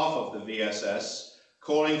behalf of the VSS,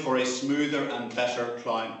 calling for a smoother and better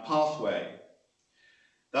client pathway.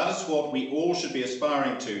 That is what we all should be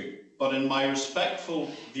aspiring to. But in my respectful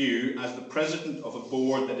view, as the president of a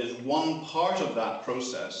board that is one part of that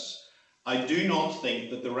process, I do not think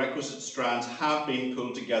that the requisite strands have been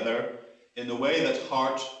pulled together in the way that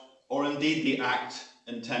Hart, or indeed the Act,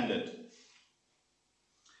 intended.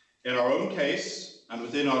 In our own case, and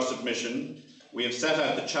within our submission, we have set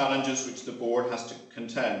out the challenges which the board has to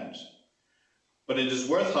contend. But it is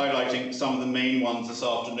worth highlighting some of the main ones this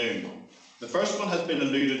afternoon. The first one has been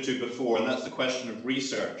alluded to before, and that's the question of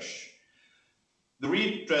research. The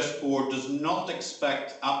Redress Board does not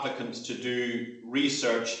expect applicants to do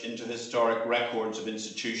research into historic records of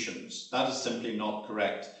institutions. That is simply not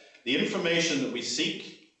correct. The information that we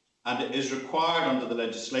seek, and it is required under the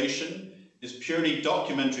legislation, is purely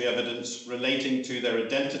documentary evidence relating to their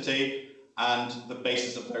identity and the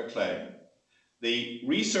basis of their claim. The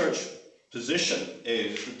research position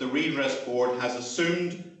is that the Redress Board has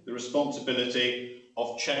assumed the responsibility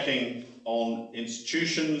of checking on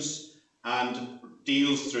institutions and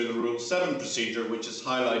deals through the Rule 7 procedure, which is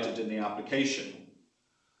highlighted in the application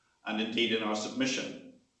and indeed in our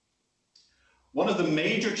submission. One of the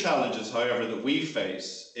major challenges, however, that we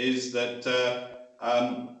face is that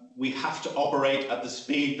we have to operate at the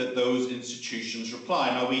speed that those institutions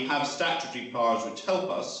reply. Now, we have statutory powers which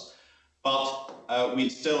help us, but we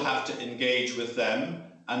still have to engage with them,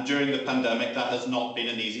 and during the pandemic that has not been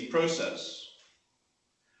an easy process.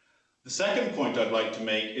 The second point I'd like to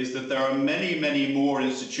make is that there are many, many more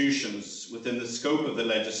institutions within the scope of the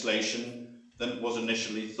legislation than was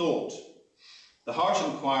initially thought. The Hart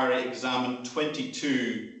Inquiry examined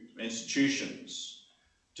 22 institutions.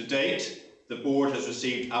 To date, the board has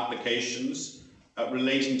received applications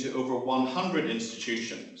relating to over 100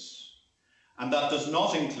 institutions. And that does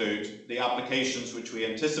not include the applications which we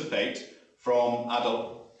anticipate from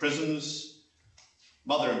adult prisons,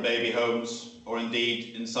 mother and baby homes, or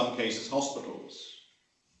indeed, in some cases, hospitals.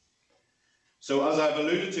 So, as I've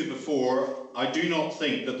alluded to before, I do not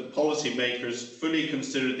think that the policymakers fully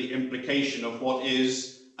considered the implication of what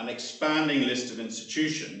is an expanding list of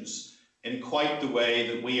institutions in quite the way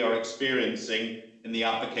that we are experiencing in the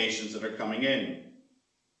applications that are coming in.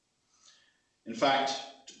 In fact,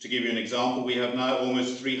 to give you an example, we have now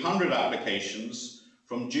almost 300 applications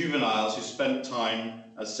from juveniles who spent time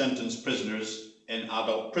as sentenced prisoners in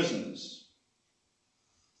adult prisons.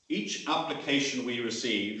 Each application we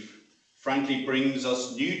receive, frankly, brings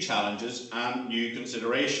us new challenges and new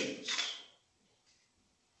considerations.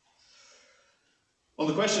 On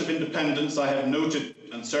the question of independence, I have noted,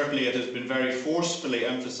 and certainly it has been very forcefully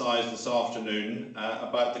emphasised this afternoon,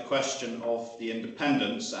 about the question of the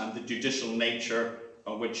independence and the judicial nature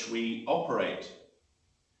on which we operate.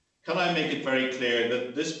 Can I make it very clear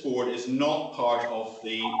that this board is not part of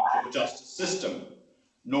the justice system,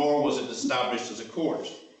 nor was it established as a court.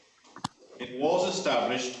 It was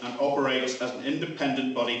established and operates as an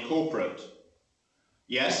independent body corporate.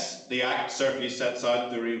 Yes, the Act certainly sets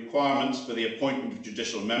out the requirements for the appointment of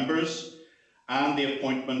judicial members and the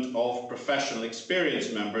appointment of professional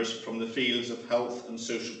experienced members from the fields of health and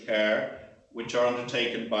social care, which are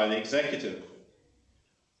undertaken by the executive.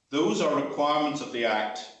 Those are requirements of the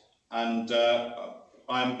Act, and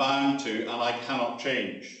I am bound to, and I cannot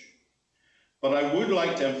change. But I would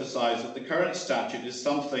like to emphasise that the current statute is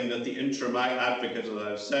something that the interim advocate, as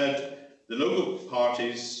I've said, the local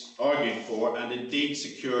parties argued for and indeed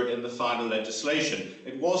secured in the final legislation.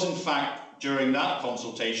 It was in fact during that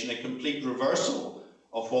consultation a complete reversal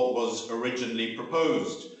of what was originally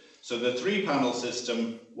proposed. So the three-panel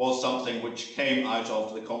system was something which came out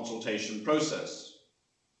of the consultation process.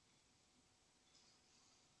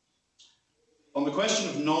 On the question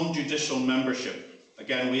of non-judicial membership,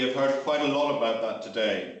 again, we have heard quite a lot about that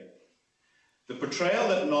today. The portrayal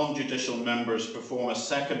that non-judicial members perform a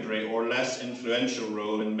secondary or less influential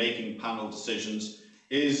role in making panel decisions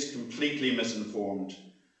is completely misinformed.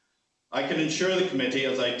 I can assure the committee,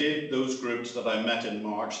 as I did those groups that I met in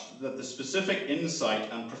March, that the specific insight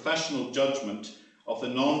and professional judgment of the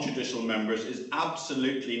non-judicial members is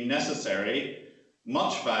absolutely necessary,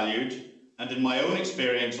 much valued, and in my own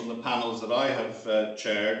experience on the panels that I have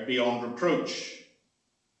chaired, beyond reproach.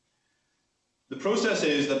 The process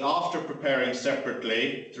is that after preparing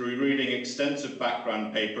separately, through reading extensive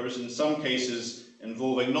background papers, in some cases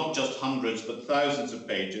involving not just hundreds but thousands of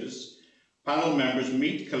pages, panel members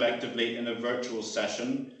meet collectively in a virtual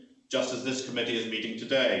session, just as this committee is meeting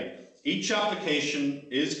today. Each application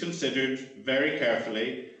is considered very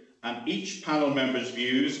carefully, and each panel member's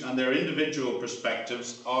views and their individual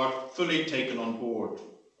perspectives are fully taken on board.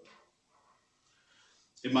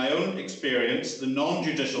 In my own experience, the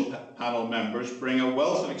non-judicial panel members bring a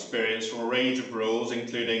wealth of experience from a range of roles,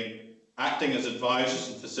 including acting as advisors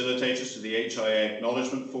and facilitators to the HIA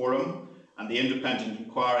Acknowledgement Forum and the Independent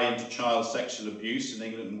Inquiry into Child Sexual Abuse in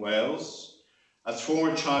England and Wales, as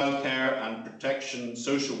former childcare and protection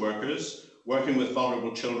social workers working with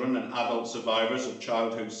vulnerable children and adult survivors of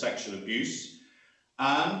childhood sexual abuse,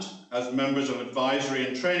 and as members of advisory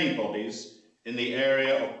and training bodies in the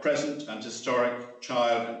area of present and historic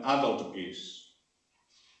child and adult abuse.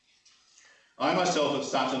 I myself have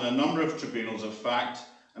sat in a number of tribunals of fact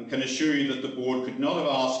and can assure you that the board could not have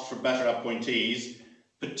asked for better appointees,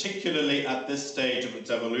 particularly at this stage of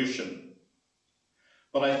its evolution.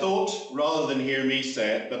 But I thought, rather than hear me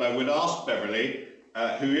say it, that I would ask Beverly,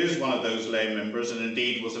 who is one of those lay members and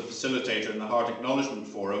indeed was a facilitator in the Heart Acknowledgement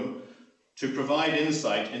Forum, to provide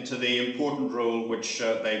insight into the important role which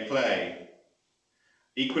they play.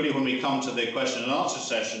 Equally, when we come to the question and answer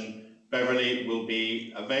session, Beverly will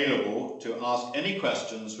be available to ask any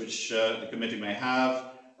questions which the committee may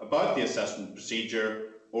have about the assessment procedure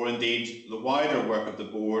or indeed the wider work of the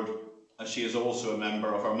board, as she is also a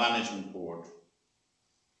member of our management board.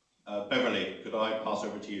 Beverly, could I pass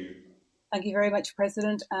over to you? Thank you very much,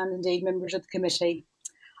 President, and indeed members of the committee.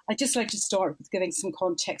 I'd just like to start with giving some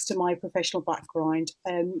context to my professional background.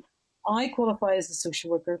 I qualified as a social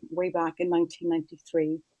worker way back in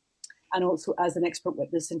 1993 and also as an expert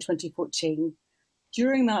witness in 2014.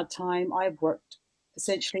 During that time, I've worked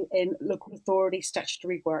essentially in local authority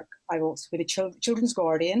statutory work. I've also been a children's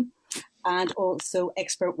guardian and also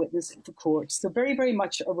expert witness for courts. So very, very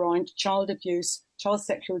much around child abuse, child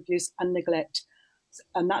sexual abuse and neglect.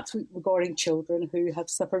 And that's regarding children who have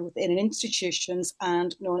suffered within institutions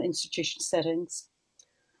and non-institution settings.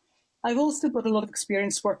 I've also got a lot of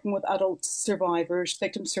experience working with adult survivors,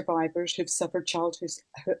 victim survivors who've suffered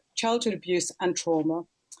childhood abuse and trauma.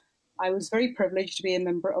 I was very privileged to be a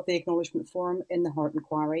member of the Acknowledgement Forum in the Heart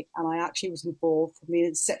Inquiry, and I actually was involved from the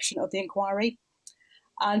inception of the inquiry.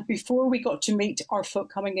 And before we got to meet our folk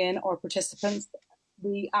coming in, our participants,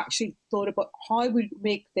 we actually thought about how we'd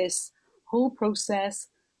make this whole process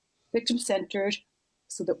victim-centred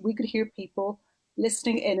so that we could hear people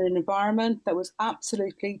listening in an environment that was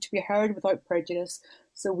absolutely to be heard without prejudice.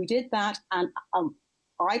 So we did that, and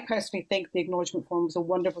I personally think the Acknowledgement Forum was a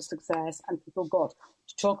wonderful success, and people got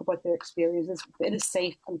to talk about their experiences in a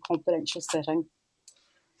safe and confidential setting.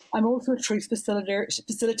 I'm also a truth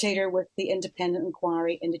facilitator with the Independent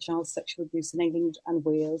Inquiry into Child Sexual Abuse in England and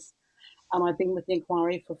Wales, and I've been with the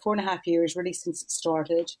inquiry for 4.5 years, really since it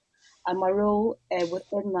started. And my role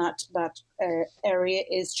within that area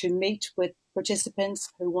is to meet with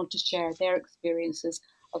participants who want to share their experiences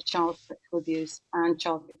of child sexual abuse and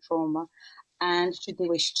childhood trauma, and should they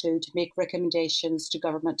wish to make recommendations to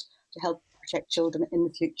government to help protect children in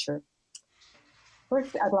the future.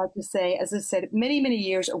 First, I'd like to say, as I said, many, many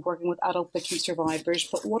years of working with adult victim survivors,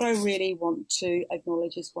 but what I really want to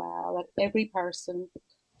acknowledge as well, that every person,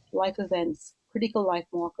 life events, critical life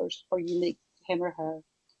markers are unique to him or her.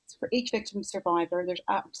 So for each victim survivor, there's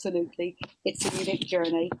absolutely, it's a unique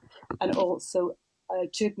journey, and also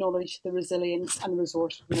to acknowledge the resilience and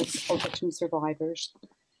resourcefulness of victim survivors.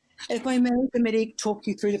 If I may, the committee talk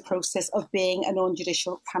you through the process of being a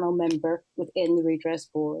non-judicial panel member within the Redress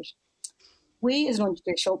Board. We, as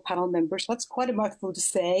non-judicial panel members, that's quite a mouthful to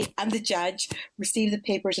say, and the judge receive the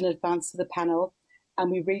papers in advance of the panel,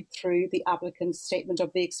 and we read through the applicant's statement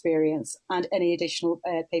of the experience and any additional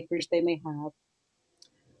papers they may have.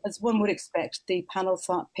 As one would expect, the panel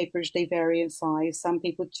papers, they vary in size. Some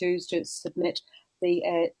people choose to submit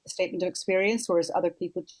the statement of experience, whereas other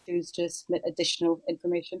people choose to submit additional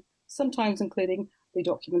information, sometimes including the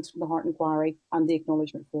documents from the Heart Inquiry and the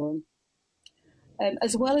acknowledgement form.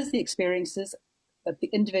 As well as the experiences that the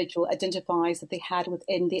individual identifies that they had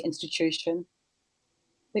within the institution,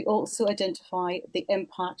 they also identify the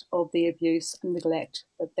impact of the abuse and neglect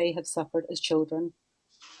that they have suffered as children.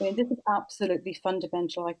 I mean, this is absolutely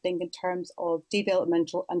fundamental, I think, in terms of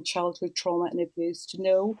developmental and childhood trauma and abuse, to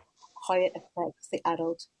know how it affects the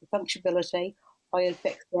adult, the functionality, how it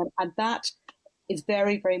affects them. And that is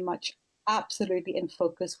very, very much absolutely in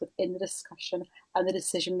focus within the discussion and the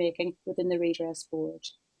decision making within the Redress Board.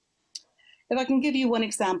 If I can give you one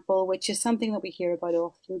example, which is something that we hear about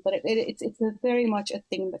often, but it's a very much a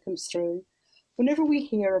theme that comes through. Whenever we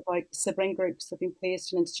hear about sibling groups that have been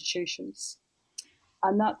placed in institutions,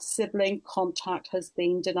 and that sibling contact has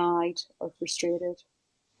been denied or frustrated.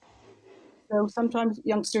 So sometimes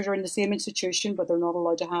youngsters are in the same institution, but they're not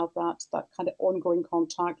allowed to have that kind of ongoing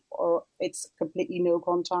contact, or it's completely no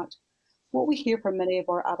contact. What we hear from many of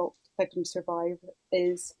our adult victim survivors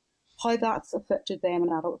is how that's affected them in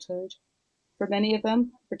adulthood. For many of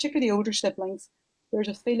them, particularly older siblings, there's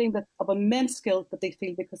a feeling of immense guilt that they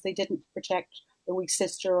feel because they didn't protect the wee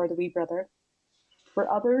sister or the wee brother. For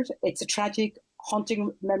others, it's a tragic,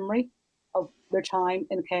 haunting memory of their time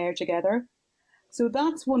in care together. So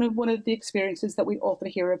that's one of the experiences that we often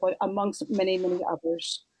hear about, amongst many, many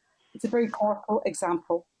others. It's a very powerful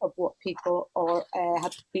example of what people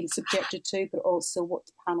have been subjected to, but also what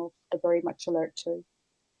the panel are very much alert to.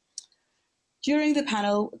 During the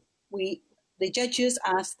panel, the judges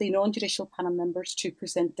asked the non-judicial panel members to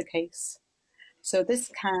present the case. So this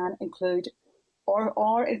can include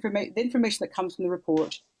the information that comes from the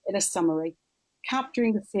report in a summary,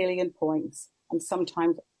 capturing the salient points, and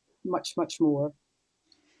sometimes much, much more.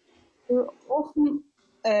 Often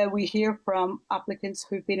we hear from applicants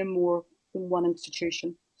who've been in more than one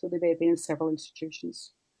institution, so they may have been in several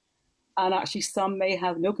institutions. And actually some may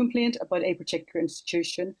have no complaint about a particular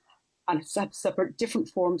institution and have suffered different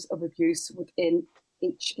forms of abuse within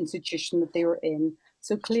each institution that they were in.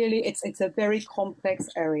 So clearly it's a very complex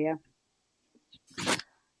area.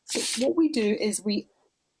 So what we do is we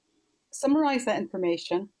summarise that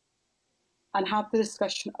information and have the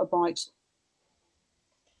discussion about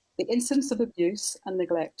the incidence of abuse and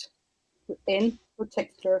neglect within a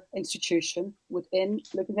particular institution, within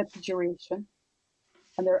looking at the duration,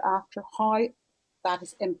 and thereafter how that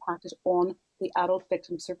has impacted on the adult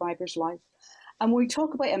victim survivor's life. And when we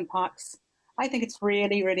talk about impacts, I think it's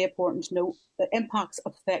really, really important to know that impacts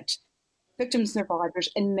affect victim survivors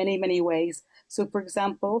in many, many ways. So, for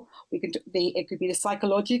example, it could be the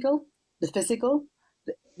psychological, the physical,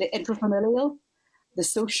 the intrafamilial, the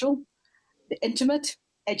social, the intimate,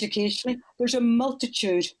 educationally. There's a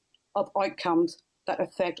multitude of outcomes that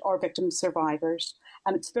affect our victim survivors.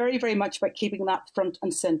 And it's very, very much about keeping that front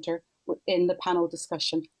and centre within the panel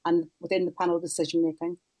discussion and within the panel decision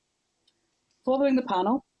making. Following the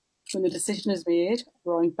panel, when the decision is made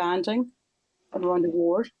around banding and around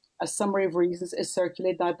award, a summary of reasons is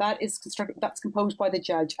circulated. Now that's composed by the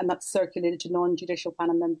judge, and that's circulated to non-judicial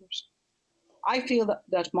panel members. I feel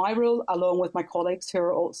that my role, along with my colleagues who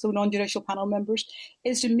are also non-judicial panel members,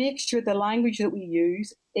 is to make sure the language that we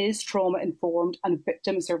use is trauma-informed and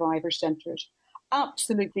victim survivor-centred.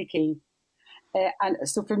 Absolutely key. And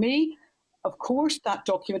so for me, of course, that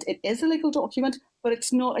document, it is a legal document, but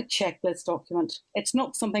it's not a checklist document. It's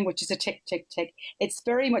not something which is a tick, tick, tick. It's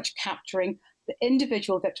very much capturing the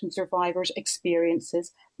individual victim survivors'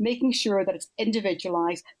 experiences, making sure that it's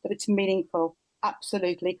individualised, that it's meaningful,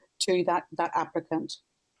 absolutely, to that applicant.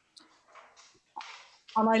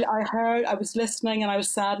 And I was listening, and I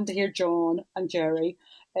was saddened to hear John and Jerry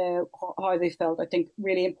how they felt. I think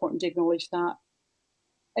really important to acknowledge that.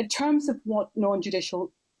 In terms of what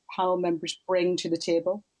non-judicial panel members bring to the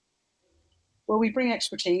table, well, we bring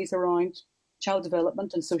expertise around child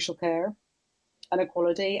development and social care, and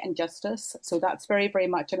equality and justice. So that's very, very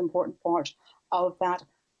much an important part of that.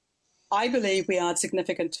 I believe we add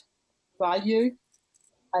significant value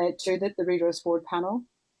to the Redress Board panel.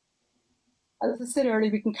 As I said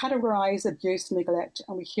earlier, we can categorise abuse and neglect,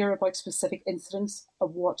 and we hear about specific incidents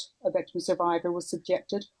of what a victim survivor was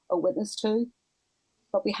subjected or witness to.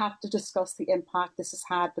 But we have to discuss the impact this has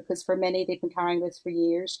had, because for many, they've been carrying this for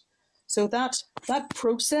years. So that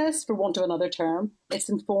process, for want of another term, it's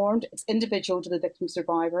informed, it's individual to the victim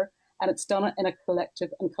survivor, and it's done in a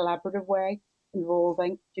collective and collaborative way,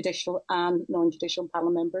 involving judicial and non-judicial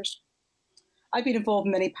panel members. I've been involved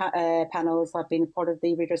in many panels. I've been part of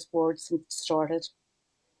the Redress Board since it started.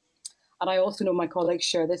 And I also know my colleagues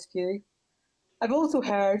share this view. I've also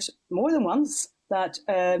heard more than once that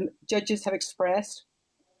judges have expressed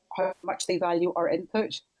how much they value our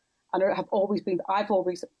input, and I've always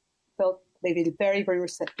felt they've been very, very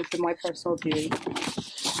receptive to my personal view.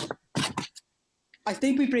 I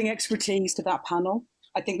think we bring expertise to that panel.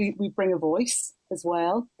 I think we bring a voice as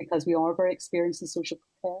well, because we are very experienced in social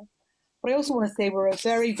care. But I also want to say we're a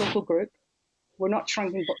very vocal group. We're not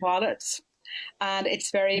shrinking violets. And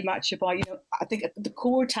it's very much about, I think the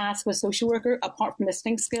core task of a social worker, apart from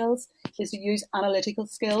listening skills, is to use analytical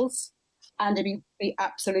skills and to be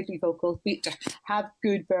absolutely vocal, to have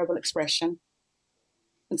good verbal expression.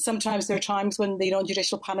 And sometimes there are times when the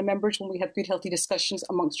non-judicial panel members, when we have good, healthy discussions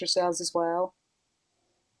amongst ourselves as well.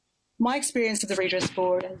 My experience of the Redress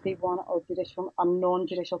Board has been one of judicial and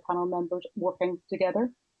non-judicial panel members working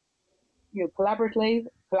together, collaboratively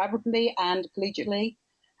and collegiately.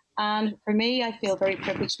 And for me, I feel very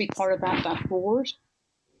privileged to be part of that board.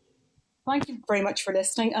 Thank you very much for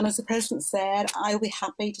listening. And as the President said, I'll be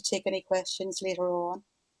happy to take any questions later on.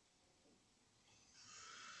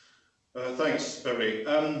 Thanks, Beverly.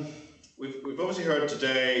 We've obviously heard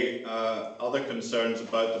today other concerns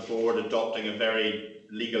about the board adopting a very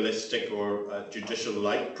legalistic or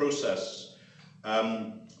judicial-like process.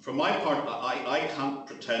 For my part, I can't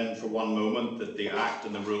pretend for one moment that the Act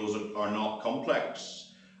and the rules are not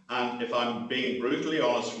complex. And if I'm being brutally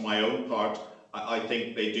honest for my own part, I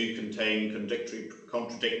think they do contain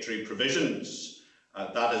contradictory provisions.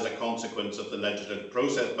 That is a consequence of the legislative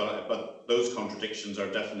process, but those contradictions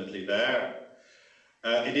are definitely there.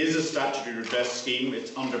 It is a statutory redress scheme.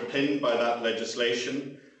 It's underpinned by that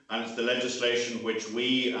legislation, and it's the legislation which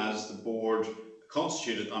we, as the board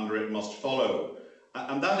constituted under it, must follow.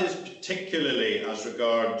 And that is particularly as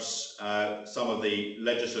regards some of the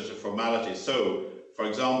legislative formalities. So, for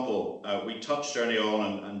example, we touched early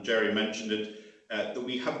on, and Jerry mentioned it, that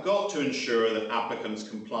we have got to ensure that applicants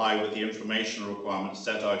comply with the information requirements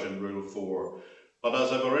set out in Rule 4. But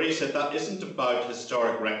as I've already said, that isn't about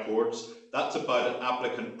historic records. That's about an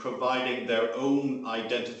applicant providing their own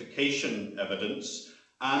identification evidence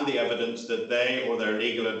and the evidence that they or their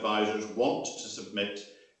legal advisors want to submit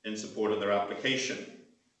in support of their application.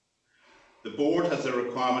 The board has a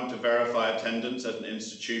requirement to verify attendance at an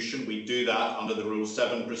institution. We do that under the Rule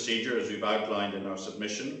 7 procedure, as we've outlined in our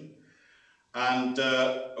submission. And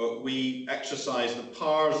we exercise the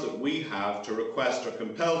powers that we have to request or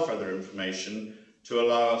compel further information to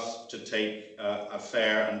allow us to take a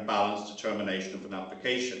fair and balanced determination of an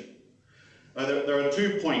application. Now, there are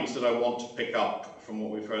 2 points that I want to pick up from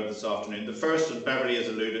what we've heard this afternoon. The first, and Beverly has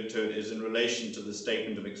alluded to it, is in relation to the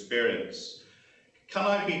statement of experience. Can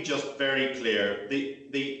I be just very clear?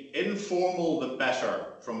 The informal, the better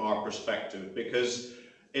from our perspective, because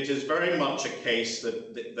it is very much a case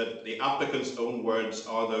that the applicant's own words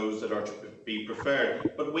are those that are to be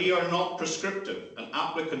preferred. But we are not prescriptive. An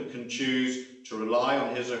applicant can choose to rely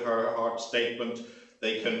on his or her heart statement.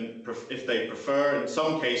 They can, if they prefer, in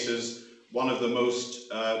some cases, one of the most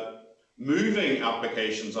moving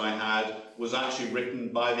applications I had was actually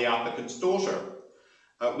written by the applicant's daughter.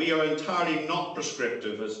 We are entirely not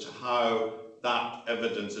prescriptive as to how that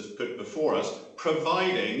evidence is put before us,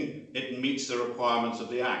 providing it meets the requirements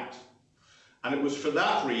of the Act. And it was for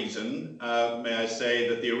that reason, may I say,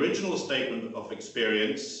 that the original statement of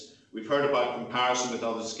experience, we've heard about comparison with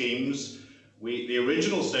other schemes, the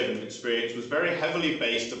original statement of experience was very heavily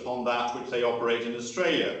based upon that which they operate in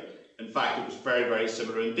Australia. In fact, it was very, very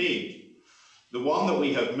similar indeed. The one that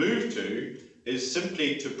we have moved to is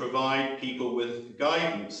simply to provide people with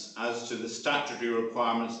guidance as to the statutory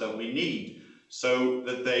requirements that we need, so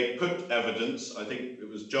that they put evidence, I think it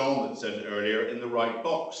was John that said it earlier, in the right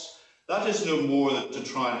box. That is no more than to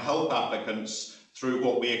try and help applicants through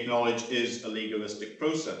what we acknowledge is a legalistic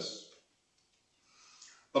process.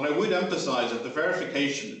 But I would emphasise that the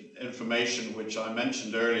verification information which I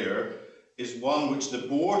mentioned earlier is one which the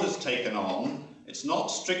board has taken on. It's not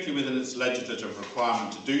strictly within its legislative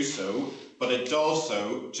requirement to do so, but it does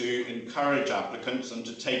so to encourage applicants and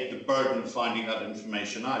to take the burden of finding that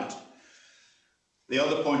information out. The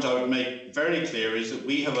other point I would make very clear is that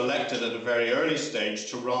we have elected at a very early stage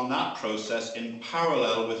to run that process in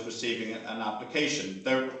parallel with receiving an application.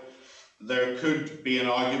 There could be an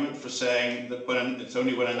argument for saying that it's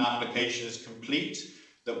only when an application is complete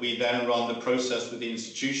that we then run the process with the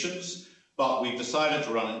institutions, but we've decided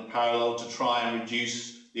to run it in parallel to try and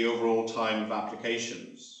reduce the overall time of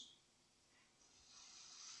applications.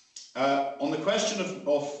 On the question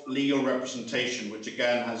of legal representation, which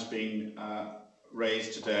again has been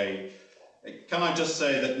raised today, can I just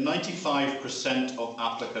say that 95% of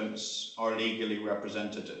applicants are legally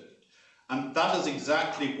represented? And that is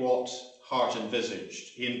exactly what Hart envisaged.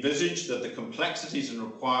 He envisaged that the complexities and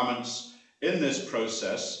requirements in this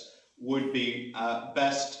process would be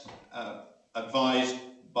best advised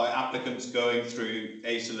by applicants going through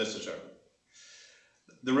a solicitor.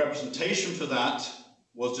 The representation for that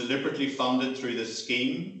was deliberately funded through this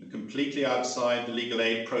scheme, completely outside the legal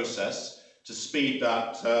aid process, to speed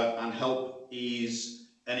that and help ease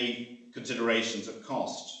any considerations of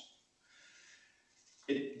cost.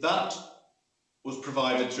 That was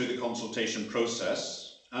provided through the consultation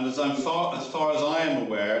process, and as far as I am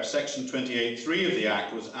aware, Section 28(3) of the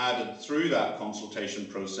Act was added through that consultation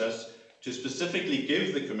process to specifically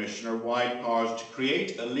give the Commissioner wide powers to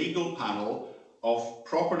create a legal panel of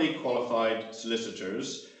properly qualified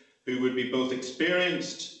solicitors who would be both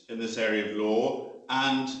experienced in this area of law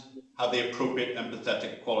and have the appropriate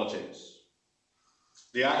empathetic qualities.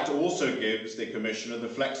 The Act also gives the Commissioner the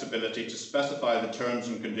flexibility to specify the terms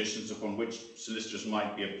and conditions upon which solicitors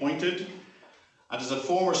might be appointed. And as a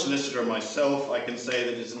former solicitor myself, I can say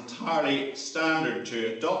that it is entirely standard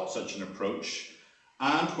to adopt such an approach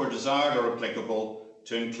and, where desired or applicable,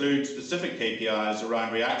 to include specific KPIs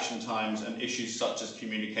around reaction times and issues such as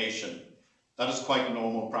communication. That is quite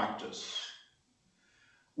normal practice.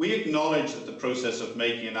 We acknowledge that the process of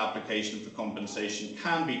making an application for compensation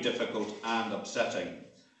can be difficult and upsetting,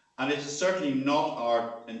 and it is certainly not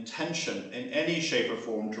our intention in any shape or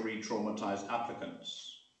form to re-traumatise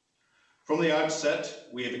applicants. From the outset,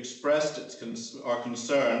 we have expressed our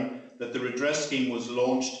concern that the redress scheme was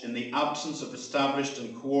launched in the absence of established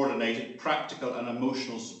and coordinated practical and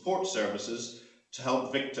emotional support services to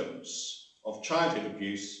help victims of childhood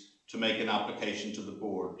abuse to make an application to the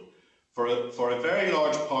board. For a very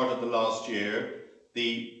large part of the last year,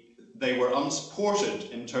 they were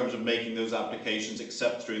unsupported in terms of making those applications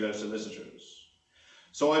except through their solicitors.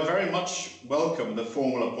 So I very much welcome the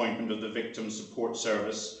formal appointment of the Victim Support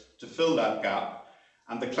Service to fill that gap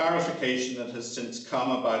and the clarification that has since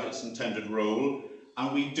come about its intended role,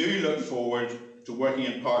 and we do look forward to working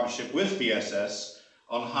in partnership with VSS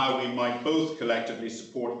on how we might both collectively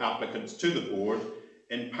support applicants to the board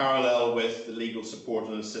in parallel with the legal support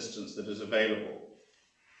and assistance that is available.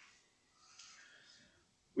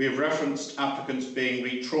 We have referenced applicants being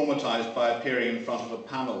re-traumatised by appearing in front of a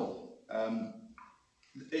panel.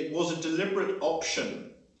 It was a deliberate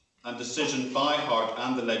option and decision by Hart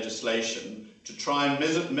and the legislation to try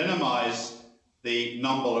and minimise the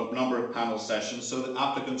number of panel sessions so that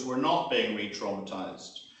applicants were not being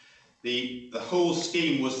re-traumatised. The whole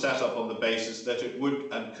scheme was set up on the basis that it would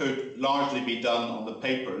and could largely be done on the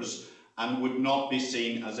papers and would not be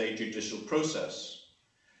seen as a judicial process.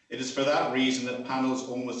 It is for that reason that panels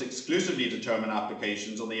almost exclusively determine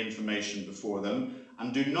applications on the information before them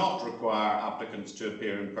and do not require applicants to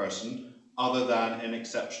appear in person other than in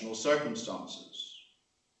exceptional circumstances.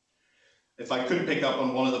 If I could pick up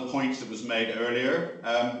on one of the points that was made earlier,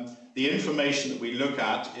 the information that we look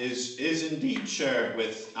at is indeed shared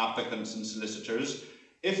with applicants and solicitors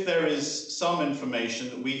if there is some information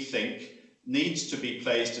that we think needs to be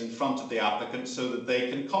placed in front of the applicant so that they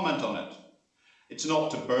can comment on it. It's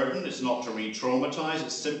not to burden, it's not to re-traumatise,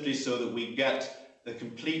 it's simply so that we get the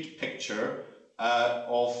complete picture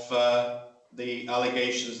of the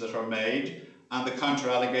allegations that are made and the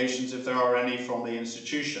counter-allegations, if there are any, from the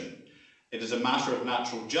institution. It is a matter of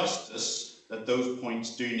natural justice that those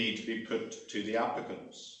points do need to be put to the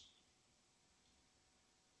applicants.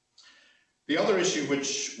 The other issue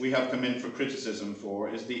which we have come in for criticism for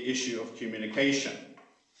is the issue of communication.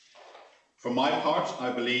 For my part,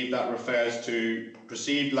 I believe that refers to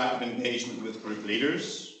perceived lack of engagement with group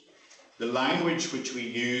leaders, the language which we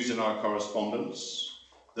use in our correspondence,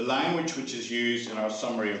 the language which is used in our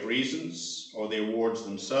summary of reasons or the awards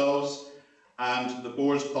themselves, and the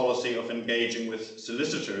board's policy of engaging with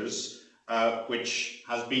solicitors, which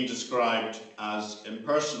has been described as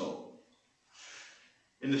impersonal.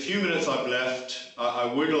 In the few minutes I've left, I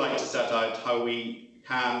would like to set out how we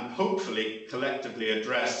can hopefully collectively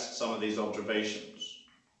address some of these observations.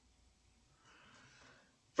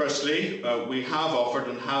 Firstly, we have offered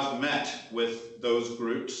and have met with those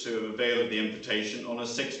groups who have availed of the invitation on a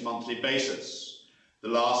 6-monthly basis. The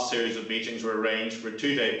last series of meetings were arranged for a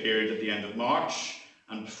 2-day period at the end of March,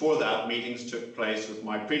 and before that, meetings took place with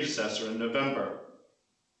my predecessor in November.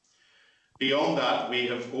 Beyond that, we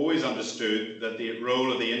have always understood that the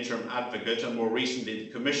role of the interim advocate, and more recently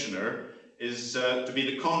the commissioner, is to be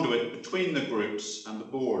the conduit between the groups and the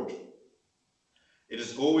board. It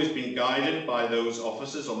has always been guided by those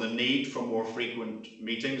officers on the need for more frequent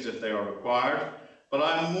meetings if they are required, but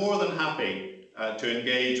I am more than happy to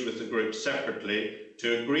engage with the groups separately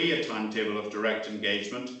to agree a timetable of direct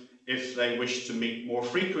engagement if they wish to meet more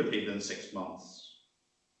frequently than 6 months.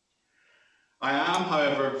 I am,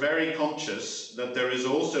 however, very conscious that there is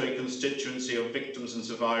also a constituency of victims and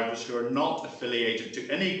survivors who are not affiliated to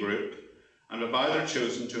any group and have either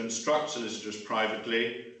chosen to instruct solicitors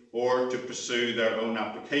privately or to pursue their own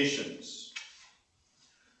applications.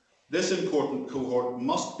 This important cohort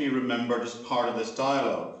must be remembered as part of this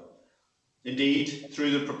dialogue. Indeed,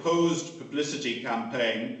 through the proposed publicity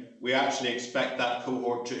campaign, we actually expect that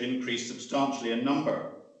cohort to increase substantially in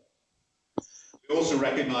number. We also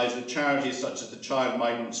recognise that charities such as the Child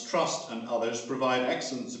Migrants Trust and others provide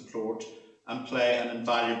excellent support and play an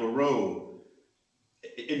invaluable role.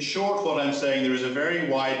 In short, what I'm saying, there is a very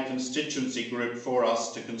wide constituency group for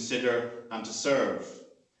us to consider and to serve.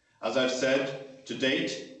 As I've said, to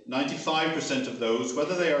date, 95% of those,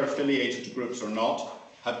 whether they are affiliated to groups or not,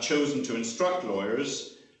 have chosen to instruct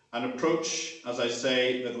lawyers, an approach, as I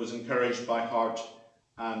say, that was encouraged by heart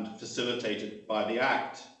and facilitated by the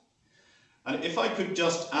Act. And if I could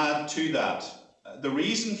just add to that, the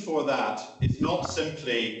reason for that is not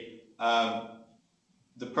simply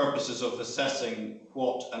the purposes of assessing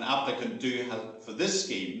what an applicant do for this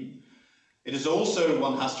scheme. It is also,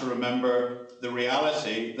 one has to remember, the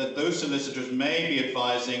reality that those solicitors may be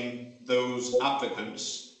advising those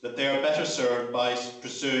applicants that they are better served by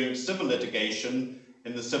pursuing civil litigation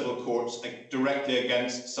in the civil courts directly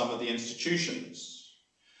against some of the institutions.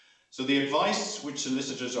 So the advice which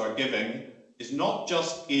solicitors are giving is not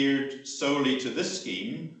just geared solely to this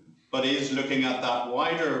scheme, but is looking at that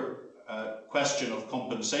wider question of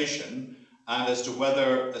compensation and as to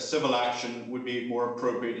whether a civil action would be more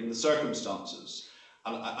appropriate in the circumstances.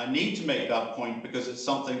 And I need to make that point because it's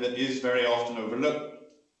something that is very often overlooked.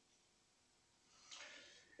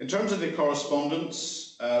 In terms of the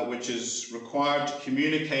correspondence, which is required to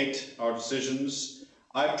communicate our decisions,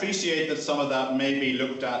 I appreciate that some of that may be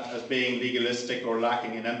looked at as being legalistic or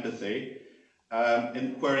lacking in empathy,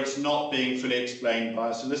 where it's not being fully explained by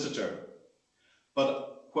a solicitor. But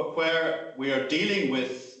where we are dealing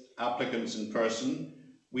with applicants in person,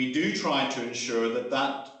 we do try to ensure that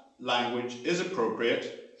that language is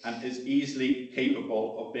appropriate and is easily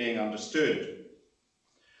capable of being understood.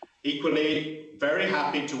 Equally, very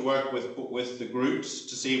happy to work with the groups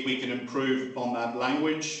to see if we can improve upon that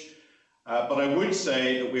language. But I would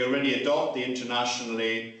say that we already adopt the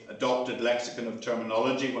internationally adopted lexicon of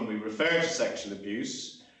terminology when we refer to sexual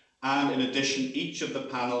abuse. And in addition, each of the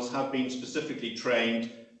panels have been specifically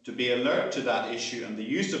trained to be alert to that issue and the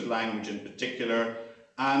use of language in particular,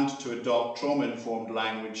 and to adopt trauma-informed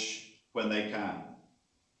language when they can.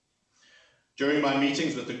 During my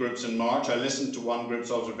meetings with the groups in March, I listened to one group's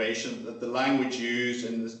observation that the language used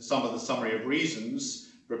in some of the summary of reasons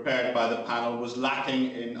prepared by the panel was lacking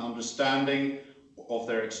in understanding of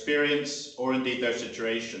their experience or indeed their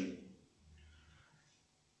situation.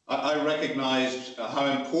 I recognised how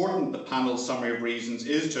important the panel's summary of reasons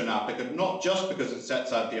is to an applicant, not just because it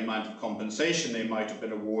sets out the amount of compensation they might have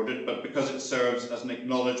been awarded, but because it serves as an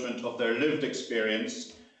acknowledgement of their lived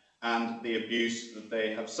experience and the abuse that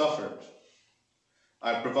they have suffered.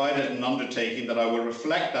 I've provided an undertaking that I will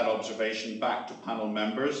reflect that observation back to panel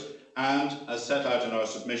members, and as set out in our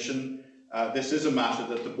submission, this is a matter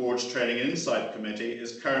that the board's Training and Insight Committee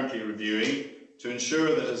is currently reviewing to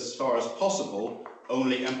ensure that as far as possible,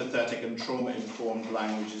 only empathetic and trauma-informed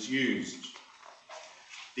language is used.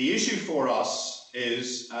 The issue for us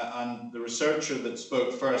is, and the researcher that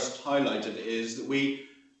spoke first highlighted, is that we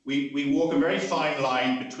walk a very fine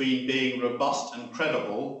line between being robust and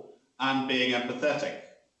credible and being empathetic.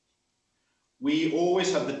 We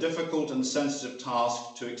always have the difficult and sensitive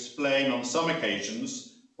task to explain on some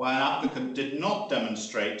occasions why an applicant did not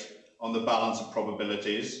demonstrate on the balance of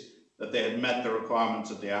probabilities that they had met the requirements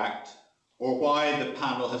of the Act, or why the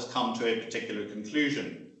panel has come to a particular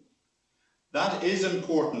conclusion. That is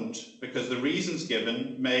important because the reasons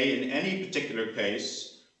given may, in any particular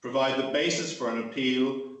case, provide the basis for an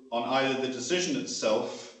appeal on either the decision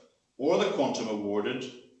itself or the quantum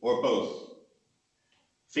awarded, or both.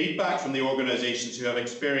 Feedback from the organisations who have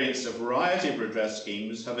experienced a variety of redress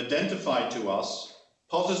schemes have identified to us,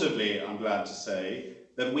 positively I'm glad to say,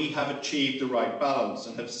 that we have achieved the right balance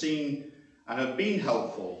and have seen and have been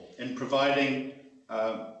helpful in providing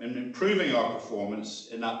in improving our performance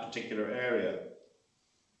in that particular area.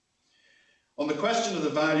 On the question of the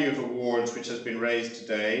value of awards which has been raised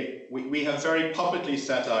today, we have very publicly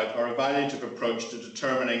set out our evaluative approach to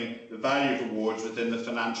determining the value of awards within the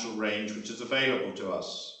financial range which is available to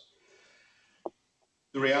us.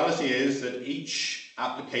 The reality is that each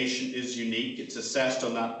application is unique, it's assessed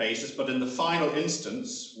on that basis, but in the final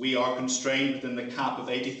instance, we are constrained within the cap of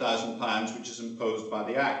 £80,000 which is imposed by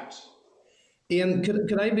the Act. Ian,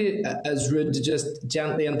 could I be as rude to just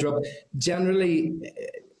gently interrupt? Generally,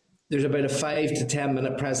 there's about a 5 to 10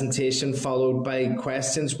 minute presentation followed by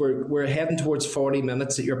questions. We're heading towards 40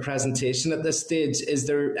 minutes at your presentation at this stage. Is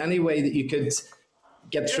there any way that you could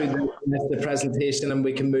get through the presentation and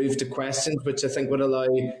we can move to questions, which I think would allow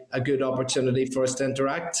a good opportunity for us to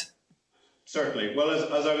interact? Certainly. Well,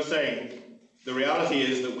 as I was saying, the reality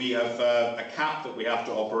is that we have a cap that we have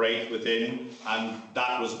to operate within, and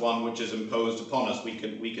that was one which is imposed upon us. We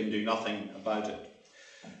can do nothing about it.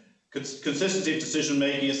 Consistency of decision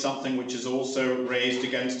making is something which is also raised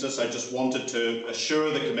against us. I just wanted to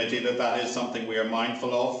assure the committee that that is something we are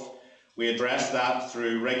mindful of. We address that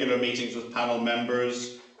through regular meetings with panel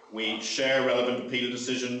members. We share relevant appeal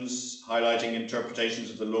decisions, highlighting interpretations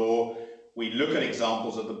of the law. We look at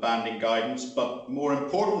examples of the banding guidance, but more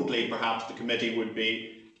importantly, perhaps the committee would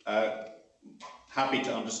be happy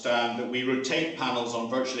to understand that we rotate panels on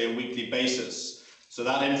virtually a weekly basis. So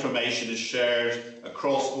that information is shared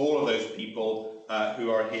across all of those people who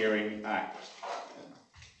are hearing ACT.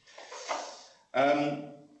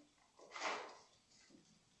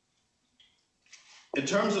 In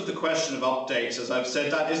terms of the question of updates, as I've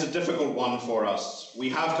said, that is a difficult one for us. We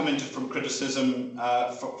have come into from criticism,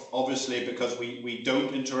 obviously, because we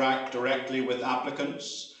don't interact directly with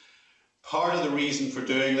applicants. Part of the reason for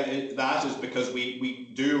doing that is because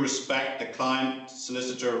we do respect the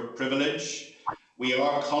client-solicitor privilege. We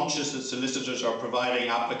are conscious that solicitors are providing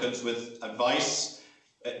applicants with advice,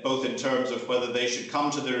 both in terms of whether they should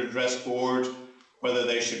come to the redress board, whether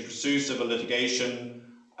they should pursue civil litigation,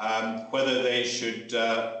 whether they should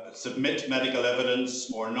submit medical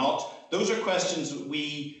evidence or not. Those are questions that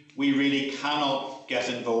we really cannot get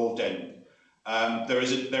involved in. There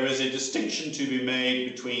is a distinction to be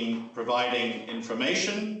made between providing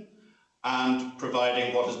information and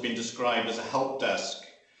providing what has been described as a help desk.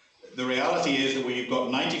 The reality is that when you've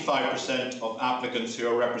got 95% of applicants who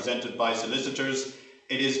are represented by solicitors,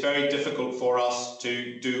 it is very difficult for us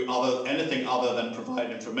to do anything other than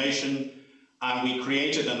provide information. And we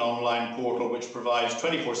created an online portal which provides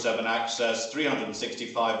 24/7 access,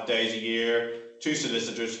 365 days a year to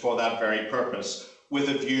solicitors for that very purpose, with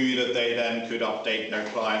a view that they then could update their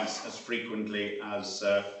clients as frequently as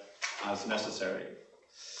necessary.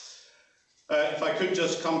 If I could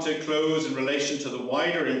just come to a close in relation to the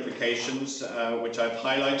wider implications, which I've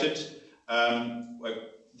highlighted.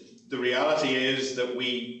 The reality is that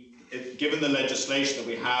given the legislation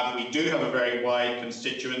that we do have a very wide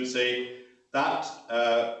constituency. That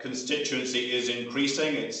constituency is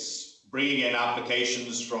increasing. It's bringing in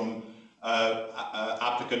applications from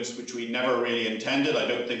applicants which we never really intended. I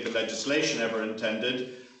don't think the legislation ever intended.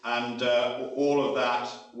 And all of that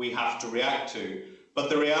we have to react to. But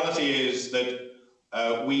the reality is that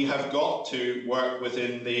we have got to work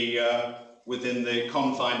within the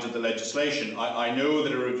confines of the legislation. I know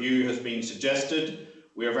that a review has been suggested.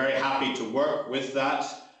 We are very happy to work with that.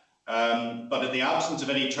 But in the absence of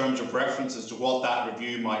any terms of reference as to what that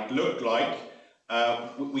review might look like,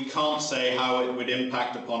 we can't say how it would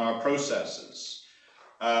impact upon our processes.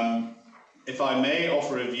 If I may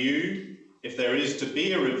offer a view, if there is to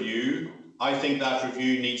be a review, I think that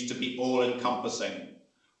review needs to be all-encompassing.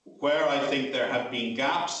 Where I think there have been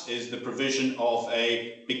gaps is the provision of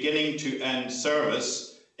a beginning-to-end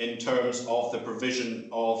service in terms of the provision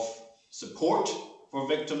of support for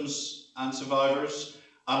victims and survivors.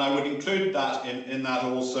 And I would include that in that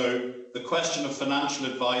also the question of financial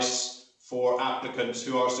advice for applicants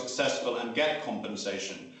who are successful and get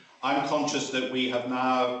compensation. I'm conscious that we have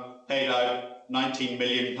now paid out £19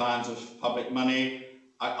 million of public money,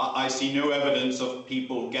 I see no evidence of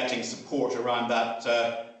people getting support around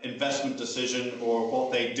that investment decision or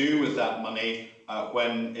what they do with that money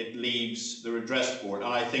when it leaves the Redress Board.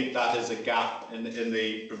 And I think that is a gap in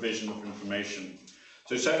the provision of information.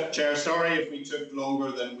 So, Chair, sorry if we took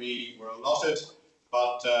longer than we were allotted,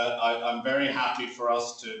 but I'm very happy for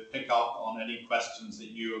us to pick up on any questions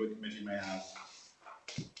that you or the committee may have.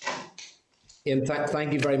 Ian,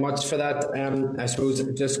 thank you very much for that. I suppose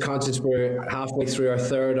just conscious we're halfway through our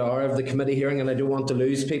third hour of the committee hearing, and I don't want to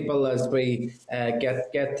lose people as we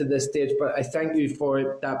get to this stage. But I thank you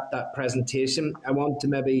for that presentation. I want to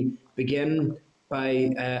maybe begin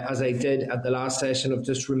by, as I did at the last session, of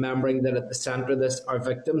just remembering that at the centre of this are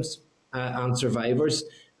victims and survivors,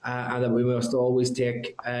 and that we must always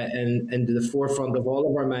take into the forefront of all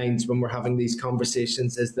of our minds when we're having these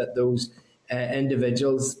conversations is that those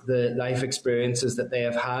individuals, the life experiences that they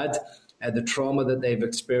have had, the trauma that they've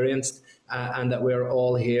experienced, and that we're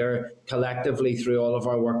all here collectively through all of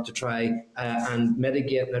our work to try and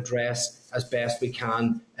mitigate and address as best we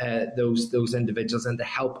can those individuals, and to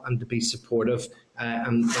help and to be supportive.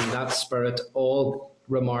 And in that spirit, all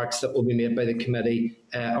remarks that will be made by the committee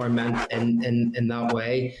are meant in that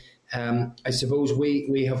way. I suppose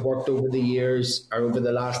we have worked over the years, or over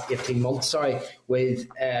the last 18 months, with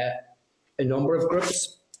a number of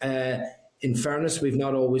groups. In fairness, we've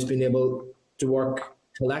not always been able to work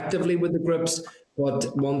collectively with the groups, but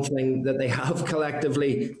one thing that they have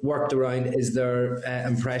collectively worked around is their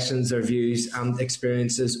impressions, their views and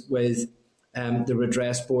experiences with the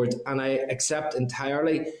Redress Board. And I accept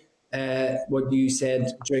entirely what you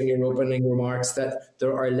said during your opening remarks, that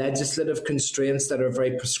there are legislative constraints that are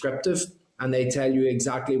very prescriptive and they tell you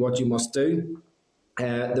exactly what you must do.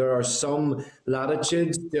 There are some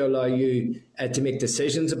latitudes to allow you to make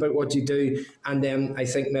decisions about what you do, and then I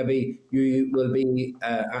think maybe you will be,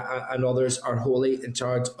 and others are wholly in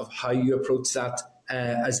charge of how you approach that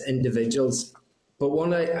as individuals. But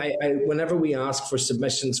whenever we ask for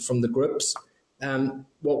submissions from the groups,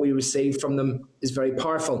 what we receive from them is very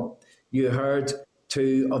powerful. You heard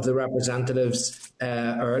two of the representatives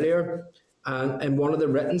earlier. And in one of the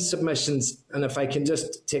written submissions, and if I can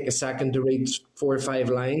just take a second to read 4 or 5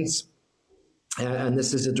 lines, and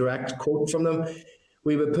this is a direct quote from them: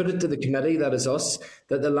 "We would put it to the committee," that is us,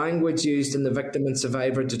 "that the language used in the victim and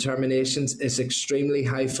survivor determinations is extremely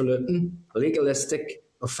highfalutin, legalistic,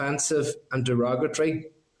 offensive and derogatory,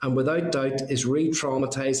 and without doubt is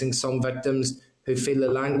re-traumatising some victims who feel the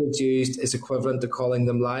language used is equivalent to calling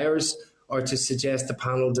them liars or to suggest the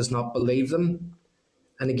panel does not believe them."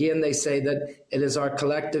 And again, they say that it is our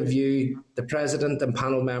collective view the President and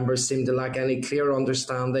panel members seem to lack any clear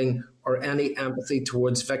understanding or any empathy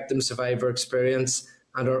towards victim-survivor experience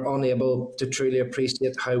and are unable to truly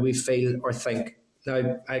appreciate how we feel or think.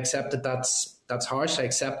 Now, I accept that that's harsh, I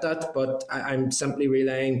accept that, but I'm simply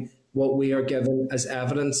relaying what we are given as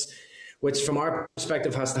evidence, which from our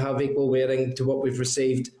perspective has to have equal weighting to what we've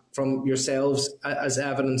received from yourselves as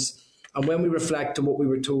evidence. And when we reflect on what we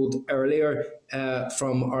were told earlier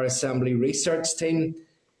from our Assembly research team,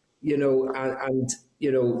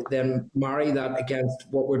 then marry that against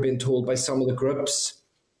what we're being told by some of the groups,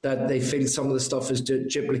 that they feel some of the stuff is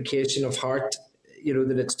duplication of heart,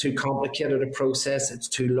 that it's too complicated a process, it's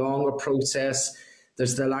too long a process,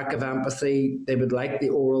 there's the lack of empathy, they would like the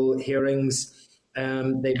oral hearings,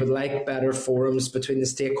 they would like better forums between the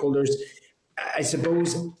stakeholders. I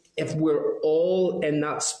suppose if we're all in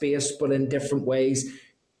that space but in different ways,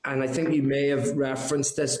 and I think you may have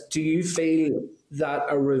referenced this, do you feel that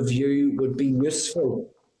a review would be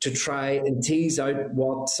useful to try and tease out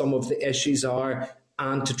what some of the issues are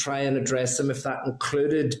and to try and address them, if that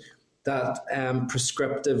included that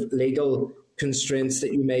prescriptive legal constraints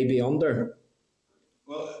that you may be under?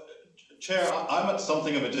 Well, Chair, I'm at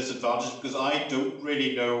something of a disadvantage because I don't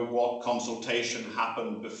really know what consultation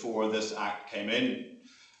happened before this Act came in.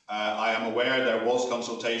 I am aware there was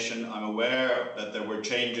consultation. I'm aware that there were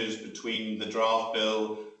changes between the draft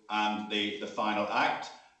bill and the final Act.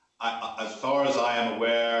 As far as I am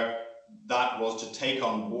aware, that was to take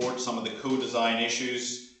on board some of the co-design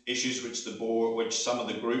issues which some of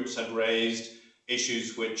the groups had raised,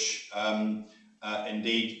 issues which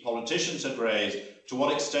indeed politicians had raised. To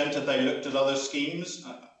what extent have they looked at other schemes?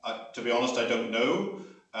 To be honest, I don't know.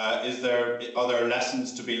 Are there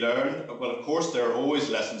lessons to be learned? Well, of course, there are always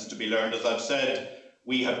lessons to be learned. As I've said,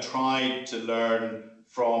 we have tried to learn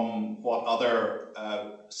from what other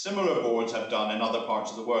similar boards have done in other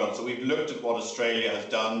parts of the world. So we've looked at what Australia has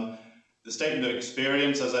done. The statement of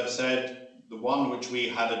experience, as I've said, the one which we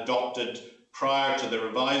had adopted prior to the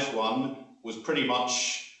revised one was pretty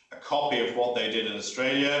much a copy of what they did in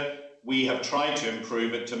Australia. we have tried to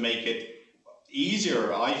improve it to make it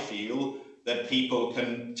easier, I feel, that people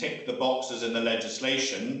can tick the boxes in the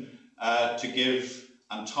legislation to give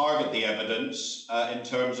and target the evidence in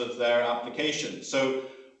terms of their application. So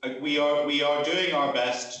we are doing our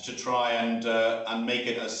best to try and make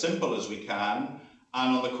it as simple as we can.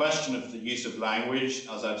 And on the question of the use of language,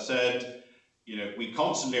 as I've said, we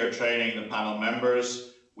constantly are training the panel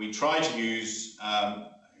members. We try to use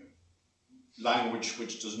language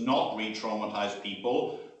which does not re-traumatise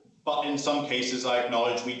people, but in some cases I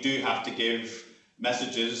acknowledge we do have to give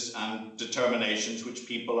messages and determinations which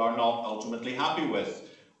people are not ultimately happy with.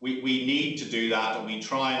 We need to do that, and we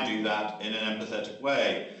try and do that in an empathetic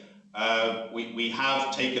way. We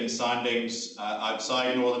have taken soundings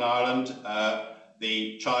outside Northern Ireland.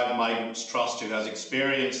 The Child Migrants Trust, who has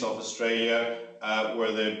experience of Australia,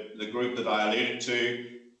 were the group that I alluded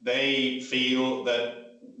to. They feel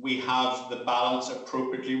that we have the balance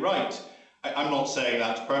appropriately right. I'm not saying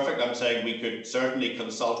that's perfect. I'm saying we could certainly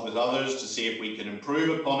consult with others to see if we can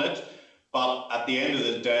improve upon it. But at the end of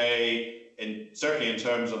the day, certainly in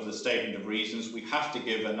terms of the statement of reasons, we have to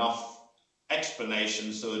give enough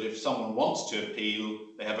explanation so that if someone wants to appeal,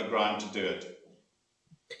 they have a ground to do it.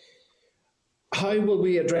 How will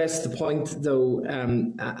we address the point, though,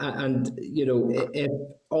 if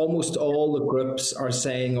almost all the groups are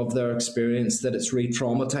saying of their experience that it's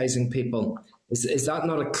re-traumatising people, is that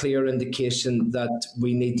not a clear indication that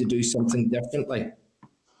we need to do something differently?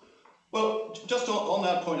 Well, just on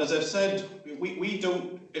that point, as I've said, we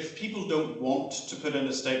don't, if people don't want to put in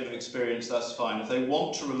a statement of experience, that's fine. If they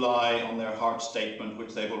want to rely on their heart statement,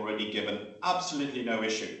 which they've already given, absolutely no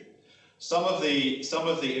issue. Some of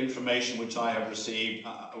the information which I have received,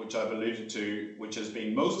 which I've alluded to, which has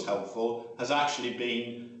been most helpful, has actually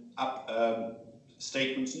been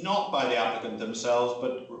statements not by the applicant themselves,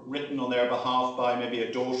 but written on their behalf by maybe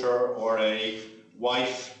a daughter or a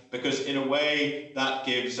wife, because in a way that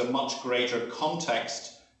gives a much greater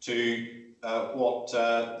context to what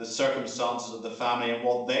the circumstances of the family and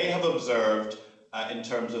what they have observed in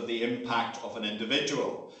terms of the impact of an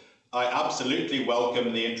individual. I absolutely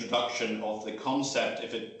welcome the introduction of the concept,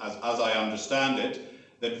 as I understand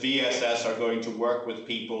it, that VSS are going to work with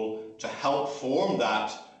people to help form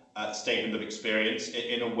that statement of experience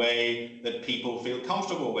in a way that people feel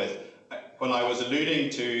comfortable with. When I was alluding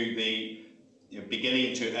to the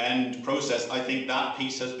beginning to end process, I think that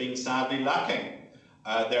piece has been sadly lacking.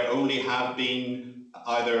 There only have been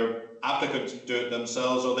either applicants do it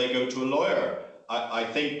themselves or they go to a lawyer. I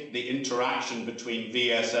think the interaction between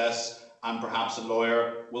VSS and perhaps a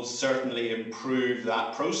lawyer will certainly improve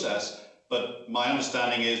that process. But my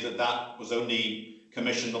understanding is that that was only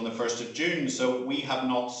commissioned on the 1st of June, so we have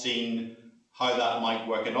not seen how that might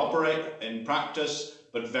work and operate in practice,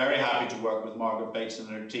 but very happy to work with Margaret Bates and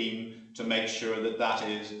her team to make sure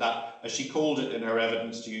that, as she called it in her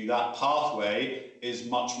evidence to you, that pathway is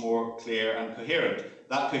much more clear and coherent.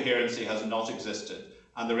 That coherency has not existed.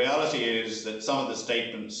 And the reality is that some of the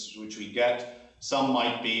statements which we get, some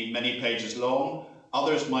might be many pages long,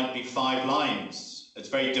 others might be 5 lines. It's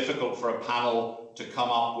very difficult for a panel to come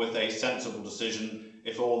up with a sensible decision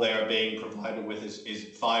if all they are being provided with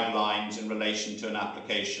is 5 lines in relation to an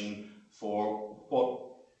application for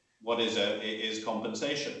what is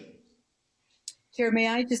compensation. Chair, may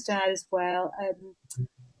I just add as well,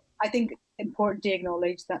 I think important to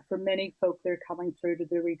acknowledge that for many folk that are coming through to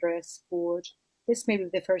the Redress Board, this may be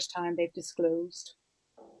the first time they've disclosed.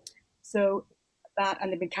 So that,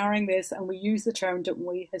 and they've been carrying this, and we use the term, don't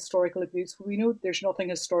we, historical abuse. We know there's nothing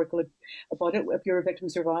historical about it if you're a victim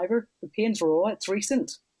survivor. The pain's raw, it's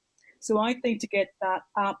recent. So I think to get that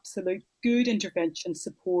absolute good intervention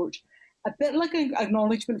support, a bit like an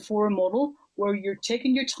acknowledgement for a model, where you're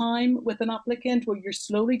taking your time with an applicant, where you're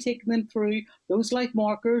slowly taking them through those life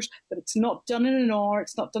markers, but it's not done in an hour,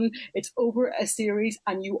 it's over a series,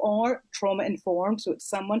 and you are trauma informed, so it's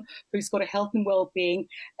someone who's got a health and well-being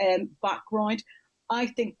background. I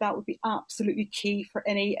think that would be absolutely key for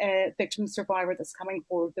any victim survivor that's coming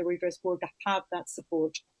forward the Redress Board to have that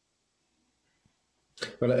support.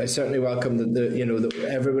 Well, I certainly welcome that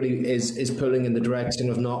everybody is pulling in the direction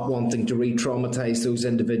of not wanting to re-traumatise those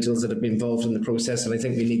individuals that have been involved in the process, and I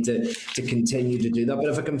think we need to continue to do that. But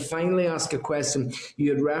if I can finally ask a question, you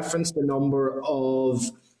had referenced a number of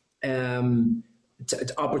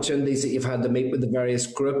opportunities that you've had to meet with the various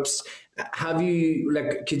groups. Have you,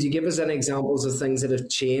 could you give us any examples of things that have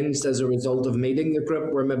changed as a result of meeting the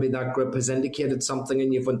group, where maybe that group has indicated something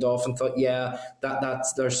and you've went off and thought, yeah,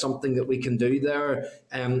 there's something that we can do there?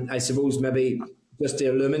 I suppose maybe just to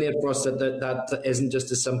illuminate for us that isn't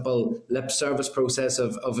just a simple lip service process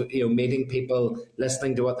of meeting people,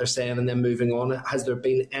 listening to what they're saying, and then moving on. Has there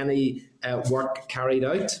been any work carried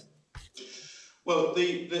out? Well,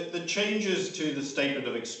 the changes to the statement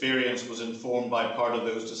of experience was informed by part of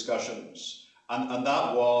those discussions, and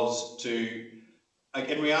that was to,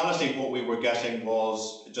 in reality, what we were getting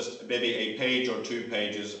was just maybe a page or 2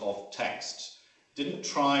 pages of text. Didn't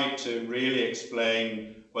try to really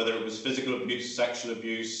explain whether it was physical abuse, sexual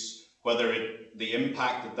abuse, the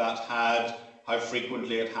impact that had, how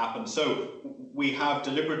frequently it happened. So we have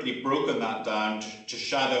deliberately broken that down to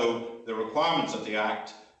shadow the requirements of the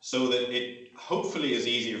Act, so that it hopefully is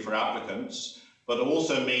easier for applicants, but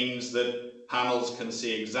also means that panels can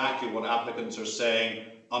see exactly what applicants are saying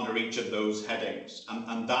under each of those headings.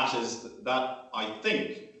 And that I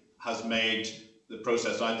think has made the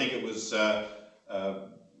process, and I think it was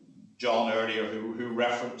John earlier who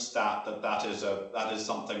referenced that is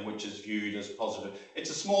something which is viewed as positive. It's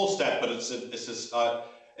a small step, but it's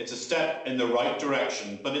a step in the right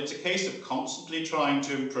direction, but it's a case of constantly trying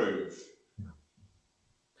to improve.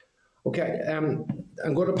 Okay,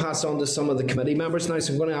 I'm going to pass on to some of the committee members now,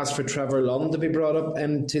 so I'm going to ask for Trevor Lunn to be brought up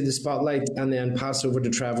into the spotlight, and then pass over to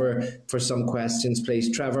Trevor for some questions, please.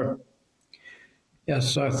 Trevor.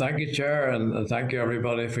 Yes, thank you, Chair, and thank you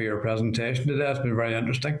everybody for your presentation today. It's been very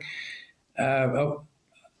interesting. I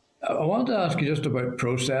want to ask you just about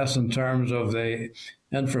process in terms of the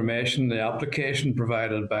information, the application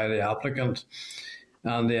provided by the applicant,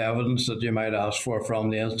 and the evidence that you might ask for from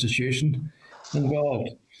the institution involved.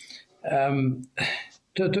 To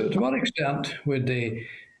what extent would the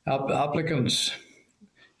applicant's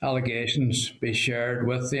allegations be shared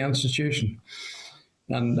with the institution?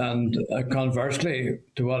 And conversely,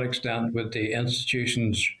 to what extent would the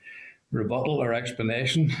institution's rebuttal or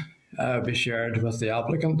explanation be shared with the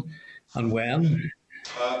applicant, and when?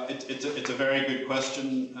 It's a very good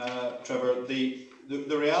question, Trevor. The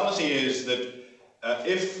reality is that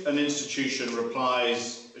if an institution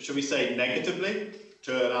replies, should we say negatively,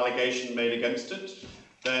 to an allegation made against it,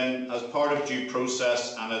 then as part of due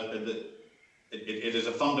process, and it is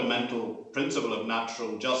a fundamental principle of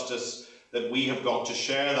natural justice that we have got to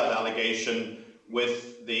share that allegation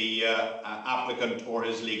with the applicant or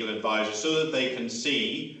his legal advisor, so that they can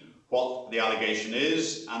see what the allegation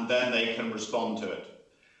is, and then they can respond to it.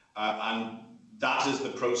 And that is the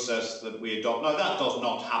process that we adopt. Now, that does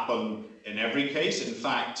not happen in every case. In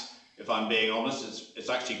fact, if I'm being honest, it's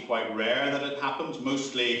actually quite rare that it happens.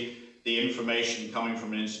 Mostly the information coming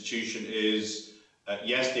from an institution is,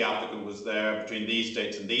 yes, the applicant was there between these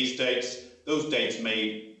dates and these dates. Those dates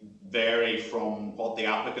may vary from what the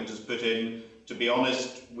applicant has put in. To be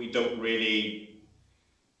honest, we don't really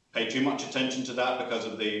pay too much attention to that because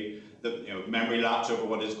of the memory lapse over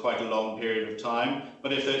what is quite a long period of time.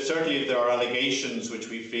 But certainly if there are allegations which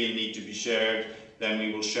we feel need to be shared, then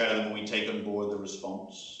we will share them when we take on board the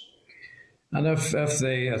response. And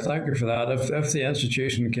thank you for that, if the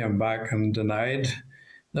institution came back and denied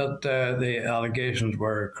that the allegations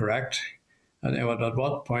were correct, and at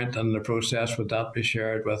what point in the process would that be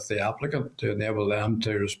shared with the applicant to enable them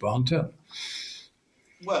to respond to it?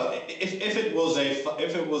 Well, if it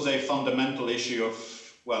was a fundamental issue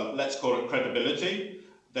of, well, let's call it credibility,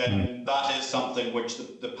 then that is something which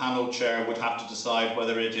the panel chair would have to decide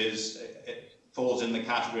whether it falls in the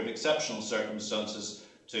category of exceptional circumstances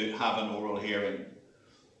to have an oral hearing.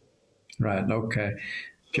 Right, okay.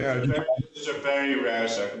 Chair, those are very rare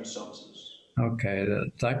circumstances. Okay,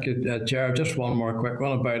 thank you. Chair, just one more quick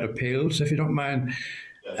one about appeals, if you don't mind.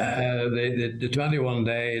 Yes. The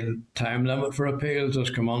 21-day time limit for appeals has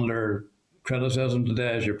come under criticism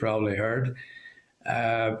today, as you probably heard.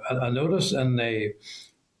 I noticed in the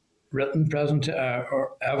written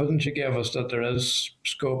or evidence you gave us that there is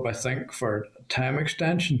scope, I think, for time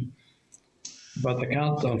extension. But I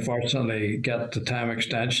can't, unfortunately, get the time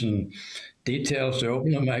extension details to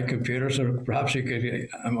open on my computer, so perhaps you could,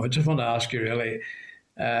 I just want to ask you really,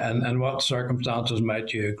 in what circumstances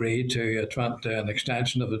might you agree to an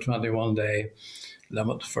extension of the 21-day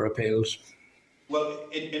limit for appeals? Well,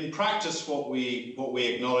 in practice, what we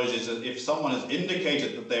acknowledge is that if someone has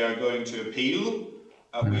indicated that they are going to appeal,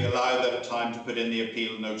 we allow them time to put in the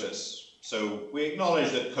appeal notice. So we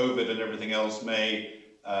acknowledge that COVID and everything else may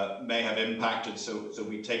have impacted, so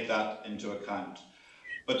we take that into account.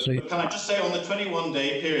 But can I just say on the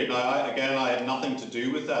 21-day period, now I had nothing to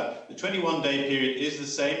do with that. The 21-day period is the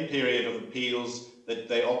same period of appeals that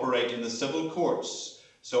they operate in the civil courts.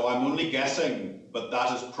 So I'm only guessing, but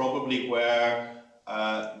that is probably where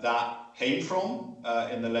that came from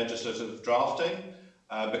in the legislative drafting.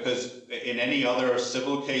 Because in any other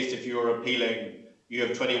civil case, if you're appealing you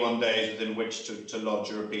have 21 days within which to lodge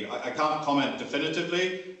your appeal. I can't comment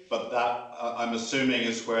definitively, but that I'm assuming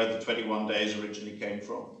is where the 21 days originally came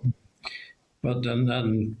from. But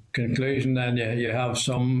in conclusion, then you have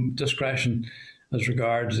some discretion as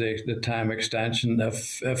regards the time extension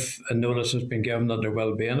if a notice has been given that there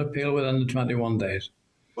will be an appeal within the 21 days.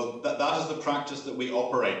 Well, that is the practice that we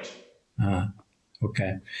operate.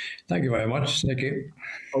 Okay. Thank you very much. Thank you.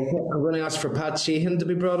 Okay, I'm going to ask for Pat Sheehan to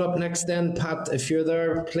be brought up next then. Pat, if you're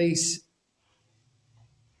there, please.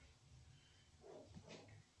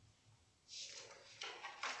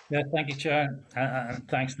 Yeah, thank you, Chair. And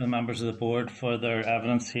thanks to the members of the board for their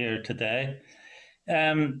evidence here today.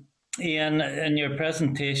 Ian, in your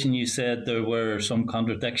presentation, you said there were some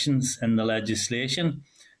contradictions in the legislation.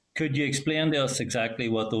 Could you explain to us exactly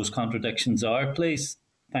what those contradictions are, please?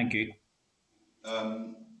 Thank you.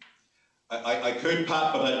 I could,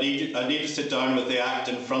 Pat, but I need to sit down with the Act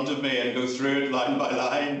in front of me and go through it line by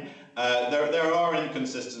line. There are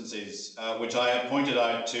inconsistencies, which I have pointed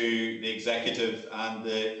out to the executive and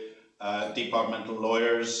the departmental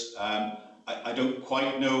lawyers. I don't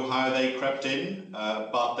quite know how they crept in,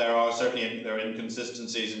 but there are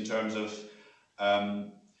inconsistencies in terms of,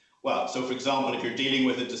 so for example, if you're dealing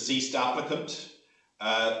with a deceased applicant,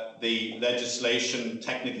 the legislation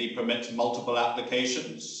technically permits multiple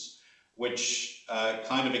applications, which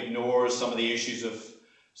kind of ignores some of the issues of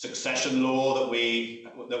succession law that we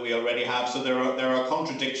already have. So there are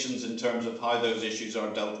contradictions in terms of how those issues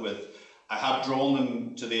are dealt with. I have drawn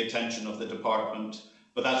them to the attention of the department,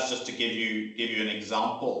 but that's just to give you an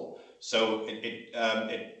example. So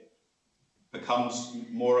it becomes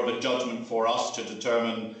more of a judgment for us to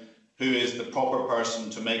determine who is the proper person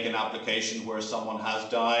to make an application where someone has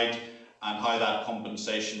died and how that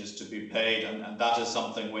compensation is to be paid. And that is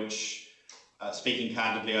something which, speaking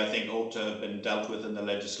candidly, I think ought to have been dealt with in the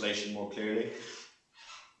legislation more clearly.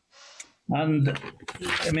 And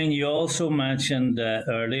I mean, you also mentioned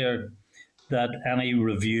earlier that any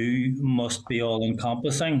review must be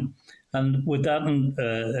all-encompassing. And would that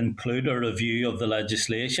include a review of the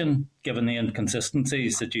legislation, given the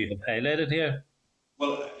inconsistencies that you have highlighted here?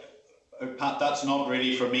 Well, Pat, that's not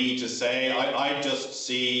really for me to say. I just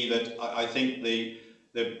see that I think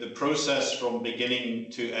the process from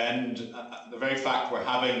beginning to end, the very fact we're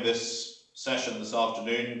having this session this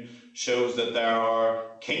afternoon shows that there are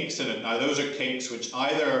kinks in it. Now, those are kinks which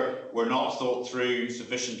either were not thought through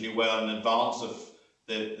sufficiently well in advance of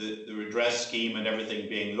the redress scheme and everything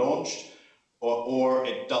being launched, or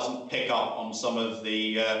it doesn't pick up on some of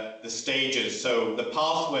the stages. So the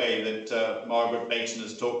pathway that Margaret Bateson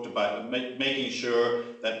has talked about, making sure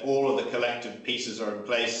that all of the collective pieces are in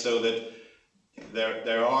place so that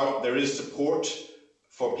there is support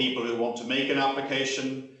for people who want to make an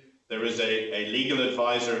application. There is a legal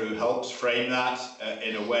advisor who helps frame that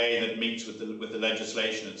in a way that meets with the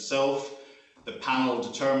legislation itself. The panel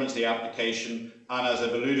determines the application, and as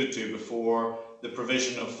I've alluded to before, the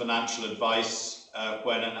provision of financial advice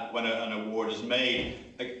when an award is made.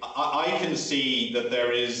 I can see that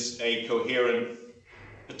there is a coherent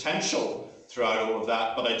potential throughout all of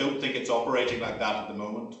that, but I don't think it's operating like that at the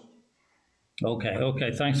moment.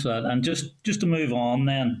 Okay, thanks for that. And just to move on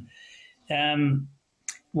then,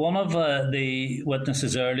 one of the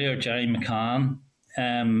witnesses earlier, Jerry McCann,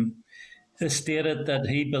 has stated that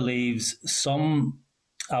he believes some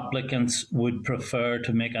applicants would prefer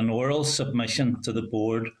to make an oral submission to the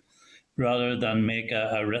board rather than make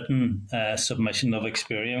a written submission of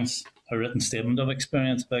experience, a written statement of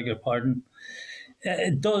experience, beg your pardon.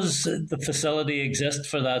 Does the facility exist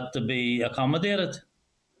for that to be accommodated?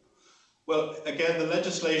 Well, again, the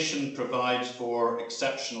legislation provides for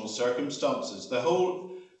exceptional circumstances.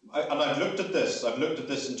 And I've looked at this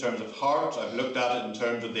in terms of Hart, I've looked at it in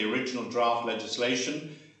terms of the original draft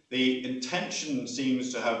legislation. The intention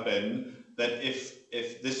seems to have been that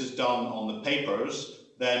if this is done on the papers,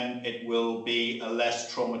 then it will be a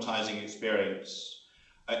less traumatizing experience.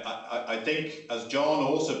 I think, as John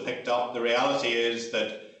also picked up, the reality is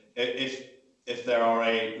that if there are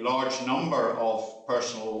a large number of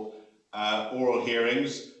personal oral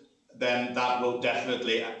hearings, then that will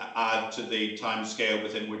definitely add to the timescale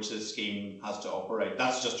within which this scheme has to operate.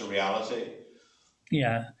 That's just a reality.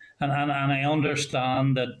 Yeah, and I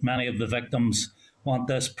understand that many of the victims want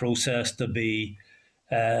this process to be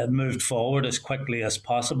moved forward as quickly as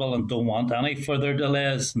possible and don't want any further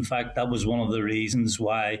delays. In fact, that was one of the reasons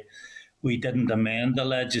why we didn't amend the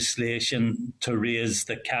legislation to raise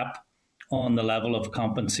the cap on the level of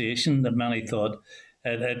compensation that many thought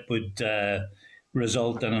it would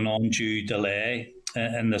result in an undue delay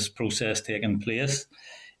in this process taking place.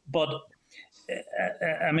 But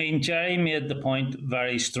I mean, Jerry made the point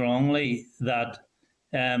very strongly that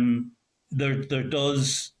there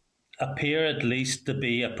does appear at least to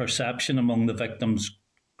be a perception among the victims'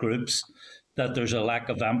 groups that there's a lack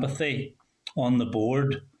of empathy on the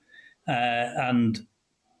board. And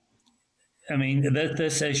I mean,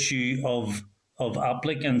 this issue of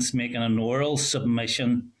applicants making an oral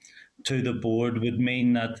submission to the board would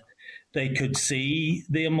mean that they could see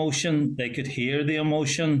the emotion, they could hear the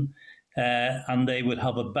emotion, and they would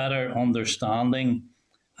have a better understanding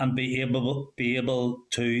and be able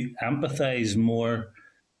to empathise more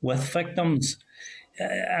with victims.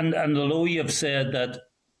 And although you've said that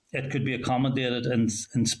it could be accommodated in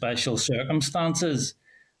special circumstances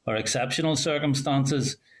or exceptional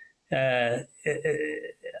circumstances, and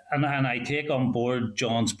I take on board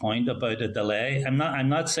John's point about a delay. I'm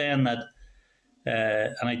not saying that,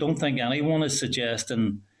 and I don't think anyone is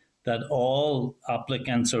suggesting that all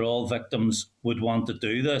applicants or all victims would want to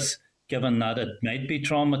do this, given that it might be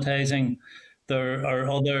traumatising. There are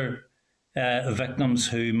other victims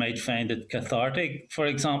who might find it cathartic, for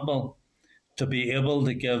example, to be able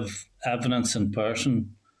to give evidence in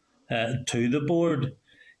person to the board.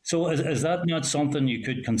 So is that not something you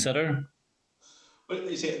could consider? Well,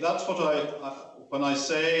 you see, that's what when I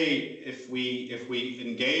say if we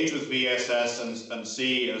engage with VSS and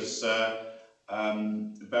see, as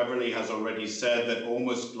Beverly has already said, that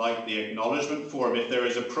almost like the acknowledgement form, if there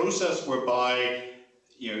is a process whereby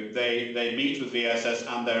they meet with VSS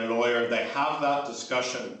and their lawyer, they have that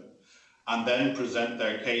discussion and then present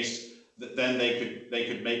their case, then they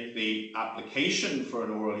could make the application for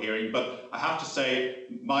an oral hearing. But I have to say,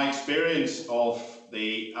 my experience of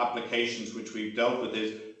the applications which we've dealt with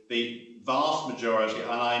is the vast majority,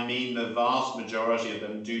 and I mean the vast majority of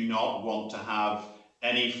them, do not want to have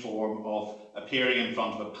any form of appearing in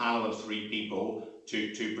front of a panel of 3 people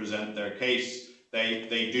to present their case.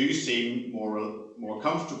 They do seem more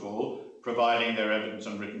comfortable providing their evidence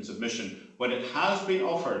on written submission. When it has been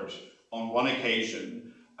offered on one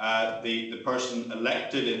occasion, the person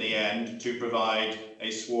elected in the end to provide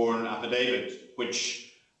a sworn affidavit,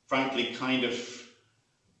 which frankly kind of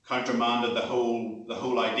countermanded the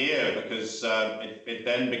whole idea, because it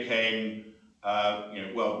then became,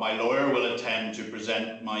 well, my lawyer will attend to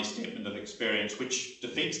present my statement of experience, which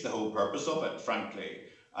defeats the whole purpose of it, frankly.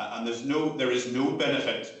 And there is no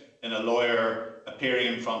benefit in a lawyer appearing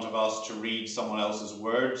in front of us to read someone else's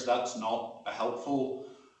words. That's not a helpful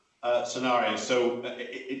scenario. So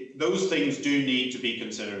those things do need to be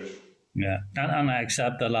considered. Yeah, and I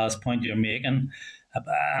accept the last point you're making,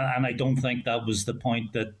 and I don't think that was the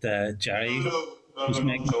point that Jerry was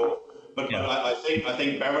making. But I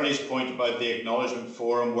think Beverly's point about the acknowledgement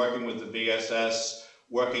forum, working with the VSS,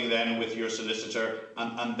 working then with your solicitor,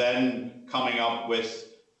 and then coming up with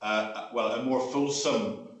a more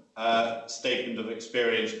fulsome statement of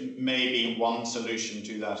experience may be one solution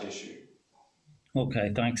to that issue.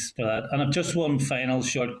 Okay, thanks for that. And I've just one final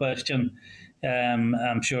short question.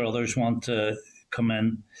 I'm sure others want to come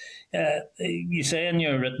in. You say in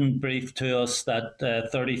your written brief to us that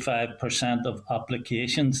 35% of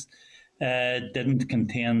applications didn't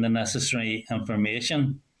contain the necessary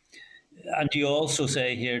information. And you also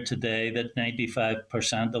say here today that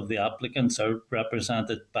 95% of the applicants are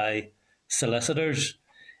represented by solicitors.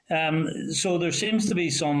 So there seems to be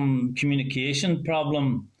some communication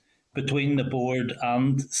problem between the board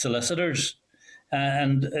and solicitors.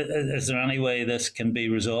 And is there any way this can be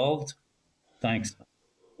resolved? Thanks.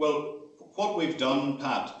 Well, what we've done,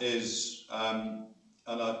 Pat, is, and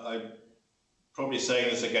I'm probably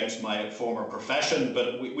saying this against my former profession,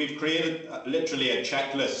 but we've created literally a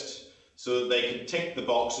checklist so that they can tick the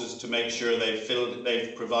boxes to make sure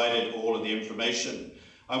they've provided all of the information.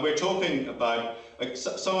 And we're talking about,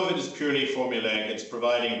 some of it is purely formulaic. It's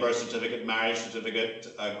providing birth certificate, marriage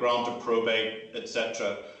certificate, grant of probate,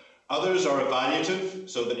 etc. Others are evaluative,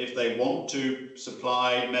 so that if they want to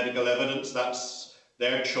supply medical evidence, that's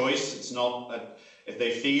their choice. It's not, if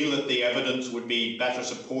they feel that the evidence would be better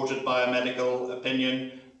supported by a medical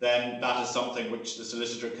opinion, then that is something which the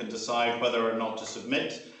solicitor can decide whether or not to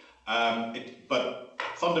submit. But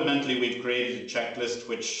fundamentally, we've created a checklist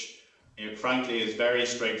which, frankly, is very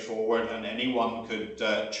straightforward, and anyone could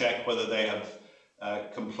check whether they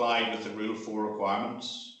have complied with the Rule 4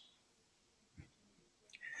 requirements.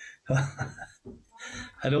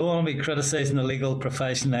 I don't want to be criticising the legal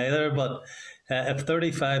profession either, but if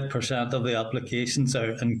 35% of the applications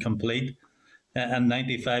are incomplete and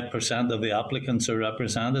 95% of the applicants are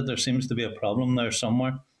represented, there seems to be a problem there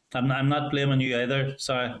somewhere. I'm not blaming you either,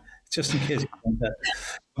 sorry, just in case you want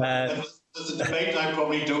that. There's a debate I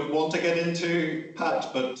probably don't want to get into,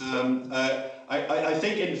 Pat, but I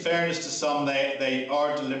think, in fairness to some, they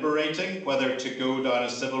are deliberating whether to go down a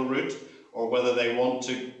civil route or whether they want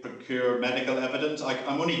to procure medical evidence.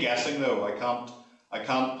 I'm only guessing, though. I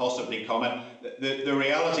can't possibly comment. The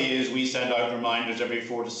reality is we send out reminders every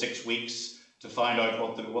 4 to 6 weeks to find out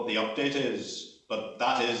what the update is. But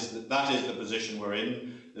that is the position we're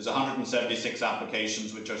in. There's 176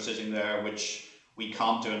 applications which are sitting there, which we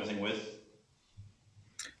can't do anything with.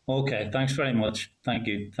 Okay, thanks very much. Thank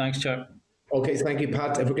you. Thanks, Chair. Okay, thank you,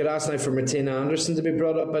 Pat. If we could ask now for Martina Anderson to be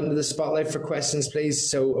brought up into the spotlight for questions,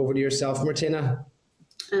 please. So over to yourself, Martina.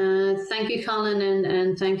 Thank you, Colin,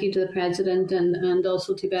 and thank you to the President and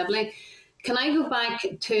also to Beverly. Can I go back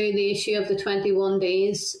to the issue of the 21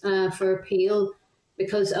 days for appeal?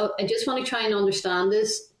 Because I just want to try and understand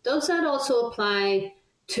this. Does that also apply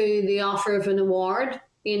to the offer of an award?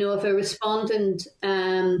 You know, if a respondent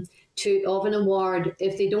of an award,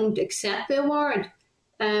 if they don't accept the award,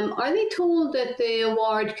 are they told that the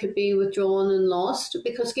award could be withdrawn and lost?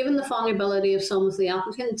 Because given the vulnerability of some of the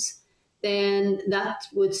applicants, then that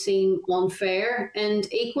would seem unfair.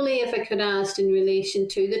 And equally, if I could ask in relation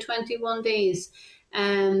to the 21 days,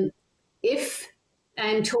 if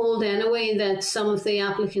I'm told anyway that some of the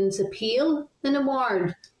applicants appeal an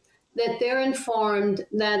award, that they're informed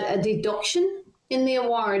that a deduction in the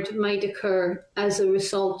award might occur as a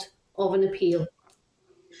result of an appeal.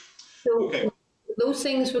 So okay. Those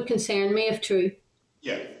things would concern me if true.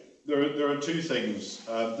 Yeah, there are two things.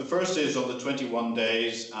 The first is on the 21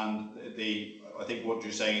 days, and I think what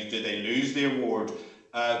you're saying is, do they lose the award?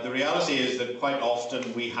 The reality is that quite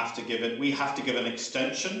often we have to give an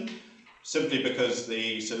extension simply because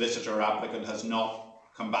the solicitor or applicant has not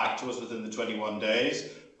come back to us within the 21 days.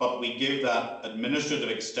 But we give that administrative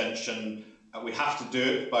extension. We have to do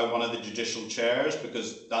it by one of the judicial chairs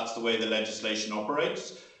because that's the way the legislation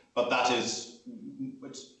operates. But it's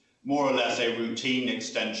more or less a routine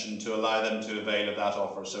extension to allow them to avail of that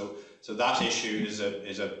offer. So that issue is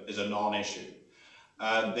a non-issue.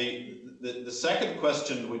 The second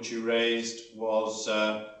question which you raised was,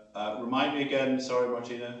 remind me again. Sorry,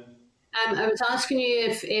 Martina. I was asking you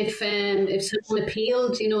if someone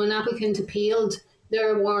appealed, an applicant appealed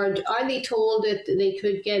their award, are they told that they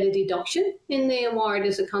could get a deduction in the award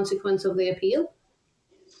as a consequence of the appeal?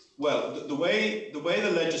 Well, the way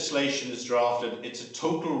the legislation is drafted, it's a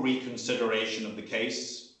total reconsideration of the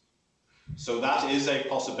case. So that is a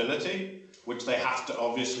possibility, which they have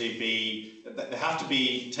to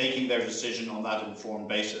be taking their decision on that informed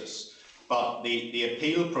basis. But the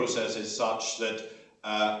appeal process is such that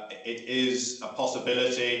it is a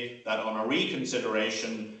possibility that on a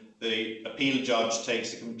reconsideration, the appeal judge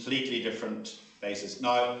takes a completely different basis.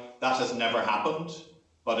 Now, that has never happened,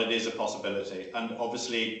 but it is a possibility. And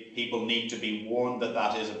obviously, people need to be warned that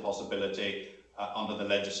that is a possibility under the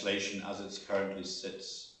legislation as it currently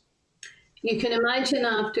sits. You can imagine,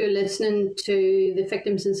 after listening to the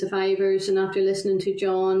victims and survivors and after listening to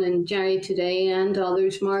John and Jerry today and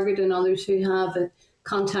others, Margaret and others who have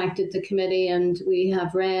contacted the committee, and we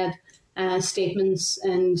have read statements,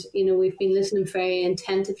 and we've been listening very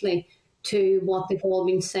attentively to what they've all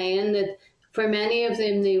been saying, that for many of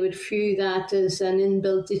them they would view that as an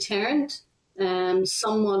inbuilt deterrent,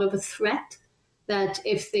 somewhat of a threat, that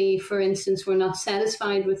if they, for instance, were not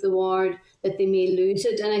satisfied with the award, that they may lose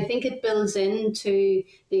it. And I think it builds into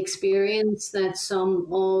the experience that some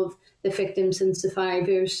of the victims and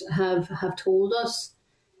survivors have told us.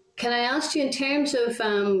 Can I ask you, in terms of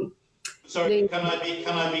sorry, can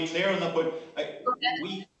I be clear on that point?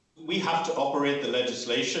 We have to operate the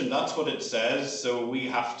legislation. That's what it says. So we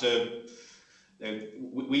have to.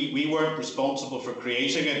 We weren't responsible for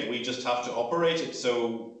creating it. We just have to operate it.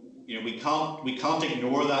 So we can't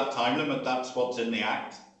ignore that time limit. That's what's in the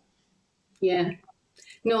Act. Yeah.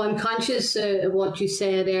 No, I'm conscious of what you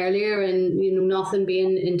said earlier, and nothing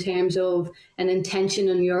being in terms of an intention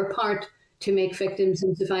on your part to make victims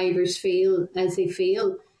and survivors feel as they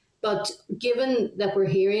feel. But given that we're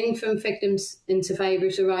hearing from victims and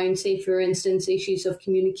survivors around, say, for instance, issues of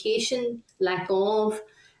communication, lack of,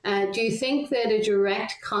 do you think that a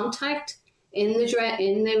direct contact in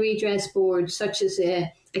the redress board, such as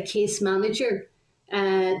a case manager,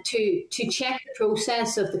 to check the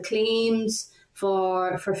process of the claims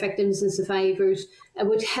for victims and survivors,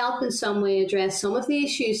 would help in some way address some of the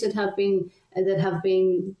issues that have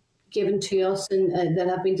been given to us and that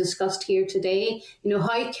have been discussed here today?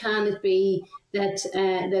 How can it be that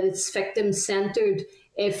it's victim-centred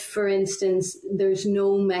if, for instance, there's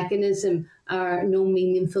no mechanism or no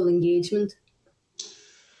meaningful engagement?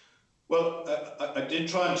 Well, I did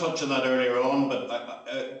try and touch on that earlier on, but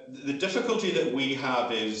the difficulty that we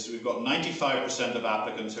have is we've got 95% of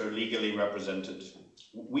applicants who are legally represented.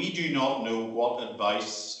 We do not know what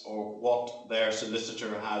advice or what their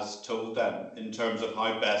solicitor has told them in terms of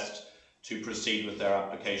how best to proceed with their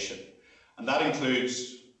application. And that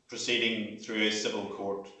includes proceeding through a civil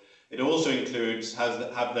court. It also includes,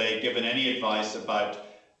 have they given any advice about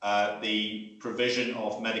the provision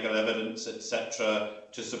of medical evidence, etc.,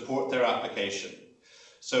 to support their application.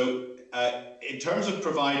 So in terms of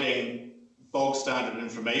providing bog standard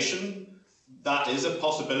information, that is a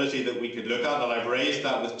possibility that we could look at, and I've raised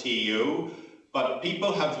that with TEO, but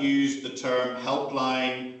people have used the term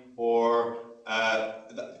helpline, or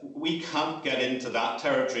we can't get into that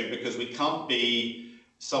territory because we can't be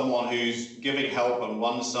someone who's giving help on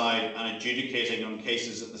one side and adjudicating on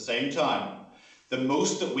cases at the same time. The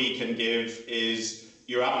most that we can give is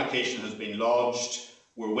your application has been lodged,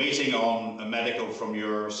 we're waiting on a medical from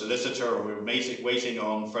your solicitor, or we're waiting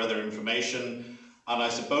on further information. And I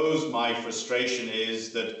suppose my frustration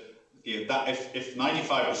is that, if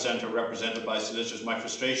 95% are represented by solicitors, my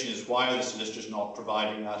frustration is why are the solicitors not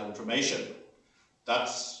providing that information?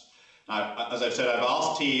 That's, as I've said, I've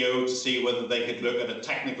asked TEO to see whether they could look at a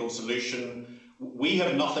technical solution. We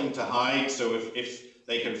have nothing to hide, so if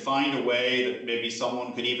they can find a way that maybe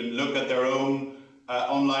someone could even look at their own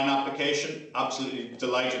online application, absolutely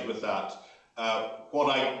delighted with that. What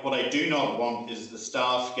I do not want is the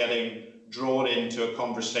staff getting drawn into a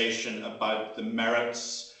conversation about the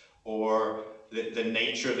merits or the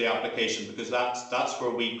nature of the application, because that's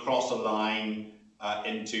where we cross a line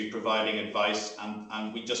into providing advice,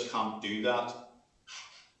 and we just can't do that.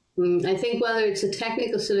 I think whether it's a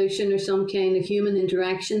technical solution or some kind of human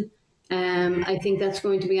interaction, I think that's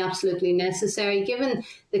going to be absolutely necessary, given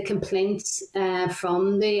the complaints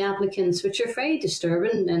from the applicants, which are very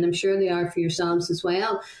disturbing, and I'm sure they are for yourselves as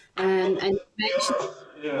well. And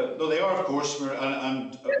yeah, no, they are, of course,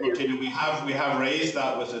 and Martina, we have raised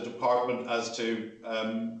that with the department as to,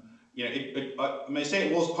 I may say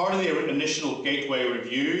it was part of the initial gateway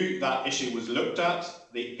review. That issue was looked at.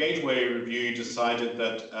 The gateway review decided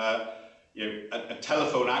that a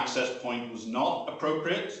telephone access point was not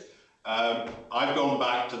appropriate. I've gone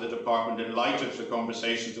back to the department in light of the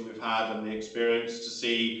conversations that we've had and the experience to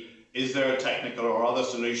see, is there a technical or other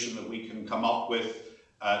solution that we can come up with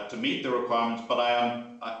to meet the requirements? But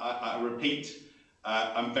I repeat,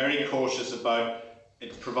 I'm very cautious about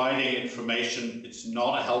it providing information. It's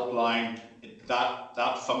not a helpline.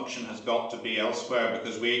 That function has got to be elsewhere,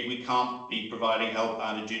 because we can't be providing help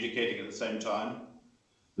and adjudicating at the same time.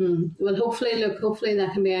 Well, hopefully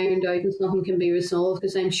that can be ironed out and something can be resolved,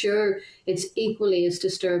 because I'm sure it's equally as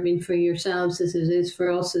disturbing for yourselves as it is for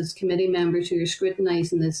us as committee members who are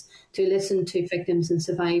scrutinising this, to listen to victims and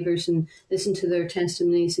survivors and listen to their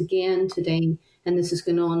testimonies again today. And this has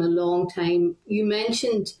gone on a long time. You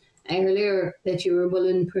mentioned earlier that you were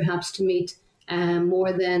willing perhaps to meet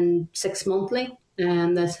more than 6 monthly.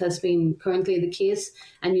 That has been currently the case.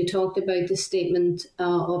 And you talked about the statement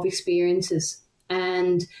of experiences.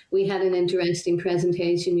 And we had an interesting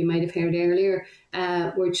presentation you might have heard earlier,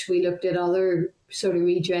 which we looked at other sort of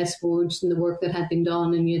redress boards and the work that had been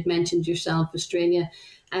done. And you had mentioned yourself, Australia.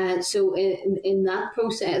 So in that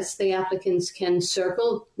process, the applicants can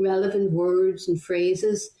circle relevant words and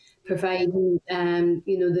phrases, providing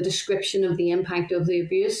the description of the impact of the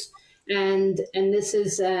abuse. And this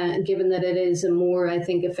is given that it is a more, I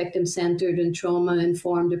think, a victim-centred and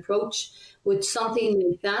trauma-informed approach. Would something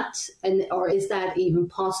like that, or is that even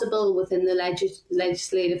possible within the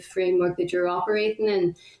legislative framework that you're operating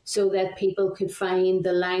in, so that people could find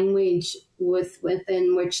the language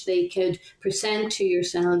within which they could present to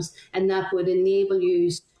yourselves, and that would enable you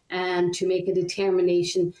to make a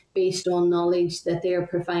determination based on knowledge that they're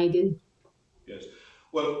providing? Yes.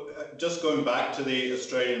 Well, just going back to the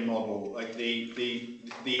Australian model, like the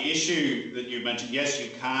issue that you mentioned, yes, you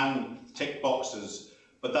can tick boxes,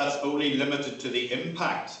 but that's only limited to the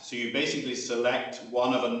impact. So you basically select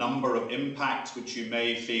one of a number of impacts which you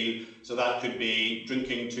may feel. So that could be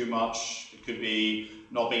drinking too much, it could be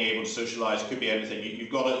not being able to socialise, it could be anything.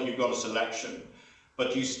 You've got a selection,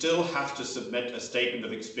 but you still have to submit a statement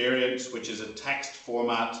of experience, which is a text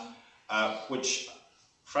format, which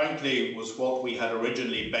frankly was what we had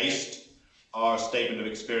originally based our statement of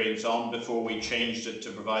experience on before we changed it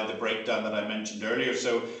to provide the breakdown that I mentioned earlier.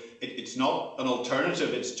 So it's not an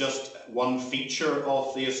alternative, it's just one feature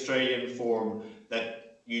of the Australian form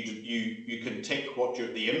that you can tick what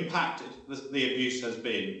the impact the abuse has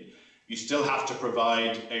been. You still have to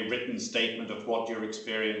provide a written statement of what your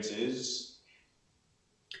experience is.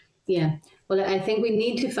 Yeah. Well, I think we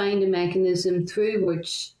need to find a mechanism through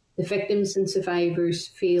which the victims and survivors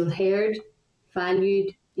feel heard,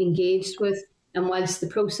 valued, engaged with, and whilst the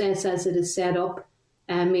process as it is set up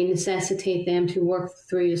may necessitate them to work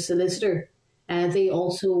through a solicitor, they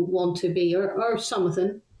also want to be, or some of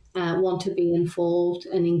them, want to be involved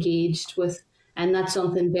and engaged with. And that's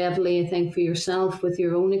something, Beverly, I think for yourself, with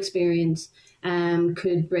your own experience,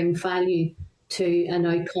 could bring value to an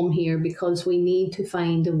outcome here, because we need to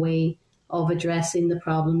find a way of addressing the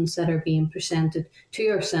problems that are being presented to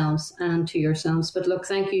yourselves and to yourselves. But look,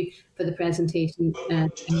 thank you for the presentation.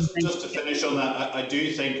 Just to finish on that, I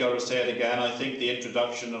do think, I will say it again, I think the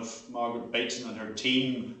introduction of Margaret Bateson and her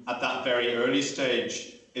team at that very early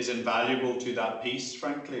stage is invaluable to that piece,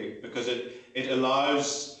 frankly, because it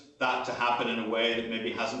allows that to happen in a way that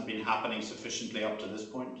maybe hasn't been happening sufficiently up to this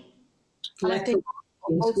point. And I think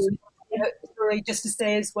also, sorry, just to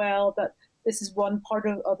say as well that this is one part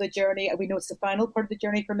of the journey, and we know it's the final part of the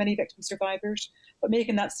journey for many victim survivors, but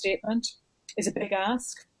making that statement is a big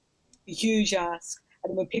ask, a huge ask.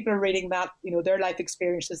 And when people are reading that, their life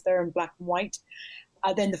experiences there in black and white,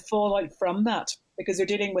 and then the fallout from that, because they're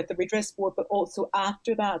dealing with the redress board, but also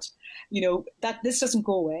after that, that this doesn't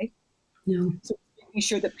go away. No. So making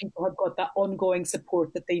sure that people have got that ongoing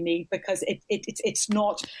support that they need, because it's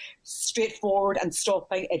not straightforward and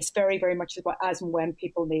stopping. It's very, very much about as and when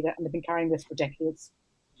people need it, and they've been carrying this for decades.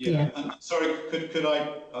 Yeah. And sorry, could I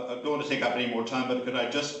don't want to take up any more time, but could I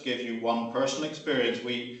just give you one personal experience?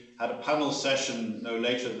 We had a panel session no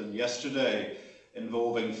later than yesterday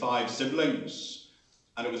involving 5 siblings,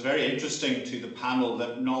 and it was very interesting to the panel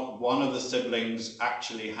that not one of the siblings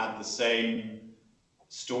actually had the same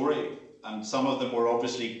story. And some of them were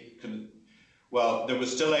obviously, there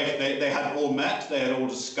was still they had all met, they had all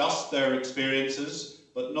discussed their experiences,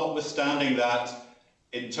 but notwithstanding that,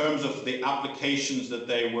 in terms of the applications that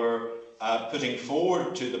they were putting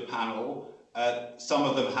forward to the panel, some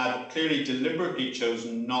of them had clearly deliberately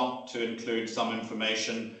chosen not to include some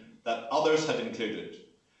information that others had included.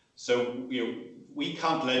 So, we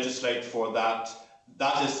can't legislate for that.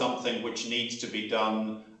 That is something which needs to be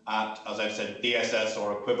done at, as I've said, DSS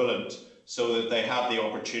or equivalent, so that they have the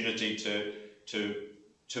opportunity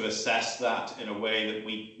to assess that in a way that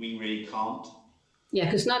we really can't. Yeah,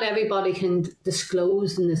 because not everybody can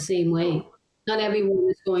disclose in the same way. Not everyone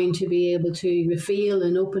is going to be able to reveal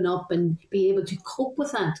and open up and be able to cope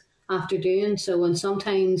with that after doing so. And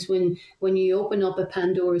sometimes when you open up a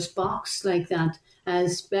Pandora's box like that,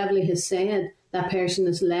 as Beverly has said, that person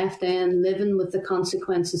is left then living with the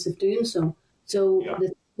consequences of doing so. So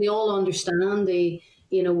we all understand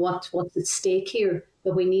what's at stake here,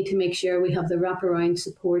 but we need to make sure we have the wraparound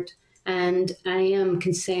support. And I am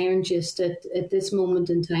concerned just at this moment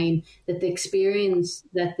in time that the experience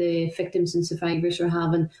that the victims and survivors are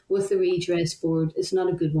having with the Redress Board is not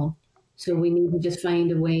a good one. So we need to just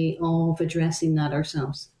find a way of addressing that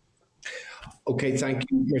ourselves. Okay, thank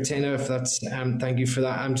you, Martina. If that's thank you for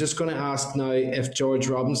that. I'm just going to ask now if George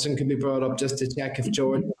Robinson can be brought up, just to check if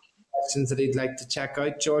George has questions that he'd like to check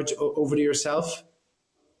out. George, over to yourself.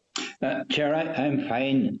 Chair, I'm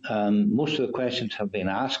fine. Most of the questions have been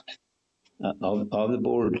asked of the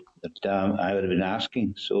board that I would have been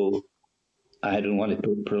asking, so I don't want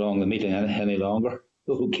to prolong the meeting any longer.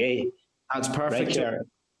 Okay. That's perfect. Right, Chair.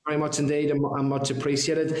 Very much indeed, and much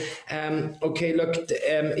appreciated. Okay, look,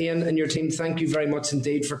 Ian and your team, thank you very much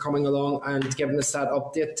indeed for coming along and giving us that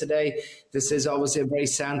update today. This is obviously a very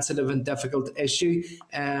sensitive and difficult issue,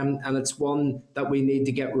 and it's one that we need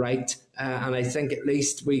to get right. And I think at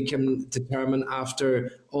least we can determine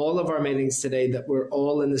after all of our meetings today that we're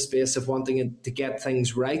all in the space of wanting to get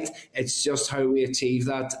things right. It's just how we achieve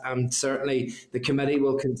that. And certainly the committee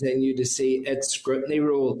will continue to see its scrutiny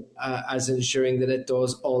role as ensuring that it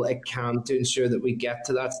does all it can to ensure that we get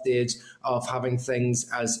to that stage of having things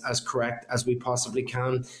as correct as we possibly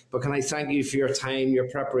can. But can I thank you for your time, your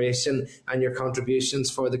preparation and your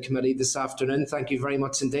contributions for the committee this afternoon. Thank you very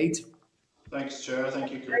much indeed. Thanks, Chair.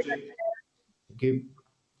 Thank you, Curtis. Thank you.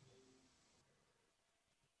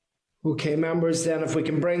 Okay, members, then if we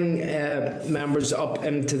can bring members up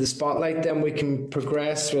into the spotlight, then we can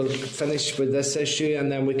progress. We'll finish with this issue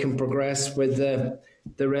and then we can progress with the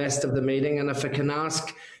rest of the meeting. And if I can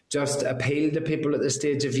ask, just appeal to people at this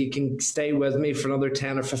stage, if you can stay with me for another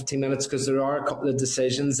 10 or 15 minutes, because there are a couple of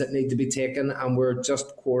decisions that need to be taken and we're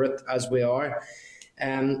just quorate as we are.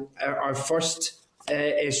 Our first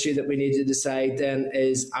issue that we need to decide then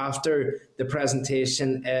is after the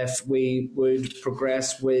presentation if we would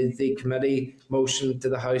progress with the committee motion to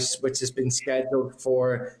the House, which has been scheduled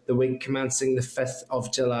for the week commencing the 5th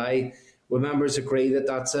of July. Would members agree that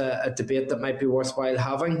that's a debate that might be worthwhile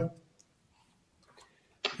having?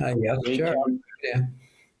 Yes, Chair. Yeah.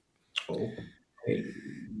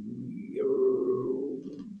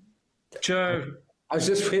 Chair, I was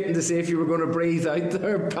just waiting to see if you were going to breathe out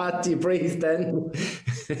there, Pat. You breathed in.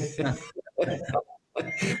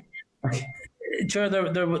 Chair,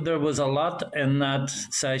 there was a lot in that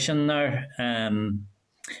session there, and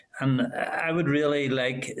I would really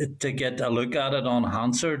like to get a look at it on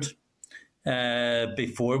Hansard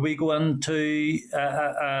before we go into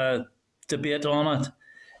a debate on it.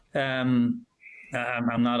 I'm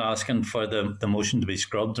not asking for the motion to be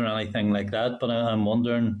scrubbed or anything like that, but I'm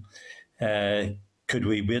wondering, could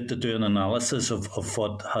we wait to do an analysis of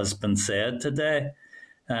what has been said today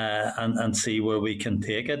and see where we can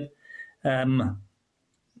take it?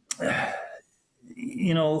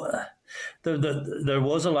 You know, there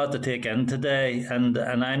was a lot to take in today, and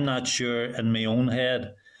I'm not sure in my own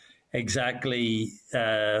head exactly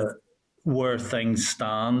where things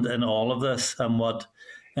stand in all of this and what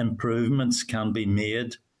improvements can be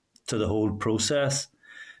made to the whole process.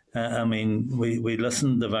 I mean, we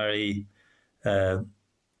listened to very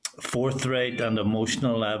forthright and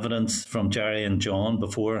emotional evidence from Jerry and John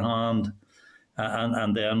beforehand,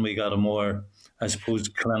 and then we got a more, I suppose,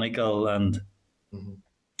 clinical and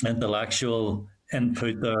intellectual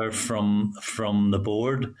input there from the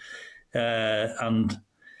board, and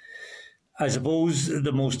I suppose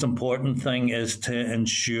the most important thing is to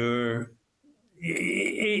ensure,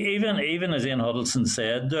 even as Ian Huddleston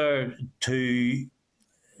said there,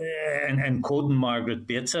 and quoting Margaret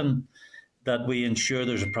Bateson, that we ensure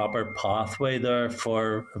there's a proper pathway there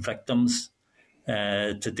for victims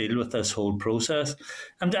to deal with this whole process.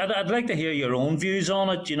 And I'd like to hear your own views on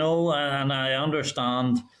it, and I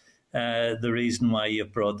understand the reason why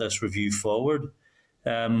you've brought this review forward,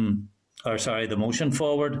 the motion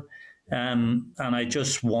forward. And I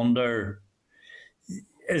just wonder,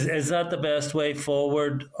 is that the best way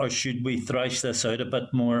forward, or should we thrash this out a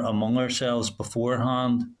bit more among ourselves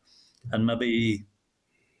beforehand and maybe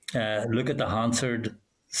look at the Hansard,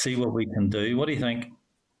 see what we can do? What do you think?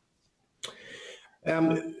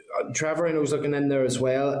 Trevor, I know, is looking in there as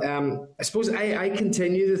well. I suppose I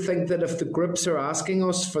continue to think that if the groups are asking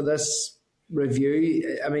us for this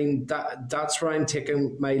review, I mean, that's where I'm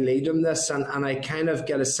taking my lead on this, and I kind of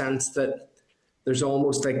get a sense that there's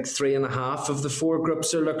almost like 3.5 of the 4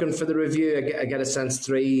 groups are looking for the review. I get a sense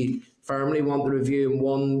 3 firmly want the review and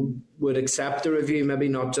 1 would accept the review, maybe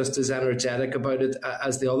not just as energetic about it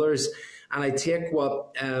as the others. And I take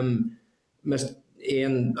what Mr.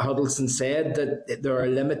 Ian Huddleston said, that there are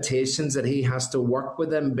limitations that he has to work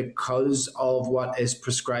within because of what is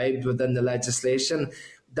prescribed within the legislation.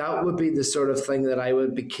 That would be the sort of thing that I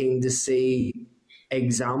would be keen to see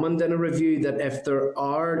examined in a review, that if there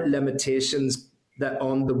are limitations that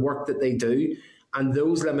on the work that they do, and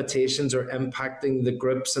those limitations are impacting the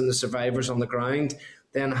groups and the survivors on the ground,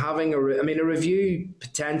 then having a review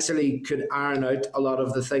potentially could iron out a lot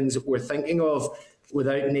of the things that we're thinking of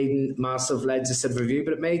without needing massive legislative review.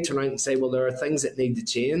 But it may turn out and say, well, there are things that need to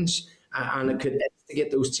change, and it could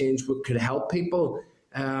instigate those changes, could help people.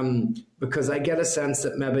 Because I get a sense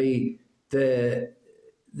that maybe the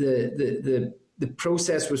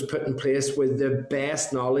process was put in place with the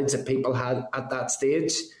best knowledge that people had at that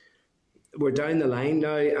stage. We're down the line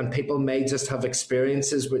now, and people may just have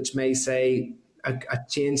experiences which may say a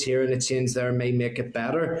change here and a change there may make it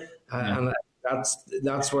better. And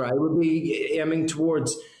that's where I would be aiming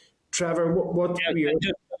towards. Trevor, what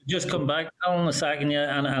just come back, Alan, a second,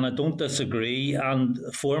 and I don't disagree. And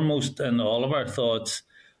foremost in all of our thoughts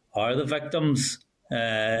are the victims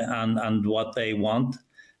and what they want.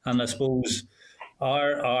 And I suppose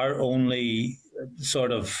our only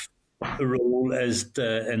sort of role is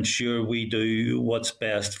to ensure we do what's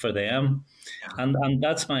best for them. And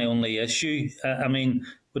that's my only issue. I mean,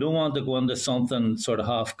 we don't want to go into something sort of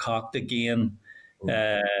half-cocked again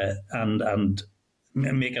and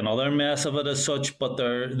make another mess of it as such, but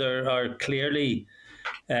there are clearly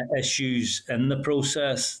issues in the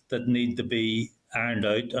process that need to be ironed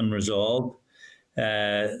out and resolved.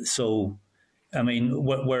 So, I mean,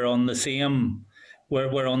 we're on the same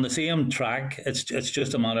track. It's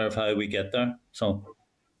just a matter of how we get there. So,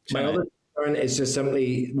 my other concern is just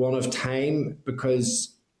simply one of time,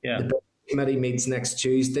 because the committee meets next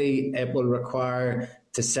Tuesday. It will require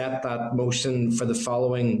to set that motion for the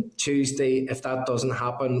following Tuesday. If that doesn't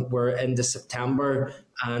happen, we're into September,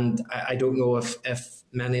 and I don't know if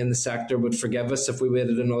many in the sector would forgive us if we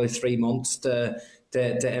waited another 3 months to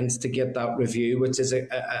instigate that review, which is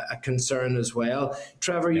a concern as well.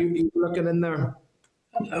 Trevor, you looking in there?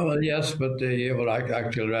 Well, yes, but I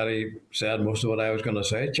actually already said most of what I was going to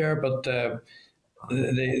say, Chair. But the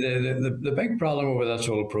big problem with this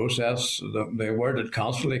whole process, the word that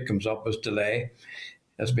constantly comes up is delay.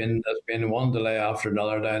 It's been one delay after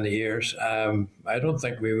another down the years. I don't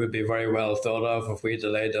think we would be very well thought of if we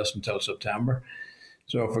delayed this until September.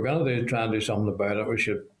 So if we're going to try and do something about it, we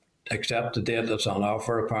should accept the date that's on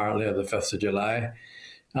offer, apparently, of the 5th of July.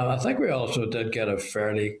 I think we also did get a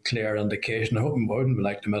fairly clear indication. I hope I wouldn't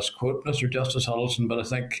like to misquote Mr. Justice Huddleston, but I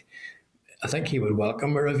think he would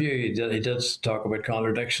welcome a review. He did talk about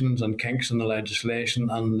contradictions and kinks in the legislation,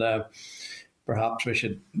 and perhaps we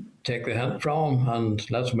should take the hint from him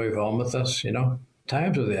and let's move on with this.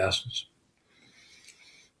 Time's of the essence.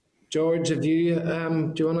 George, do you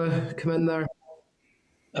want to come in there?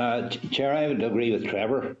 Chair, I would agree with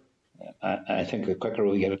Trevor. I think the quicker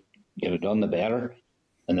we get it done, the better,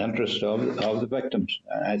 in the interest of the victims.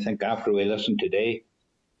 I think after we listen today,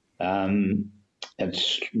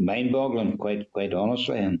 it's mind-boggling, quite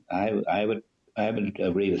honestly, and I would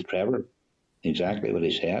agree with Trevor, exactly what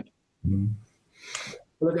he said. Mm-hmm.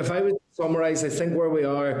 Look, if I would summarise, I think where we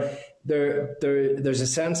are, there's a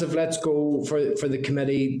sense of let's go for the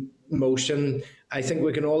committee motion. I think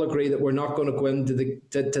we can all agree that we're not going to go into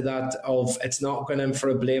to that of it's not going in for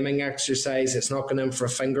a blaming exercise, it's not going in for a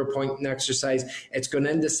finger pointing exercise. It's going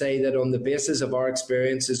in to say that on the basis of our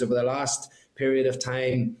experiences over the last period of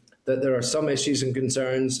time, that there are some issues and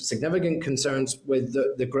concerns, significant concerns with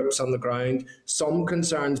the groups on the ground, some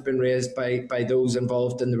concerns been raised by those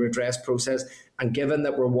involved in the redress process, and given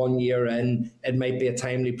that we're 1 year in, it might be a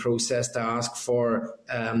timely process to ask for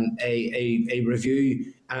a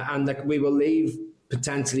review, and that we will leave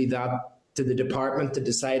potentially that to the department to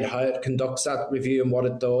decide how it conducts that review and what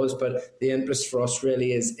it does, but the interest for us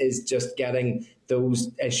really is just getting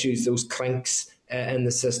those issues, those clinks in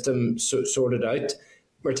the system sorted out.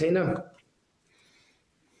 Martina?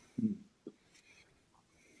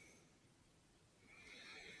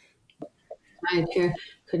 Hi, Chair.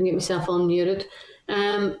 Couldn't get myself unmuted.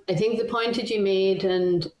 I think the point that you made,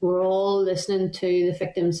 and we're all listening to the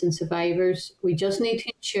victims and survivors, we just need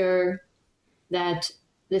to ensure that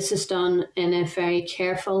this is done in a very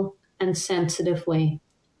careful and sensitive way.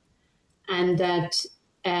 And that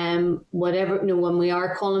when we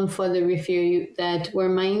are calling for the review, that we're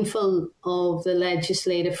mindful of the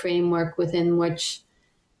legislative framework within which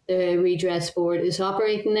the Redress Board is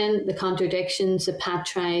operating in, the contradictions that Pat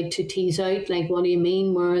tried to tease out, like what do you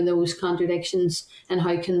mean, where are those contradictions and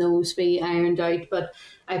how can those be ironed out? But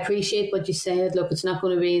I appreciate what you said. Look, it's not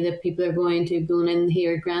going to be that people are going to go in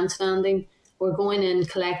here grandstanding. We're going in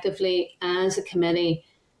collectively as a committee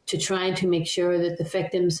to try to make sure that the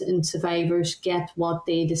victims and survivors get what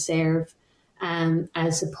they deserve,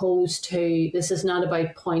 as opposed to, this is not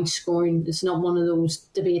about point scoring. It's not one of those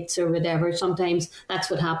debates or whatever. Sometimes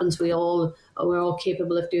that's what happens. We're all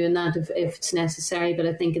capable of doing that if it's necessary. But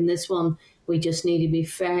I think in this one, we just need to be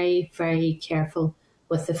very, very careful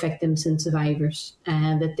with the victims and survivors,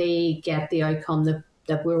 and that they get the outcome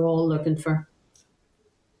that we're all looking for.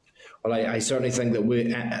 Well, I certainly think that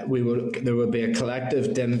there will be a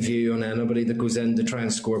collective dim view on anybody that goes in to try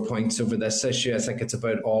and score points over this issue. I think it's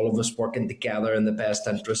about all of us working together in the best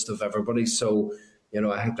interest of everybody. So,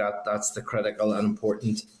 I think that's the critical and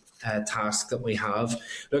important task that we have.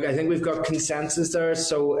 Look, I think we've got consensus there.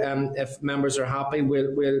 So, if members are happy,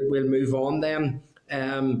 we'll move on then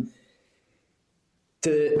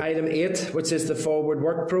to item 8, which is the forward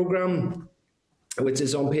work programme, which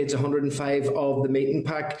is on page 105 of the meeting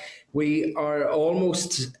pack. We're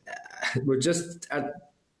just at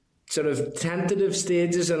sort of tentative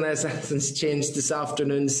stages, unless anything's changed this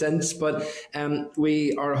afternoon since, but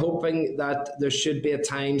we are hoping that there should be a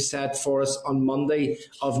time set for us on Monday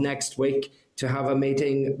of next week to have a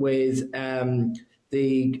meeting with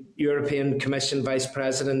the European Commission Vice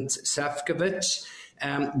President Šefčovič.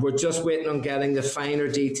 We're just waiting on getting the finer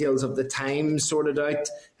details of the time sorted out,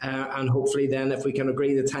 and hopefully then if we can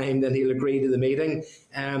agree the time, then he'll agree to the meeting.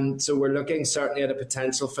 So we're looking certainly at a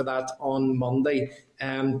potential for that on Monday.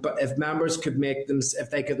 But if members could if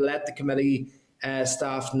they could let the committee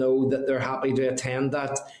staff know that they're happy to attend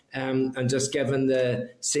that, and just given the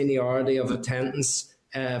seniority of attendance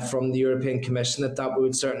from the European Commission, that we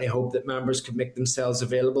would certainly hope that members could make themselves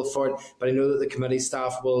available for it. But I know that the committee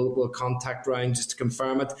staff will contact Ryan just to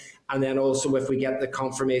confirm it. And then also if we get the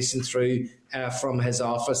confirmation through from his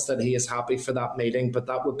office that he is happy for that meeting, but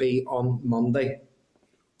that would be on Monday.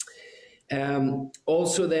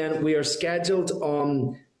 Also then, we are scheduled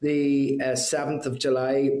on the 7th of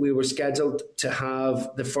July, we were scheduled to have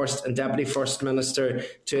the First and Deputy First Minister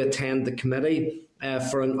to attend the committee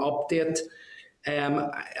for an update.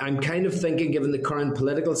 I'm kind of thinking, given the current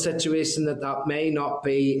political situation, that may not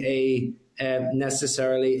be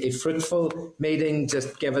necessarily a fruitful meeting,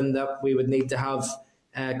 just given that we would need to have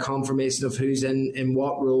confirmation of who's in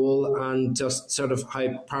what role and just sort of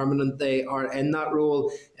how permanent they are in that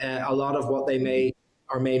role. A lot of what they may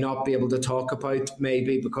or may not be able to talk about may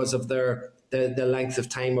be because of the length of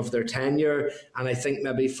time of their tenure, and I think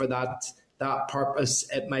maybe for that purpose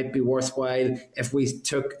it might be worthwhile if we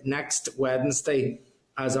took next Wednesday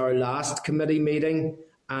as our last committee meeting,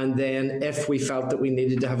 and then if we felt that we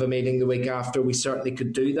needed to have a meeting the week after, we certainly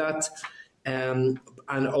could do that. And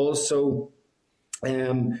also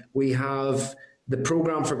we have the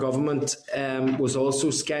programme for government was also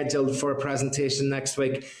scheduled for a presentation next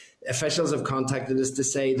week. Officials have contacted us to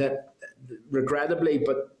say that, regrettably,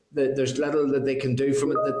 but there's little that they can do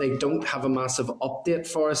from it, that they don't have a massive update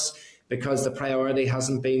for us because the priority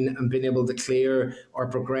hasn't been able to clear or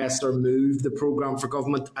progress or move the programme for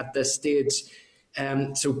government at this stage.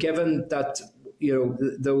 So given that,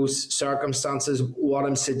 those circumstances, what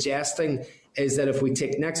I'm suggesting is that if we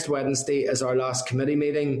take next Wednesday as our last committee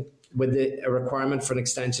meeting, with a requirement for an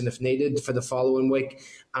extension if needed for the following week,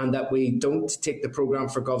 and that we don't take the programme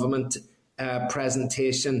for government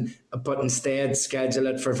presentation, but instead schedule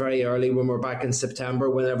it for very early when we're back in September,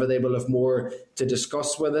 whenever they will have more to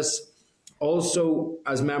discuss with us. Also,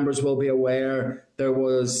 as members will be aware, there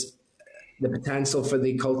was the potential for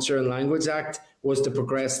the Culture and Language Act was to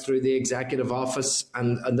progress through the Executive Office,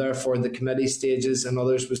 and therefore the committee stages, and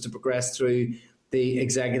others was to progress through the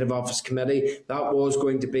Executive Office Committee. That was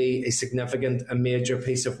going to be a significant and major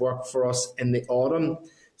piece of work for us in the autumn.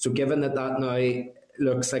 So given that now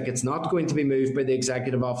looks like it's not going to be moved by the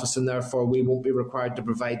Executive Office, and therefore we won't be required to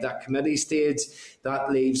provide that committee stage,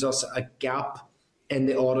 that leaves us a gap in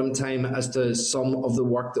the autumn time as to some of the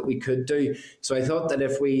work that we could do. So I thought that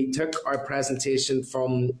if we took our presentation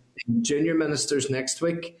from junior ministers next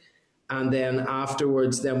week, and then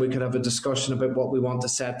afterwards then we could have a discussion about what we want to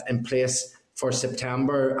set in place for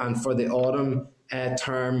September and for the autumn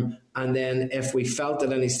term, and then if we felt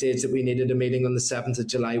at any stage that we needed a meeting on the 7th of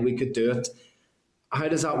July, we could do it. How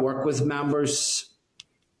does that work with members?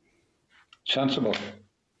 Sensible.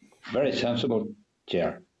 Very sensible,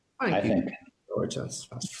 Chair. I think.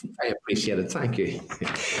 I appreciate it. Thank you.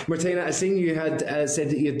 Martina, I seen you had said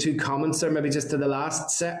that you had two comments there, maybe just to the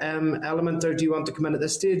last element, or do you want to come in at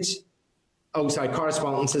this stage? Oh, sorry,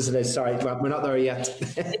 correspondences it is. Sorry, we're not there yet.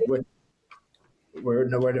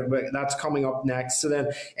 That's coming up next. So then,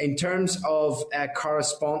 in terms of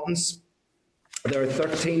correspondence, there are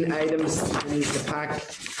 13 items in the pack.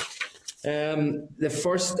 The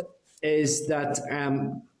first is that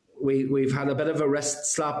we've had a bit of a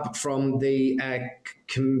wrist slap from the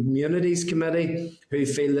Communities Committee, who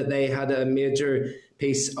feel that they had a major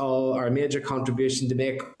piece or a major contribution to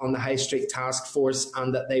make on the High Street Task Force,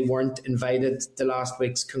 and that they weren't invited to last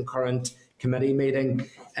week's concurrent committee meeting.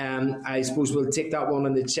 I suppose we'll take that one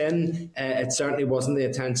on the chin. It certainly wasn't the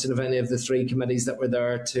intention of any of the three committees that were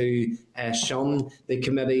there to shun the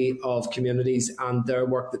Committee of Communities and their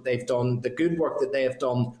work that they've done, the good work that they have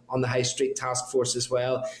done on the High Street Task Force as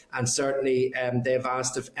well. And certainly they've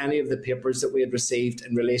asked if any of the papers that we had received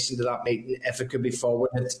in relation to that meeting, if it could be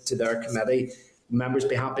forwarded to their committee. Members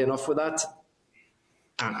be happy enough with that?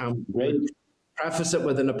 Great. Preface it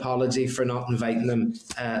with an apology for not inviting them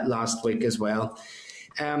last week as well.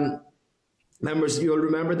 Members, you'll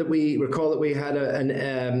remember that we had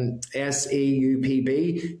an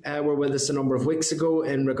SEUPB were with us a number of weeks ago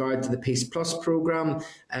in regard to the Peace Plus programme,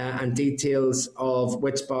 and details of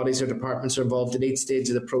which bodies or departments are involved in each stage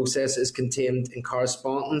of the process is contained in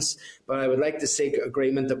correspondence. But I would like to seek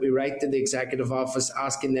agreement that we write to the Executive Office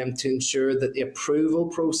asking them to ensure that the approval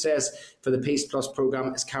process for the Peace Plus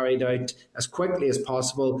programme is carried out as quickly as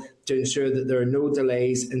possible, to ensure that there are no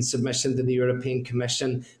delays in submission to the European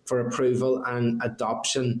Commission for approval and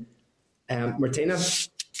adoption. Martina?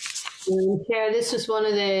 Chair, this was one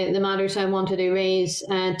of the matters I wanted to raise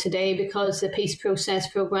today, because the Peace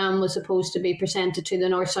Process Programme was supposed to be presented to the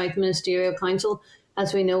North-South Ministerial Council,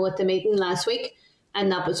 as we know, at the meeting last week,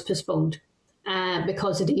 and that was postponed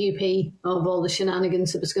because of the UP, of all the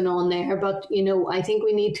shenanigans that was going on there. But, I think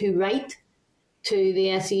we need to write to the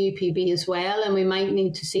SEUPB as well, and we might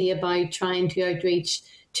need to see about trying to outreach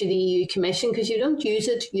to the EU Commission, because you don't use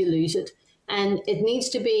it, you lose it. And it needs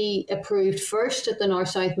to be approved first at the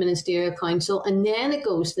North-South Ministerial Council, and then it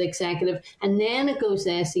goes to the Executive, and then it goes to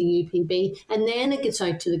SEUPB, and then it gets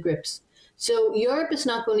out to the groups. So Europe is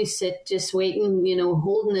not going to sit just waiting,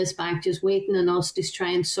 holding us back, just waiting on us to try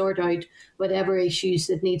and sort out whatever issues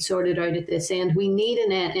that need sorted out at this end. We need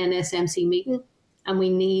an NSMC meeting and we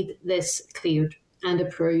need this cleared and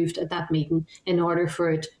approved at that meeting in order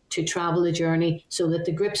for it to travel the journey so that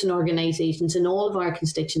the groups and organisations in all of our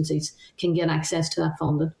constituencies can get access to that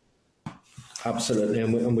funding. Absolutely,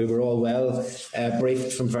 and we were all well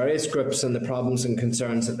briefed from various groups and the problems and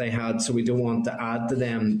concerns that they had, so we don't want to add to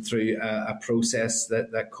them through a process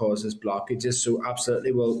that causes blockages. So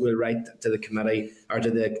absolutely, we'll write to the committee or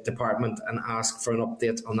to the department and ask for an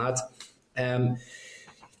update on that.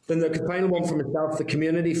 Then the final one for myself, the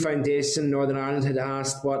Community Foundation Northern Ireland had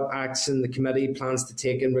asked what action the committee plans to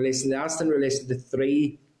take in relation. They asked in relation to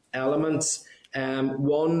 3 elements.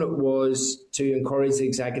 One was to encourage the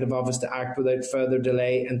Executive Office to act without further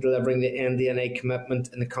delay in delivering the NDNA commitment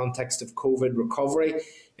in the context of COVID recovery,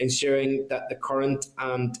 ensuring that the current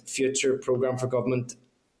and future programme for government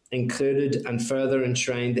included and further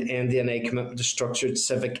enshrined the NDNA commitment to structured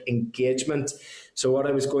civic engagement. So what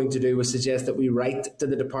I was going to do was suggest that we write to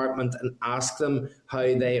the department and ask them how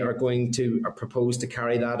they are going to or propose to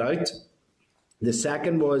carry that out. The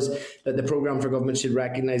second was that the programme for government should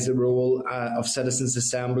recognise the role of citizens'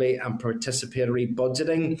 assembly and participatory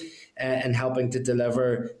budgeting in helping to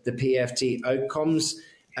deliver the PFG outcomes.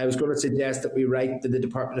 I was going to suggest that we write to the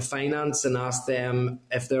Department of Finance and ask them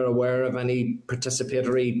if they're aware of any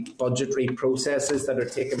participatory budgetary processes that are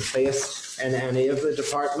taking place in any of the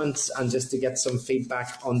departments, and just to get some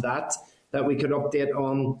feedback on that we could update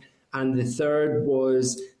on. And the third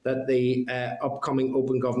was that the upcoming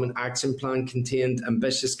Open Government Action Plan contained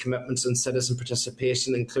ambitious commitments on citizen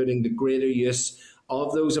participation, including the greater use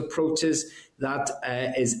of those approaches. That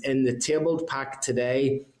is in the tabled pack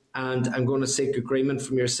today, and I'm going to seek agreement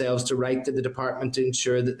from yourselves to write to the department to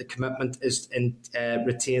ensure that the commitment is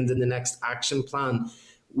retained in the next action plan.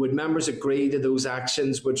 Would members agree to those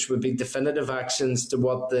actions, which would be definitive actions to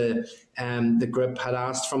what the group had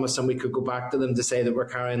asked from us, and we could go back to them to say that we're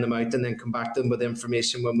carrying them out and then come back to them with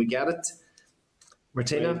information when we get it?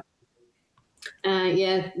 Martina?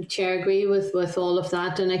 Yeah, Chair, agree with all of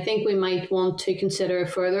that, and I think we might want to consider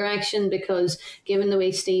further action, because given the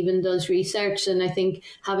way Stephen does research, and I think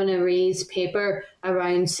having a raised paper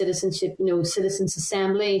around citizenship, citizens'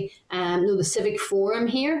 assembly, the civic forum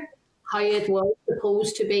here, how it was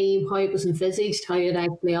supposed to be, how it was envisaged, how it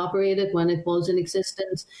actually operated when it was in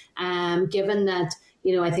existence. Given that,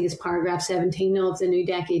 I think it's paragraph 17 of the New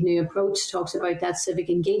Decade New Approach talks about that civic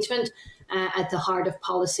engagement at the heart of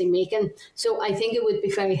policy making. So I think it would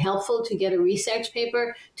be very helpful to get a research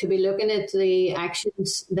paper to be looking at the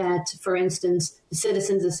actions that, for instance, the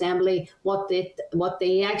Citizens' Assembly, what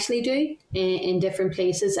they actually do in different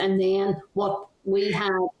places, and then what we had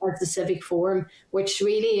as the Civic Forum, which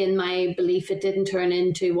really, in my belief, it didn't turn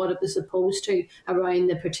into what it was supposed to around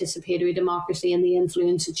the participatory democracy and the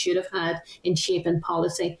influence it should have had in shaping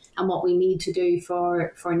policy and what we need to do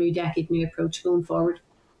for New Decade New Approach going forward.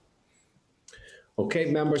 Okay,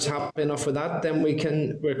 members happy enough with that? Then we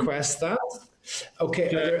can request that. Okay,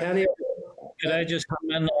 are there any... Could I just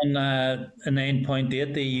comment on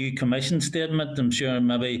 9.8, the EU Commission statement? I'm sure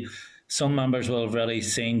maybe some members will have already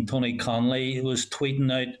seen Tony Connolly was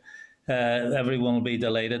tweeting out, everyone will be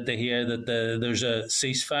delighted to hear that there's a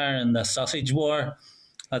ceasefire in the sausage war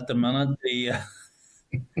at the minute.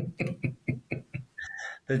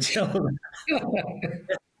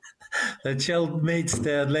 The chilled meats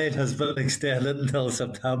deadline has been extended until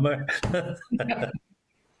September. And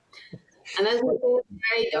as we say,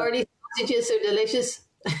 very dirty sausages are delicious.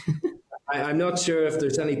 I'm not sure if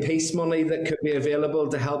there's any peace money that could be available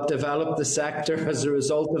to help develop the sector as a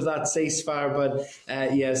result of that ceasefire, but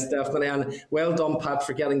yes, definitely. And well done, Pat,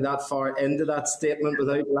 for getting that far into that statement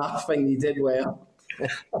without laughing. You did well.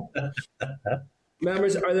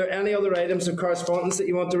 Members, are there any other items of correspondence that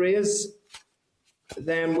you want to raise?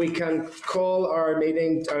 Then we can call our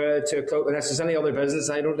meeting to a close. Unless there's any other business,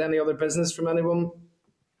 I don't have any other business from anyone.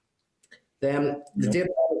 Then the date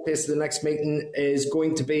and place of the next meeting is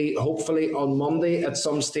going to be hopefully on Monday at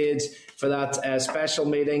some stage for that special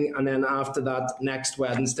meeting, and then after that next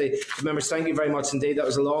Wednesday. Members, thank you very much indeed. That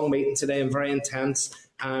was a long meeting today and very intense,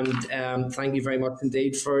 and thank you very much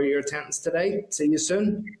indeed for your attendance today. See you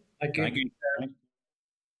soon. Thank you.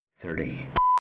 30.